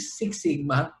 "What is Six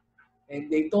Sigma?" And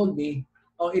they told me,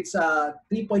 "Oh, it's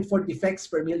 3.4 defects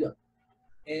per million."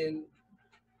 And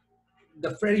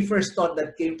the very first thought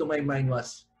that came to my mind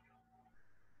was,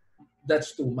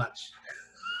 "That's too much.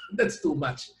 That's too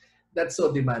much. That's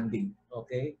so demanding."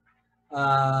 Okay,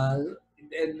 and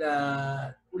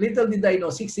little did I know,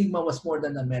 Six Sigma was more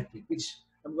than a metric, which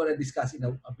I'm going to discuss in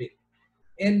a bit.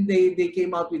 And they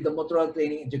came out with the Motorola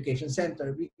Training Education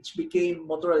Center, which became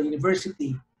Motorola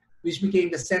University, which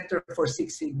became the center for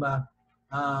Six Sigma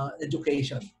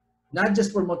education, not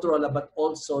just for Motorola, but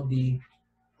also the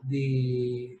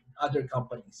other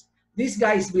companies. This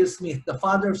guy is Bill Smith, the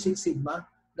father of Six Sigma.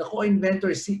 The co-inventor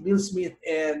is Bill Smith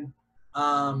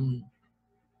um,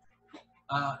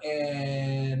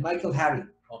 and Michael Harry.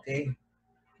 Okay,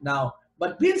 now,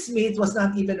 but Bill Smith was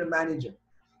not even a manager.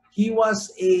 He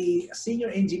was a senior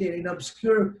engineer in an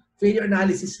obscure failure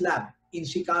analysis lab in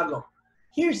Chicago.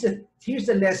 Here's the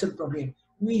lesson from him.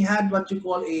 We had what you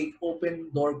call a open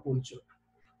door culture.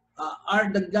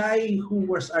 The guy who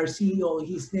was our CEO,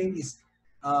 his name is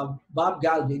Bob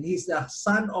Galvin. He's the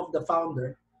son of the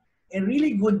founder, and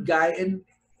really good guy, and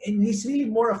he's really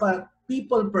more of a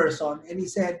people person. And he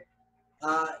said,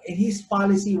 and his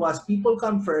policy was people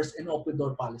come first and open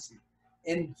door policy,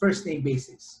 and first name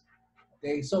basis.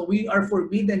 Okay, so we are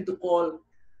forbidden to call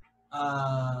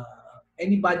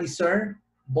anybody sir,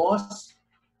 boss,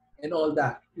 and all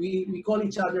that. We call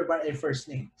each other by our first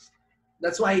names.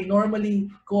 That's why I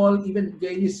normally call even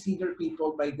very senior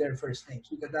people by their first names,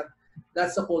 because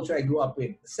that's the culture I grew up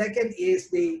with. Second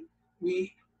is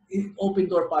we open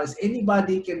door policy.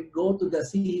 Anybody can go to the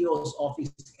CEO's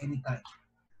office anytime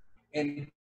and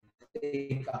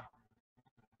take up.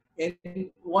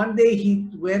 And one day he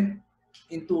went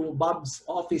into Bob's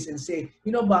office and say,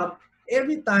 Bob,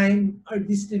 every time our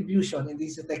distribution, and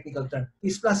this is a technical term,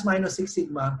 is plus minus Six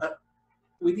Sigma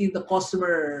within the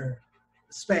customer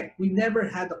spec, we never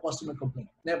had a customer complaint,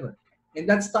 never. And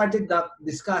that started the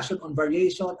discussion on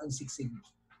variation and Six Sigma.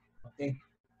 Okay.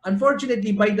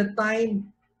 Unfortunately, by the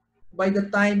time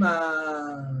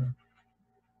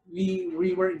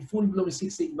we were in full bloom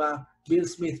Six Sigma, Bill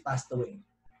Smith passed away.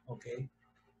 Okay.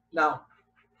 Now,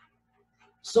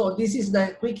 so this is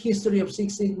the quick history of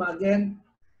Six Sigma. Again,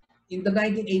 in the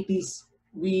 1980s,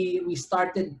 we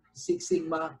started Six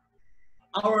Sigma.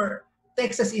 Our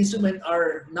Texas Instrument,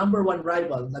 our number one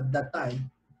rival at that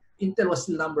time, Intel was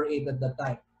still number 8 at that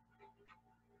time,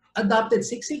 adopted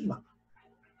Six Sigma.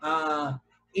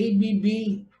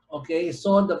 ABB, okay,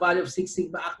 saw the value of Six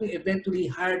Sigma, actually eventually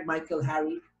hired Michael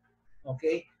Harry.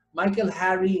 Okay, Michael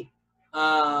Harry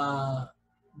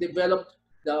developed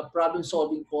the problem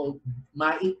solving called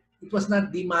MAIC. It was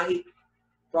not the MAIC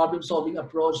problem solving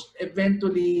approach.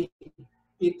 Eventually,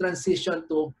 it transitioned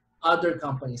to other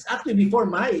companies. Actually, before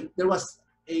MAIC, there was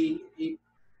a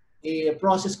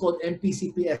process called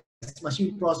MPCPS,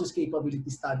 Machine Process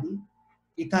Capability Study.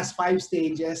 It has 5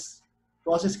 stages: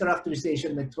 process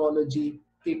characterization, metrology,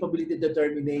 capability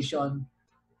determination,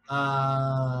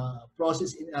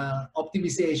 process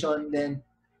optimization, then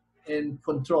and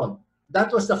control.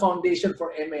 That was the foundation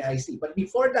for MAIC. But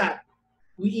before that,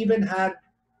 we even had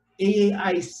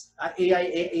AAIS.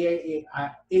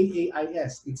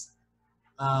 It's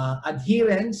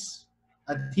adherence,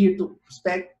 adhere to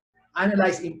spec,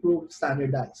 analyze, improve,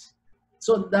 standardize.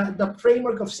 So the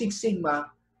framework of Six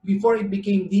Sigma, before it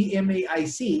became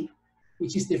DMAIC,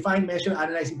 which is define, measure,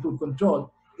 analyze, improve,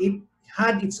 control, it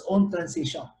had its own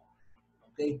transition.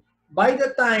 Okay. By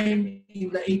the time in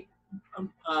the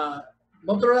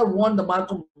Motorola won the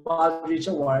Malcolm Baldrige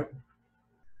Award,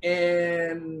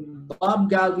 and Bob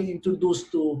Galvin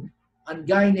introduced to a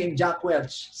guy named Jack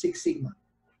Welch Six Sigma.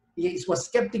 He was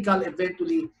skeptical.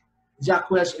 Eventually, Jack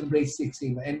Welch embraced Six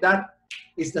Sigma, and that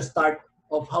is the start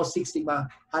of how Six Sigma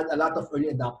had a lot of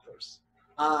early adopters.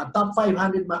 Top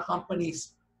 500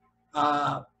 companies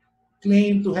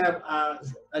claim to have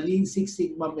a Lean Six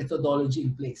Sigma methodology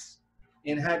in place,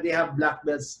 and they have black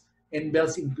belts and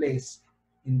belts in place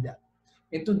in that.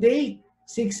 And today,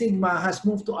 Six Sigma has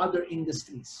moved to other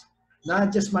industries,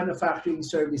 not just manufacturing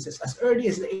services. As early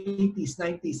as the 80s,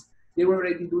 90s, they were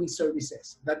already doing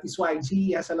services. That is why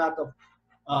GE has a lot of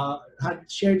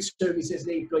had shared services.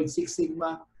 They employed Six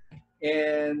Sigma.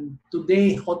 And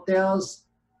today, hotels,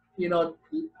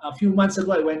 a few months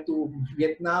ago, I went to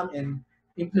Vietnam and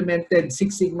implemented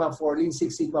Six Sigma for Lean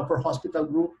Six Sigma for hospital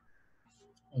group.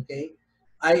 Okay.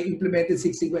 I implemented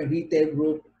Six Sigma in retail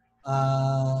group,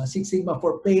 Six Sigma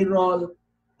for payroll,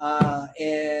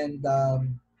 and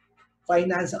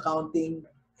finance, accounting,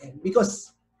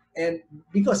 because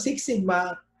Six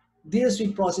Sigma deals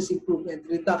with process improvement,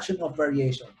 reduction of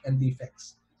variation and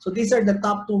defects. So these are the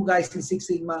top 2 guys in Six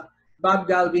Sigma. Bob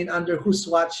Galvin, under whose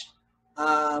watch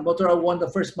Motorola won the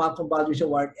first Malcolm Baldrige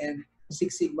Award, and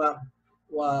Six Sigma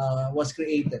was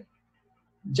created.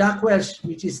 Jack Welch,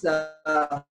 which is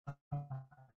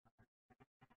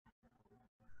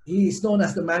he is known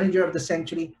as the manager of the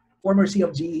century. former CEO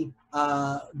of GE,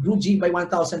 grew GE by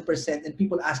 1,000%, and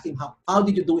people asked him how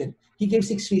did you do it? He gave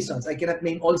 6 reasons. I cannot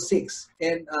name all 6.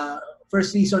 And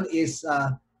first reason is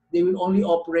they will only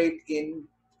operate in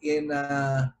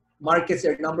markets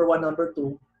that are number 1, number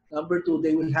 2. Number 2,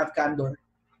 they will have candor.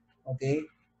 Okay,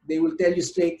 they will tell you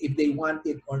straight if they want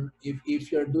it or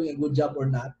if you're doing a good job or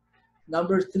not.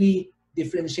 Number 3,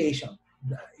 differentiation.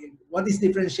 What is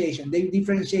differentiation? They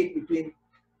differentiate between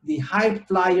the high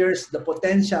flyers, the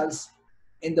potentials,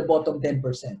 and the bottom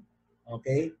 10%.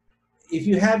 Okay? If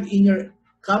you have in your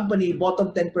company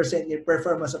bottom 10% in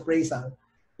performance appraisal,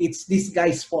 it's this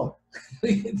guy's fault.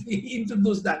 He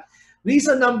introduced that.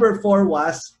 Reason number 4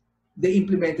 was they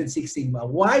implemented Six Sigma.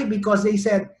 Why? Because they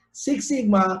said Six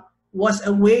Sigma was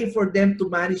a way for them to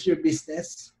manage your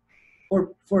business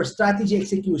for strategy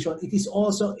execution. It is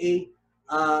also a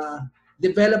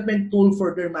development tool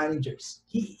for their managers.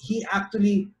 He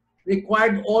actually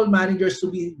required all managers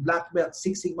to be black belt,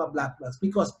 Six Sigma black belts,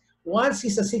 because once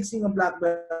he's a Six Sigma black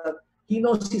belt, he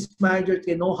knows his manager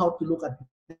can know how to look at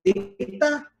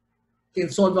data, can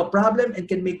solve a problem, and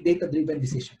can make data-driven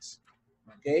decisions.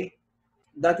 Okay,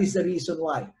 that is the reason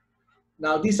why.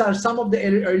 Now, these are some of the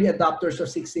early adopters of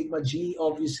Six Sigma: GE,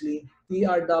 obviously,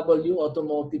 TRW,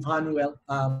 Automotive, Honeywell.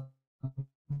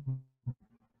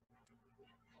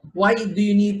 Why do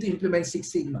you need to implement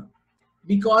Six Sigma?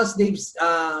 Because they've,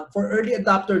 for early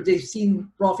adopters, they've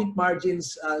seen profit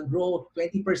margins grow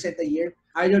 20% a year,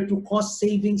 either through cost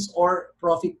savings or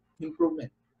profit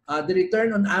improvement. The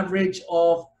return on average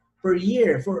of per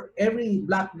year for every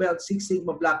black belt, Six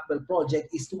Sigma black belt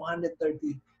project is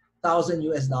 $230,000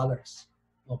 US.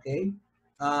 Okay,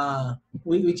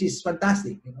 which is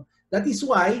fantastic. You know, that is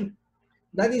why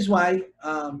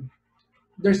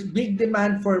there's big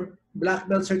demand for black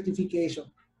belt certification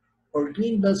or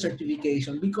green belt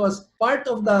certification, because part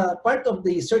of the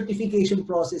certification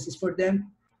process is for them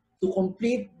to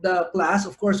complete the class,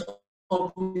 of course,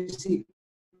 obviously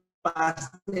pass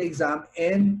the exam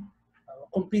and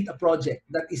complete a project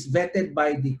that is vetted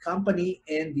by the company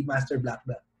and the master black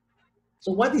belt.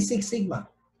 So what is Six Sigma?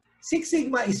 Six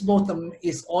Sigma is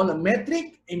is all a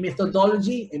metric, a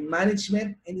methodology, a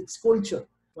management, and its culture.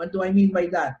 What do I mean by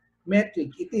that?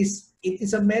 Metric. It is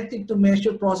a metric to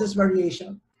measure process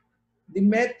variation. The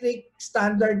metric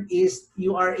standard is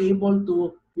you are able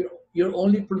to, you're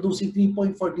only producing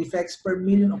 3.4 defects per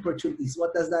million opportunities.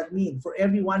 What does that mean? For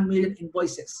every 1 million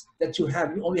invoices that you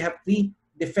have, you only have 3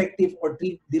 defective or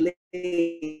 3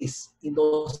 delays in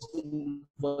those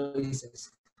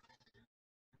invoices.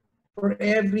 For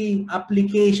every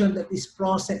application that is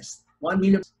processed, 1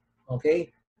 million.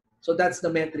 Okay, so that's the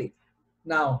metric.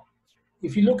 Now,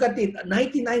 if you look at it,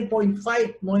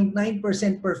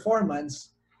 99.5.9%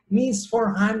 performance means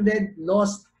 400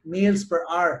 lost mails per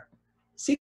hour.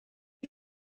 Six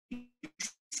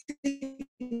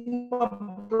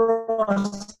Sigma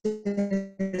process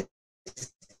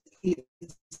is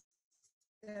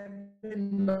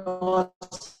 7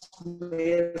 lost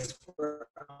mails per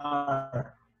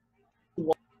hour.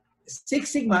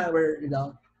 Six Sigma,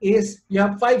 is you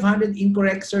have 500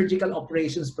 incorrect surgical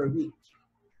operations per week.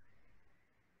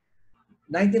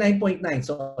 99.9,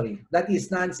 sorry. That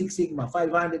is non-Six Sigma,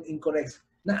 500 incorrect.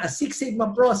 Now, a Six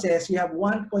Sigma process, you have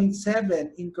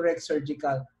 1.7 incorrect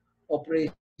surgical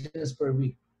operations per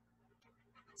week.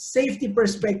 Safety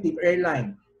perspective,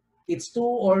 airline. It's two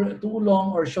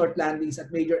long or short landings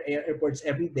at major airports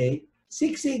every day.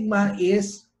 Six Sigma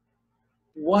is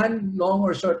 1 long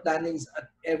or short landings at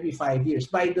every 5 years.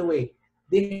 By the way,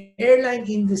 the airline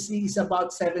industry is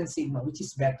about 7 Sigma, which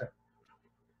is better.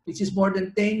 Which is more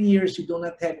than 10 years, you do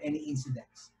not have any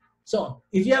incidents. So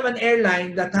if you have an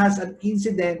airline that has an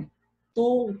incident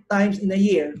 2 times in a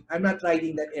year, I'm not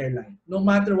riding that airline. No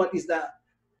matter what is the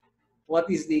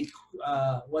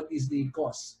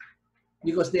cost,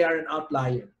 because they are an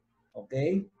outlier.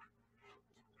 Okay.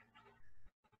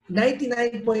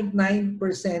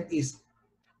 99.9% is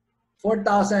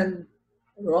 4,000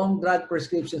 wrong drug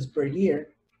prescriptions per year.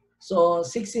 So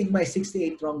Six Sigma is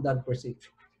 68 wrong drug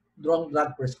prescriptions.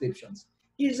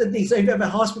 Here's the thing. So if you have a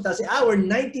hospital, say, we're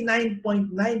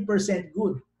 99.9%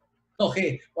 good.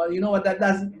 Okay, well, you know what that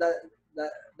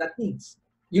means?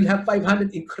 You'll have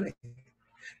 500 incorrect.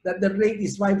 That the rate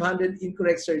is 500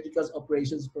 incorrect surgical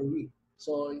operations per week.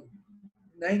 So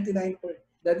 99%,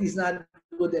 that is not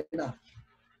good enough.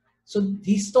 So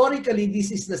historically,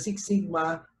 this is the Six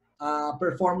Sigma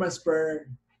performance per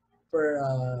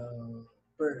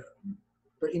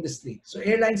industry. So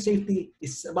airline safety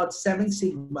is about 7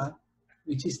 Sigma,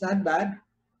 which is not bad.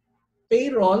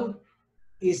 Payroll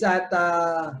is at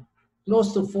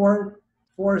close to 4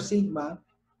 Sigma.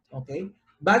 Okay.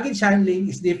 Baggage handling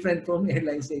is different from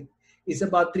airline safety. It's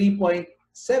about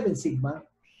 3.7 sigma,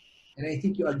 and I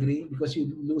think you agree because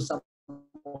you lose some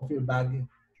of your baggage.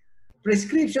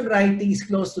 Prescription writing is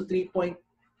close to 3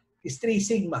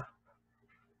 sigma.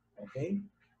 Okay,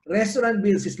 restaurant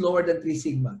bills is lower than 3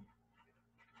 sigma,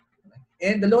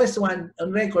 and the lowest one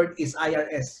on record is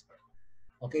IRS.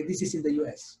 Okay, this is in the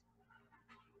US.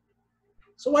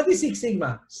 So what is 6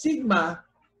 sigma? Sigma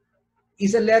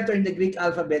is a letter in the Greek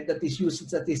alphabet that is used in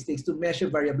statistics to measure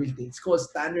variability. It's called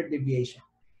standard deviation.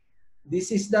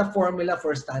 This is the formula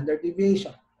for standard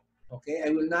deviation. Okay, I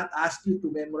will not ask you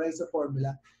to memorize the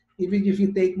formula. Even if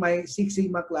you take my 6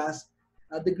 sigma class,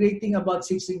 the great thing about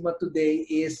 6 sigma today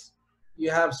is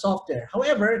you have software.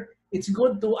 However, it's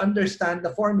good to understand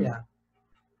the formula.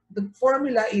 The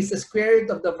formula is the square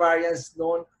root of the variance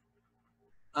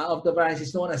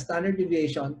is known as standard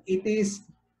deviation. It is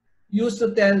used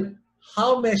to tell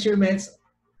how measurements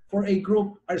for a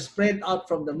group are spread out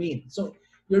from the mean. So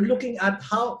you're looking at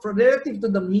how, from relative to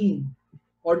the mean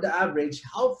or the average,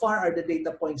 how far are the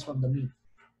data points from the mean.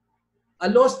 A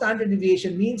low standard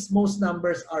deviation means most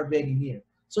numbers are very near.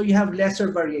 So you have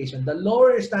lesser variation. The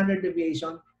lower your standard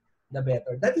deviation, the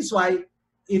better. That is why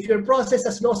if your process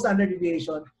has low standard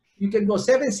deviation, you can go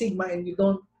 7 sigma and you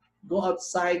don't go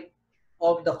outside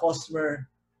of the customer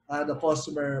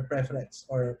preference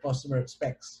or customer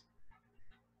specs.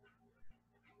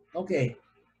 Okay,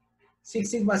 6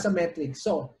 sigma is a metric.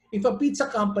 So if a pizza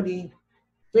company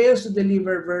fails to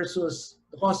deliver versus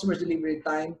the customer's delivery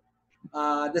time,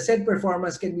 the said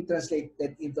performance can be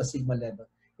translated into a sigma level.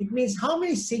 It means how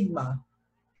many sigma,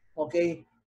 okay,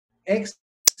 X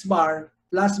bar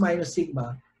plus minus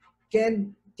sigma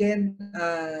can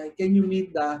you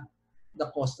meet the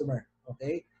customer,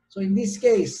 okay? So in this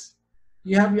case,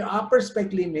 you have your upper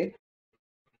spec limit.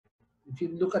 If you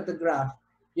look at the graph,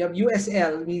 you have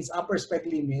USL means upper spec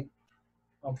limit,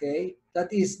 okay?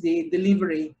 That is the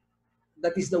delivery,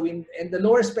 that is the win, and the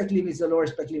lower spec limit is the lower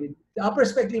spec limit. The upper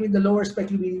spec limit, the lower spec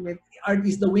limit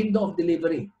is the window of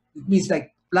delivery. It means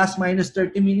like plus minus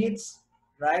 30 minutes,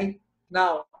 right?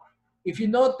 Now, if you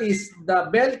notice the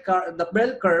bell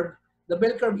curve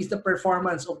is the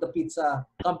performance of the pizza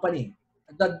company.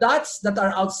 The dots that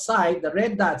are outside, the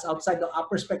red dots outside the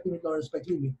upper spec limit, lower spec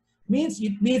limit, means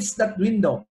it meets that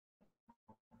window.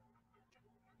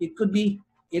 It could be,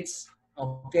 it's,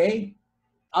 okay,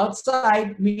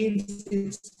 outside means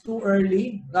it's too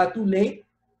early, too late.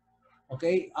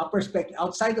 Okay, upper spec,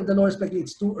 outside of the lower spec,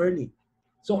 it's too early.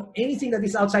 So anything that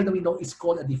is outside the window is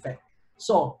called a defect.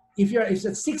 So if it's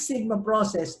a 6 sigma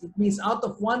process, it means out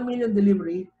of 1 million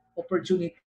delivery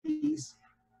opportunities,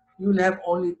 you will have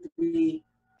only three,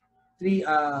 three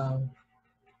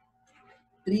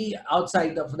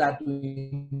outside of that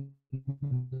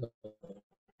window.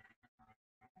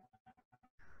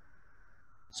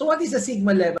 So what is the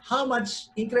sigma level? How much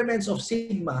increments of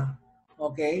sigma,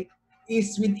 okay,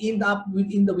 is within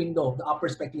the window, the upper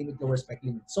spec limit, lower spec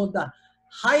limit. So the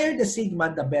higher the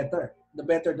sigma, the better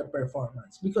the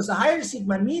performance. Because a higher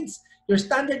sigma means your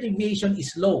standard deviation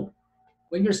is low.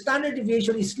 When your standard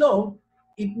deviation is low,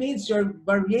 it means your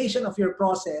variation of your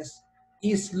process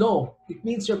is low. It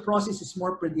means your process is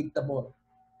more predictable.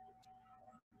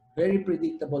 Very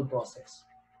predictable process.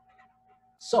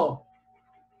 So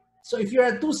if you're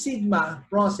a 2 sigma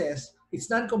process, it's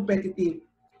non-competitive,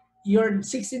 you're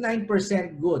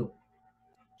 69% good.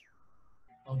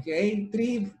 Okay,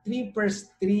 3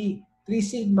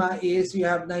 sigma is you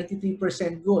have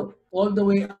 93% good, all the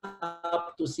way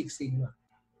up to 6 sigma.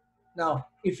 Now,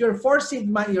 if you're 4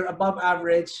 sigma, you're above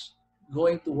average,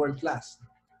 going to world class.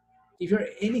 If you're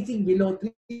anything below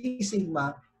 3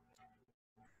 sigma,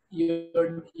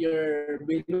 you're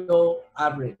below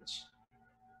average.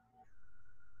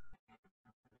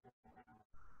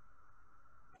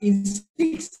 In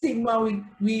 6 sigma,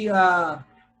 we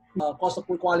cost of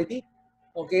poor quality.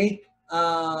 Okay,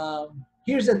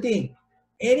 here's the thing.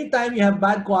 Anytime you have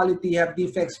bad quality, you have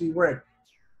defects rework,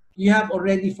 you have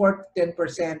already 4 to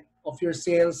 10% of your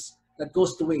sales that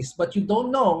goes to waste. But you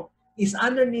don't know is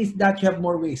underneath that you have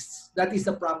more wastes. That is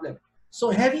the problem. So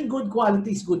having good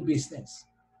quality is good business.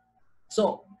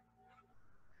 So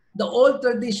the old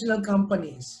traditional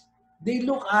companies, they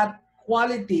look at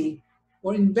quality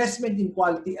or investment in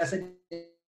quality as an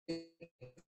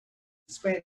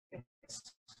expense.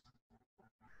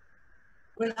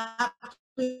 Well,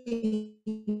 actually,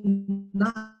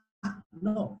 not.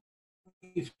 No.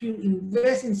 If you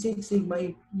invest in Six Sigma,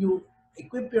 if you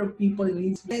equip your people,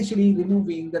 it's essentially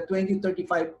removing the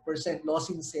 20-35% loss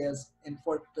in sales and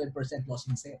 4-12% loss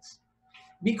in sales.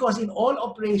 Because in all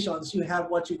operations, you have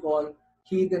what you call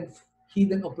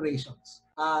hidden operations.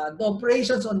 The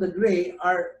operations on the gray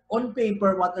are on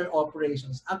paper what are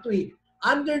operations. Actually,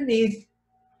 underneath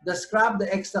the scrap,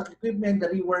 the extra equipment, the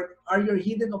rework are your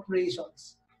hidden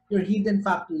operations, your hidden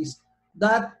factories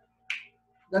that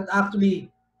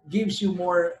actually gives you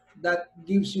more, that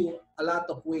gives you a lot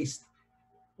of waste,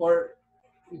 or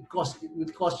it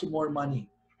will cost you more money.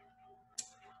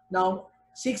 Now,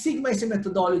 Six Sigma is a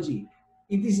methodology.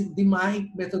 It is a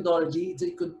DMAIC methodology. It's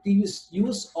a continuous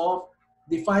use of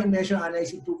define, measure,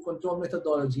 analyze, improve, control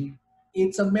methodology.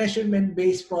 It's a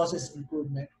measurement-based process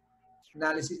improvement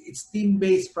analysis. It's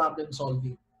team-based problem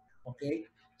solving. Okay?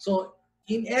 So,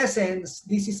 in essence,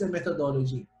 this is a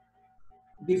methodology.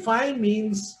 Define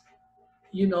means,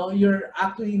 you're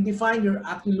actually in define, you're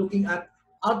actually looking at,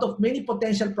 out of many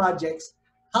potential projects,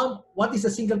 what is a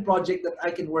single project that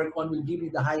I can work on will give me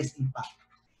the highest impact.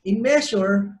 In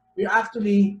measure, we're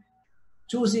actually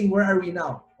choosing where are we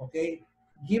now, okay?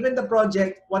 Given the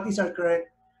project, what is our current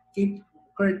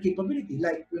capability?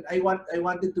 Like when I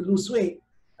wanted to lose weight,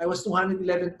 I was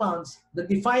 211 pounds. The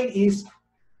define is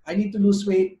I need to lose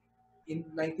weight in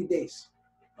 90 days,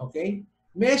 okay?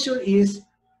 Measure is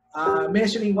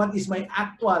measuring what is my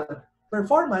actual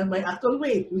performance, my actual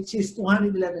weight, which is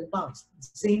 211 pounds.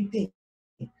 Same thing.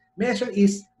 Measure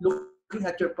is looking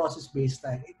at your process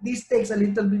baseline. This takes a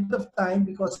little bit of time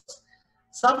because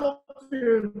some of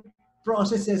your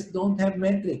processes don't have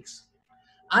metrics.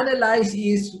 Analyze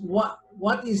is what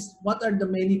are the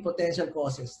many potential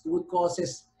causes, root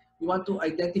causes. You want to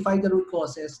identify the root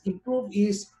causes. Improve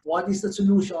is what is the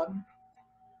solution,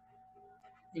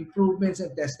 improvements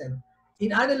and testing.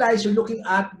 In analyze, you're looking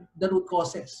at the root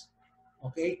causes.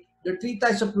 Okay, there are three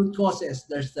types of root causes.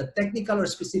 There's the technical or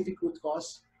specific root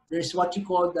cause. There's what you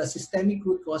call the systemic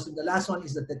root cause, and the last one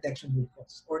is the detection root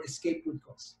cause or escape root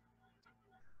cause.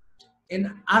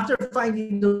 And after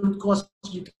finding the root cause,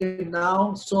 you can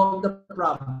now solve the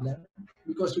problem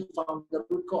because you found the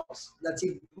root cause. That's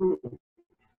improved.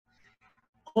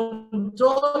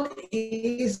 Control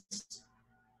is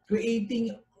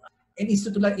creating and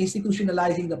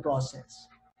institutionalizing the process.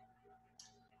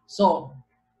 So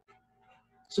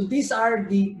these are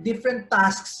the different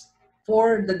tasks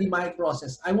for the DMAIC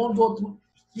process. I won't go through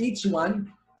each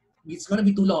one. It's going to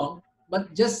be too long,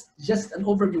 but just an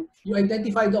overview. You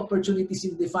identify the opportunities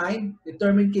you define,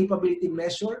 determine capability,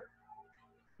 measure,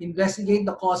 investigate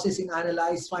the causes and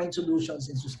analyze, find solutions,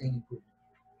 and sustain improvement.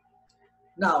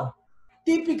 Now,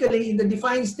 typically in the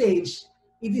define stage,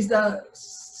 it is the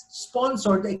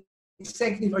sponsor, the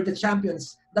executive, or the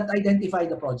champions that identify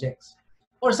the projects.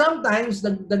 Or sometimes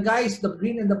the guys, the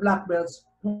green and the black belts,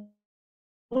 for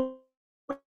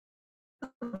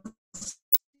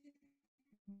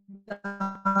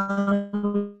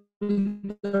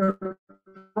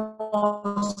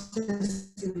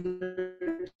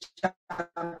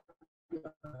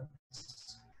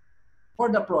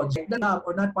the project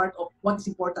or not part of what is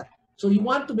important. So you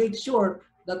want to make sure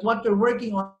that what you're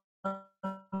working on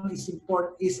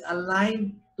is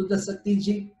aligned to the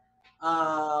strategic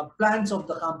plans of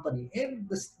the company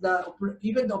and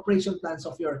even the operation plans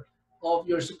of your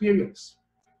superiors.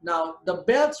 Now the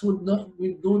belts will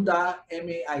do the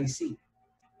MAIC.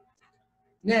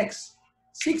 Next,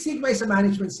 Six Sigma is a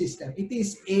management system. It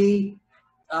is a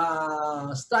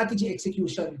strategy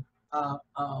execution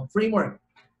framework.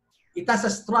 It has a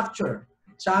structure: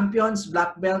 champions,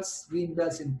 black belts, green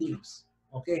belts, and teams.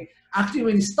 Okay. Actually,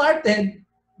 when it started,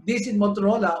 this in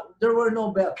Motorola, there were no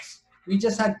belts. We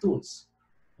just had tools.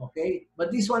 Okay.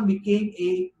 But this one became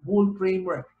a whole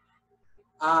framework.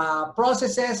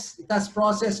 Processes, it has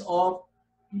process of,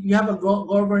 you have a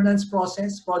governance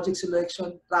process, project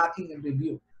selection, tracking, and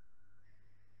review.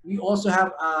 We also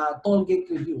have toll gate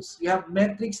reviews. We have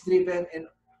metrics driven and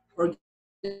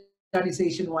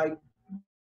organization-wide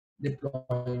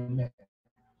deployment.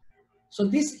 So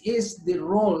this is the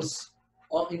roles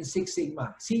in Six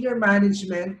Sigma. Senior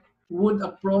management would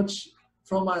approach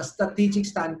from a strategic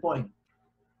standpoint.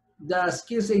 The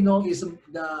skills they know is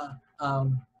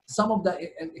some of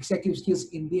the executive skills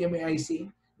in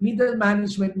DMAIC. Middle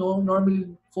management normally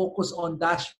focus on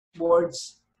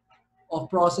dashboards of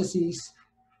processes,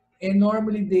 and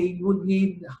normally they would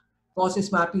need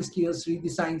process mapping skills,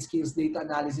 redesign skills, data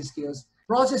analysis skills.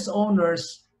 Process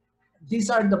owners, these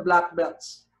are the black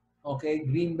belts, okay,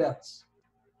 green belts.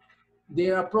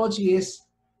 Their approach is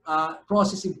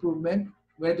process improvement,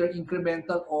 whether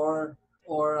incremental or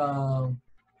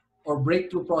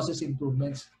breakthrough process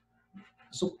improvements.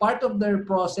 So part of their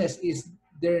process is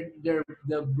the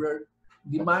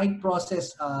mind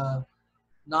process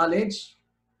knowledge,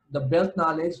 the belt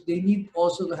knowledge. They need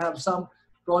also to have some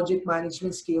project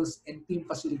management skills and team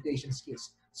facilitation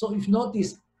skills. So if you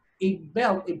notice, a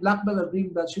belt, a black belt or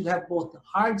green belt should have both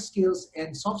hard skills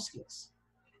and soft skills.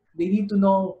 They need to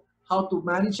know how to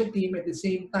manage a team. At the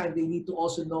same time, they need to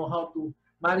also know how to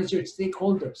manage your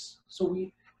stakeholders. So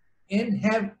we and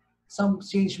have some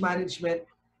change management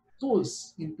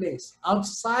tools in place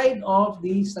outside of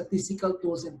the statistical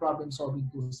tools and problem solving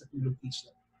tools that we will teach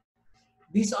them.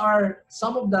 These are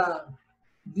some of the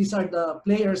these are the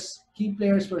players, key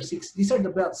players for six. These are the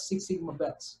belts, Six Sigma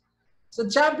belts. So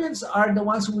champions are the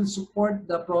ones who will support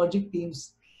the project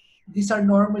teams. These are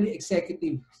normally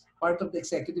executives, part of the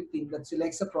executive team that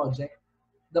selects a project.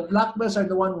 The black belts are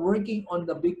the one working on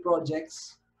the big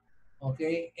projects,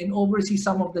 okay, and oversee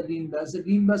some of the green belts. The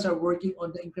green belts are working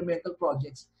on the incremental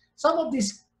projects. Some of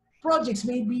these projects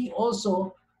may be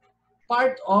also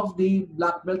part of the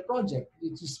black belt project,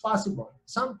 which is possible.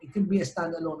 Some, it could be a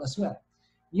standalone as well.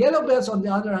 Yellow belts, on the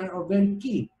other hand, are very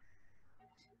key.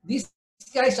 These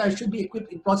guys should be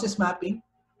equipped in process mapping,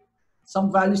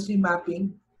 some value stream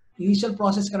mapping, initial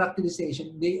process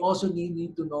characterization. They also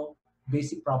need to know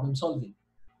basic problem solving.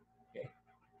 Okay.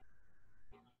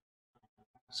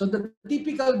 So the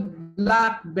typical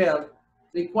black belt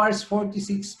requires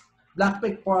 46 black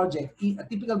belt project. A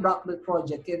typical black belt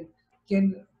project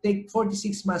can take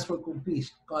 46 months for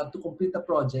complete to complete the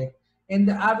project, and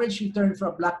the average return for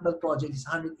a black belt project is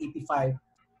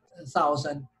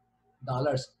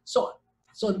 $185,000.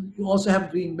 So you also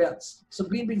have green belts. So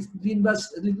green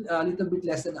belts a little bit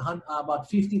less than about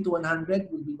 50 to 100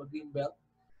 will be a green belt,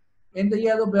 and the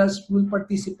yellow belts will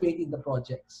participate in the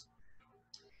projects.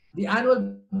 The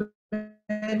annual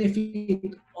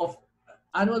benefit of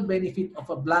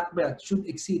a black belt should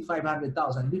exceed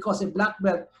 500,000 because a black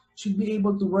belt should be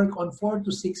able to work on 4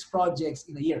 to 6 projects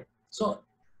in a year. So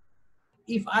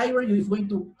if I were you, if you're going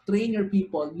to train your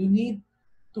people, you need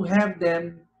to have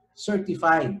them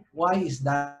certified. Why is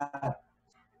that?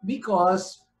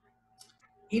 Because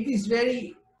it is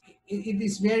very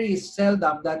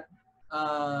seldom that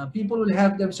people will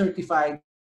have them certified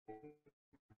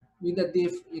with a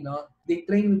they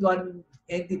train with one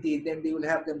entity, then they will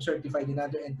have them certified in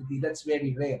another entity. That's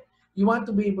very rare. You want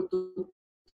to be able to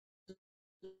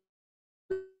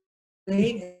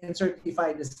train and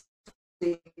certify the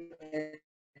same entity.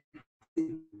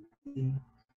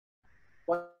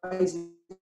 Why is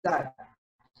that?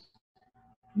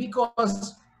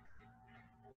 Because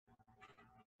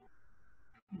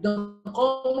the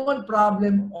common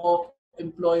problem of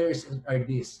employers are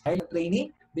this: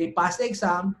 training, they pass the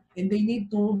exam, and they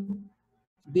need to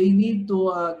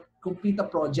complete a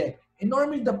project. And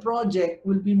normally the project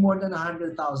will be more than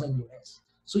 100,000 US.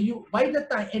 So you by the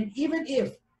time, and even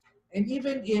if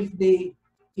they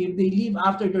leave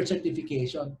after their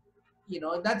certification,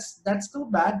 that's too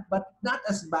bad, but not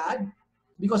as bad,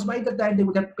 because by the time they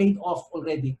would have paid off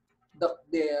already the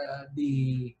the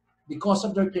the the cost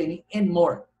of their training and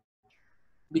more,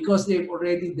 because they've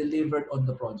already delivered on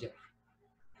the project.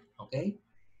 Okay,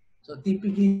 so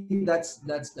typically that's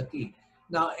the key.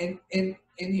 Now, and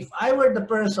if I were the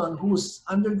person who's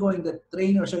undergoing the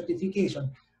training or certification,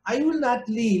 I will not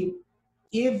leave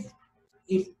if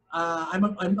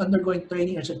I'm undergoing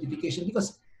training or certification,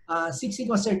 because Six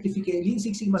Sigma certificate, Lean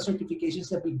Six Sigma certification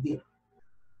is a big deal.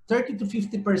 30 to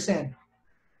 50%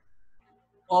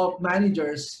 of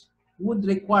managers would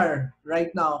require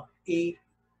right now a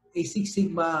Six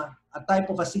Sigma, a type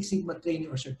of a Six Sigma training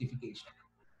or certification.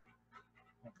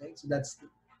 Okay, so that's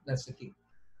the key.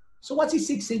 So what's is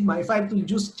Six Sigma? If I have to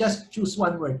just choose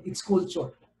one word, it's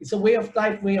culture. It's a way of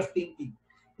life, way of thinking.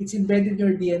 It's embedded in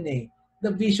your DNA.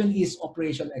 The vision is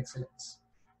operational excellence.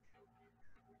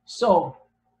 So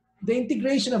the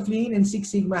integration of Lean and Six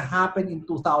Sigma happened in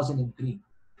 2003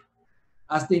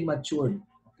 as they matured.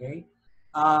 Okay,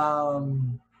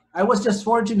 I was just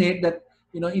fortunate that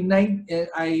in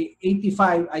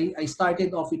 85 I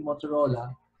started off in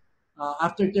Motorola.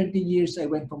 After 13 years, I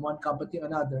went from one company to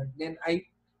another. Then I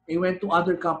went to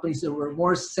other companies that were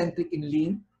more centric in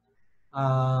Lean,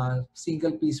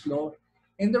 single piece flow,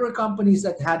 and there were companies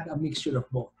that had a mixture of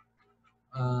both.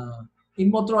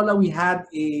 In Motorola, we had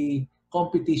a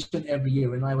competition every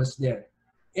year when I was there.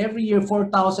 Every year,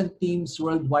 4,000 teams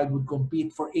worldwide would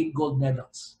compete for 8 gold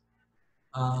medals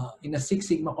in a Six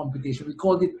Sigma competition. We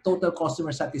called it Total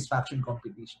Customer Satisfaction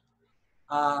Competition.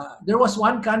 There was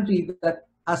one country that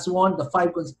has won the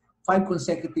five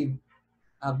consecutive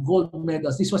gold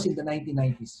medals. This was in the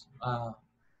 1990s,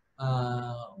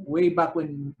 way back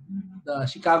when the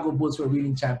Chicago Bulls were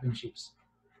winning championships.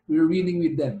 We were winning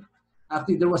with them.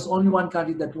 Actually, there was only one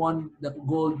country that won the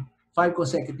gold 5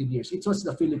 consecutive years. It was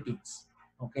the Philippines.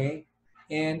 Okay,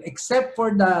 and except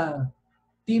for the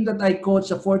team that I coached,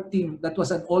 the fourth team, that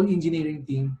was an all engineering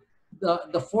team.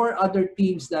 The four other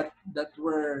teams that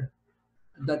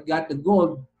got the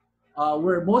gold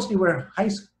were mostly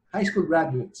high school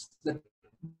graduates, the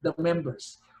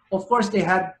members. Of course, they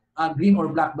had green or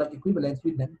black belt equivalents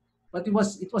with them, but it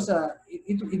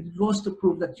goes to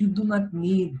prove that you do not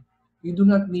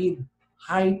need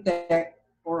high tech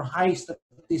or high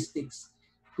statistics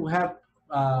to have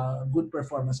good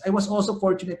performance. I was also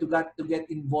fortunate to get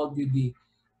involved with the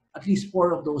at least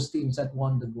four of those teams that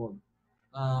won the gold.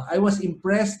 I was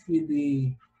impressed with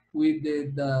the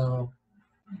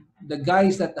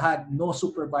guys that had no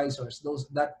supervisors.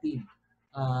 That team.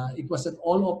 It was an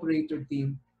all operator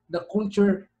team. The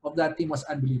culture of that team was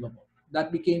unbelievable.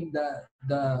 That became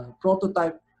the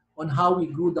prototype on how we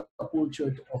grew the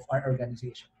culture of our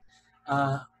organization.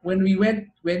 When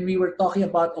we were talking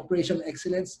about operational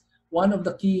excellence, one of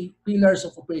the key pillars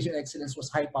of operational excellence was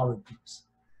high powered teams.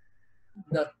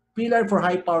 The pillar for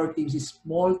high powered teams is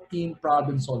small team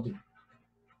problem solving.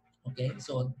 Okay,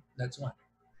 so that's one.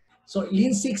 So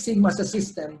Lean Six Sigma as a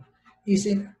system is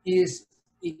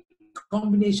a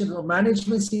combination of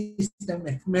management system,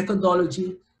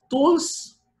 methodology,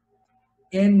 tools,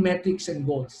 and metrics and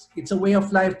goals. It's a way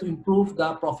of life to improve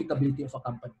the profitability of a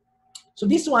company. So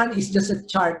this one is just a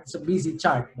chart. It's a busy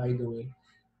chart, by the way.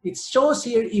 It shows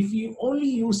here if you only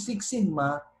use Six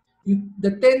Sigma,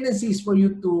 the tendency is for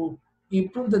you to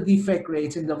improve the defect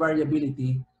rates and the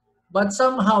variability, but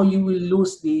somehow you will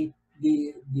lose the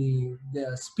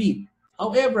speed.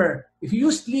 However, if you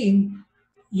use Lean,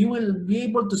 you will be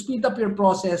able to speed up your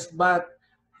process, but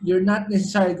you're not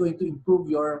necessarily going to improve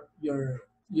your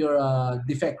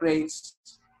defect rates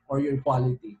or your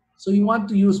quality. So you want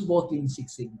to use both Lean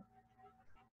Six Sigma.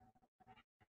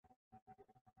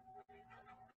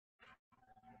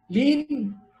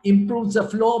 Lean improves the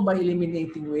flow by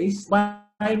eliminating waste.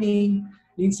 Combining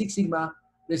Lean Six Sigma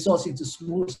results into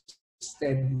smooth,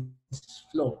 steady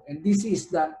flow. And this is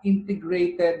the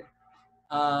integrated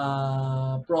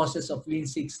process of Lean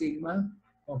Six Sigma.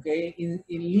 Okay, in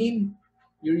Lean,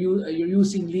 you're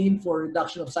using Lean for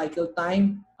reduction of cycle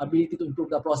time, ability to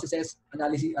improve the processes,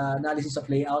 analysis of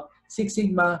layout. Six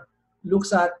Sigma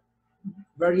looks at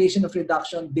variation of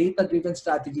reduction, data-driven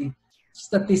strategy,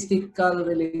 statistical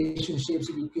relationships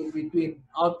between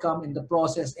outcome in the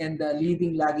process and the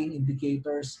leading lagging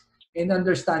indicators, and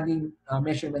understanding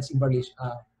measurements in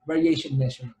variation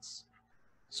measurements.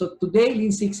 So today,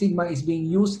 Lean Six Sigma is being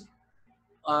used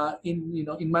in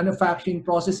manufacturing,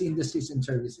 process industries, and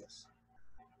services.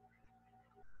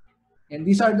 And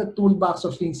these are the toolbox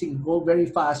of Lean Six Sigma. Go very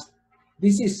fast.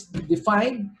 This is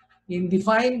defined. In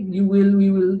define, you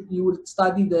will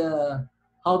study the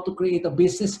how to create a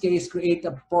business case, create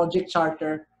a project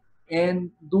charter,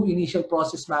 and do initial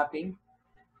process mapping.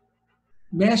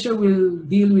 Measure will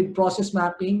deal with process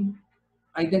mapping,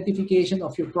 identification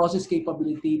of your process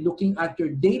capability, looking at your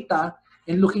data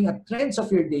and looking at trends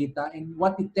of your data and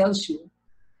what it tells you.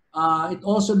 It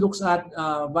also looks at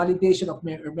validation of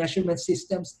measurement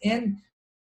systems and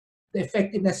the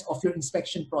effectiveness of your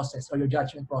inspection process or your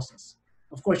judgment process.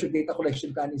 Of course, your data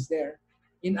collection plan is there.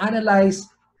 In Analyze,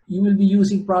 you will be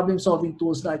using problem-solving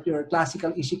tools like your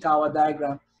classical Ishikawa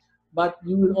diagram, but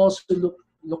you will also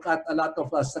look at a lot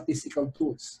of statistical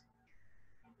tools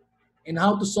and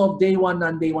how to solve day one,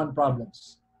 non-day one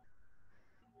problems.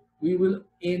 We will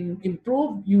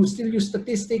improve, you will still use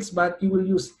statistics, but you will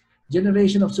use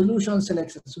generation of solutions,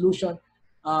 selection solution.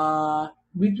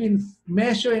 Between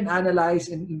measure and analyze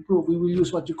and improve, we will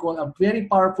use what you call a very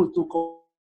powerful tool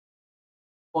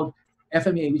called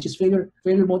FMEA, which is failure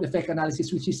mode effect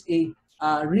analysis, which is a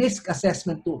risk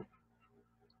assessment tool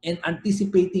and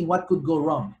anticipating what could go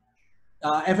wrong.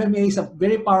 FMEA is a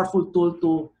very powerful tool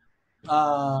to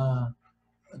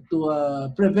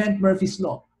prevent Murphy's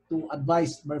Law, to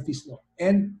advise Murphy's Law.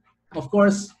 And of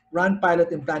course, run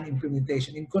pilot and plan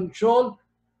implementation. In control,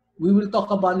 we will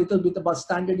talk about a little bit about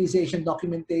standardization,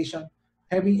 documentation,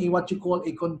 having what you call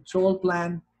a control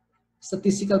plan,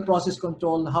 statistical process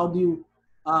control, how do you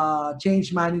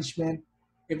change management,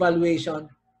 evaluation,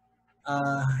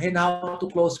 and how to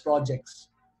close projects.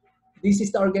 This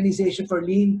is the organization for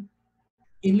Lean.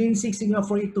 In Lean Six Sigma,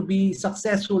 for it to be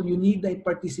successful, you need the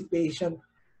participation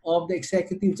of the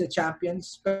executives and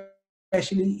champions,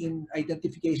 especially in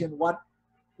identification what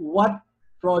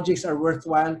projects are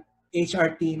worthwhile, HR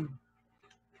team,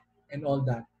 and all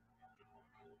that.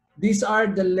 These are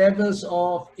the levels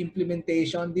of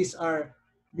implementation. This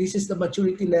is the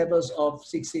maturity levels of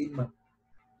Six Sigma.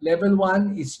 Level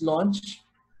 1 is launch,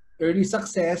 early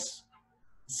success,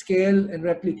 scale and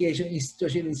replication,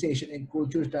 institutionalization, and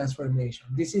culture transformation.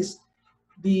 This is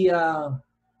the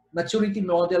maturity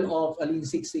model of a Lean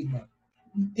Six Sigma.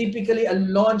 Typically, a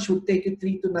launch would take you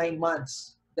 3 to 9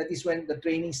 months. That is when the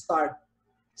training start.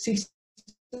 6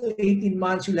 to 18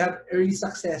 months, you'll have early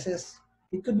successes.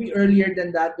 It could be earlier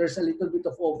than that. There's a little bit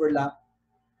of overlap.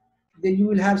 Then you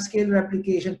will have scale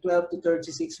replication 12 to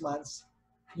 36 months.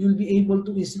 You'll be able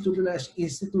to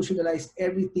institutionalize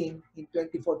everything in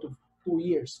 24 to 2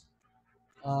 years,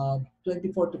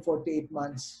 24 to 48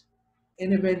 months.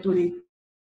 And eventually,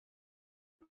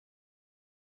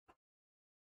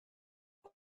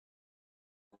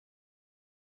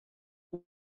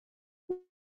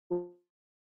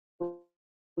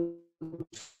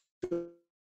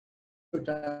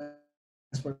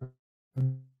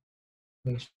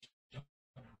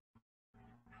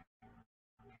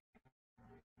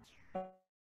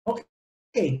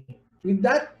 okay, with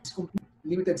that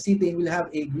limited seating, we'll have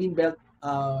a green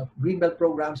belt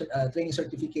programs training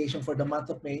certification for the month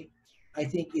of May. I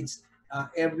think it's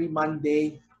every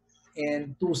Monday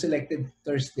and 2 selected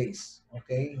Thursdays.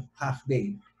 Okay, half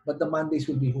day, but the Mondays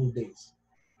will be whole days.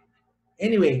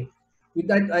 Anyway, with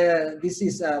that, this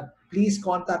is please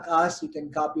contact us. You can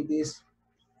copy this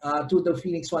to the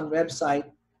Phoenix One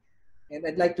website, and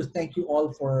I'd like to thank you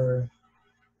all for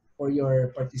your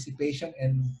participation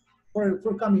and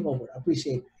for coming over.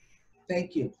 Appreciate it.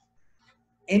 Thank you.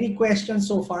 Any questions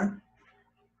so far?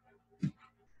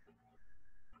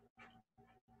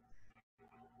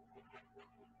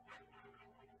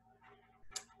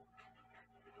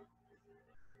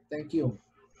 Thank you.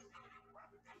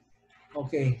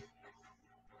 Okay.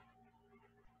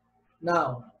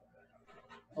 Now,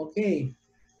 okay.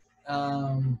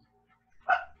 Um,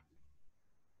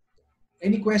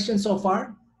 any questions so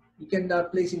far? You can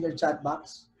place in your chat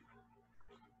box.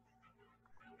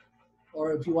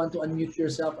 Or if you want to unmute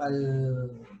yourself, I'll...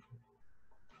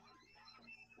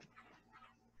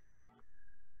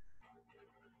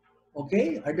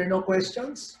 Okay, are there no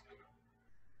questions?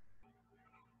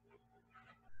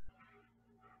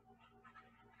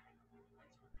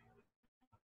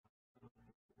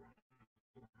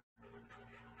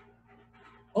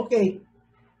 Okay,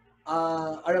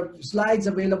 are slides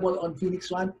available on Phoenix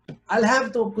One? I'll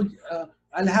have to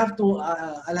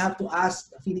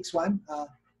ask Phoenix One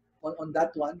on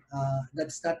that one.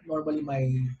 That's not normally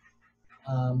my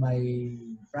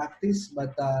practice,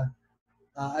 but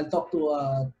I'll talk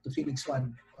to Phoenix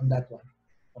One on that one.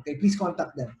 Okay, please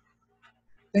contact them.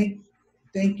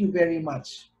 Thank you very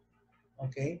much.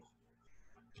 Okay.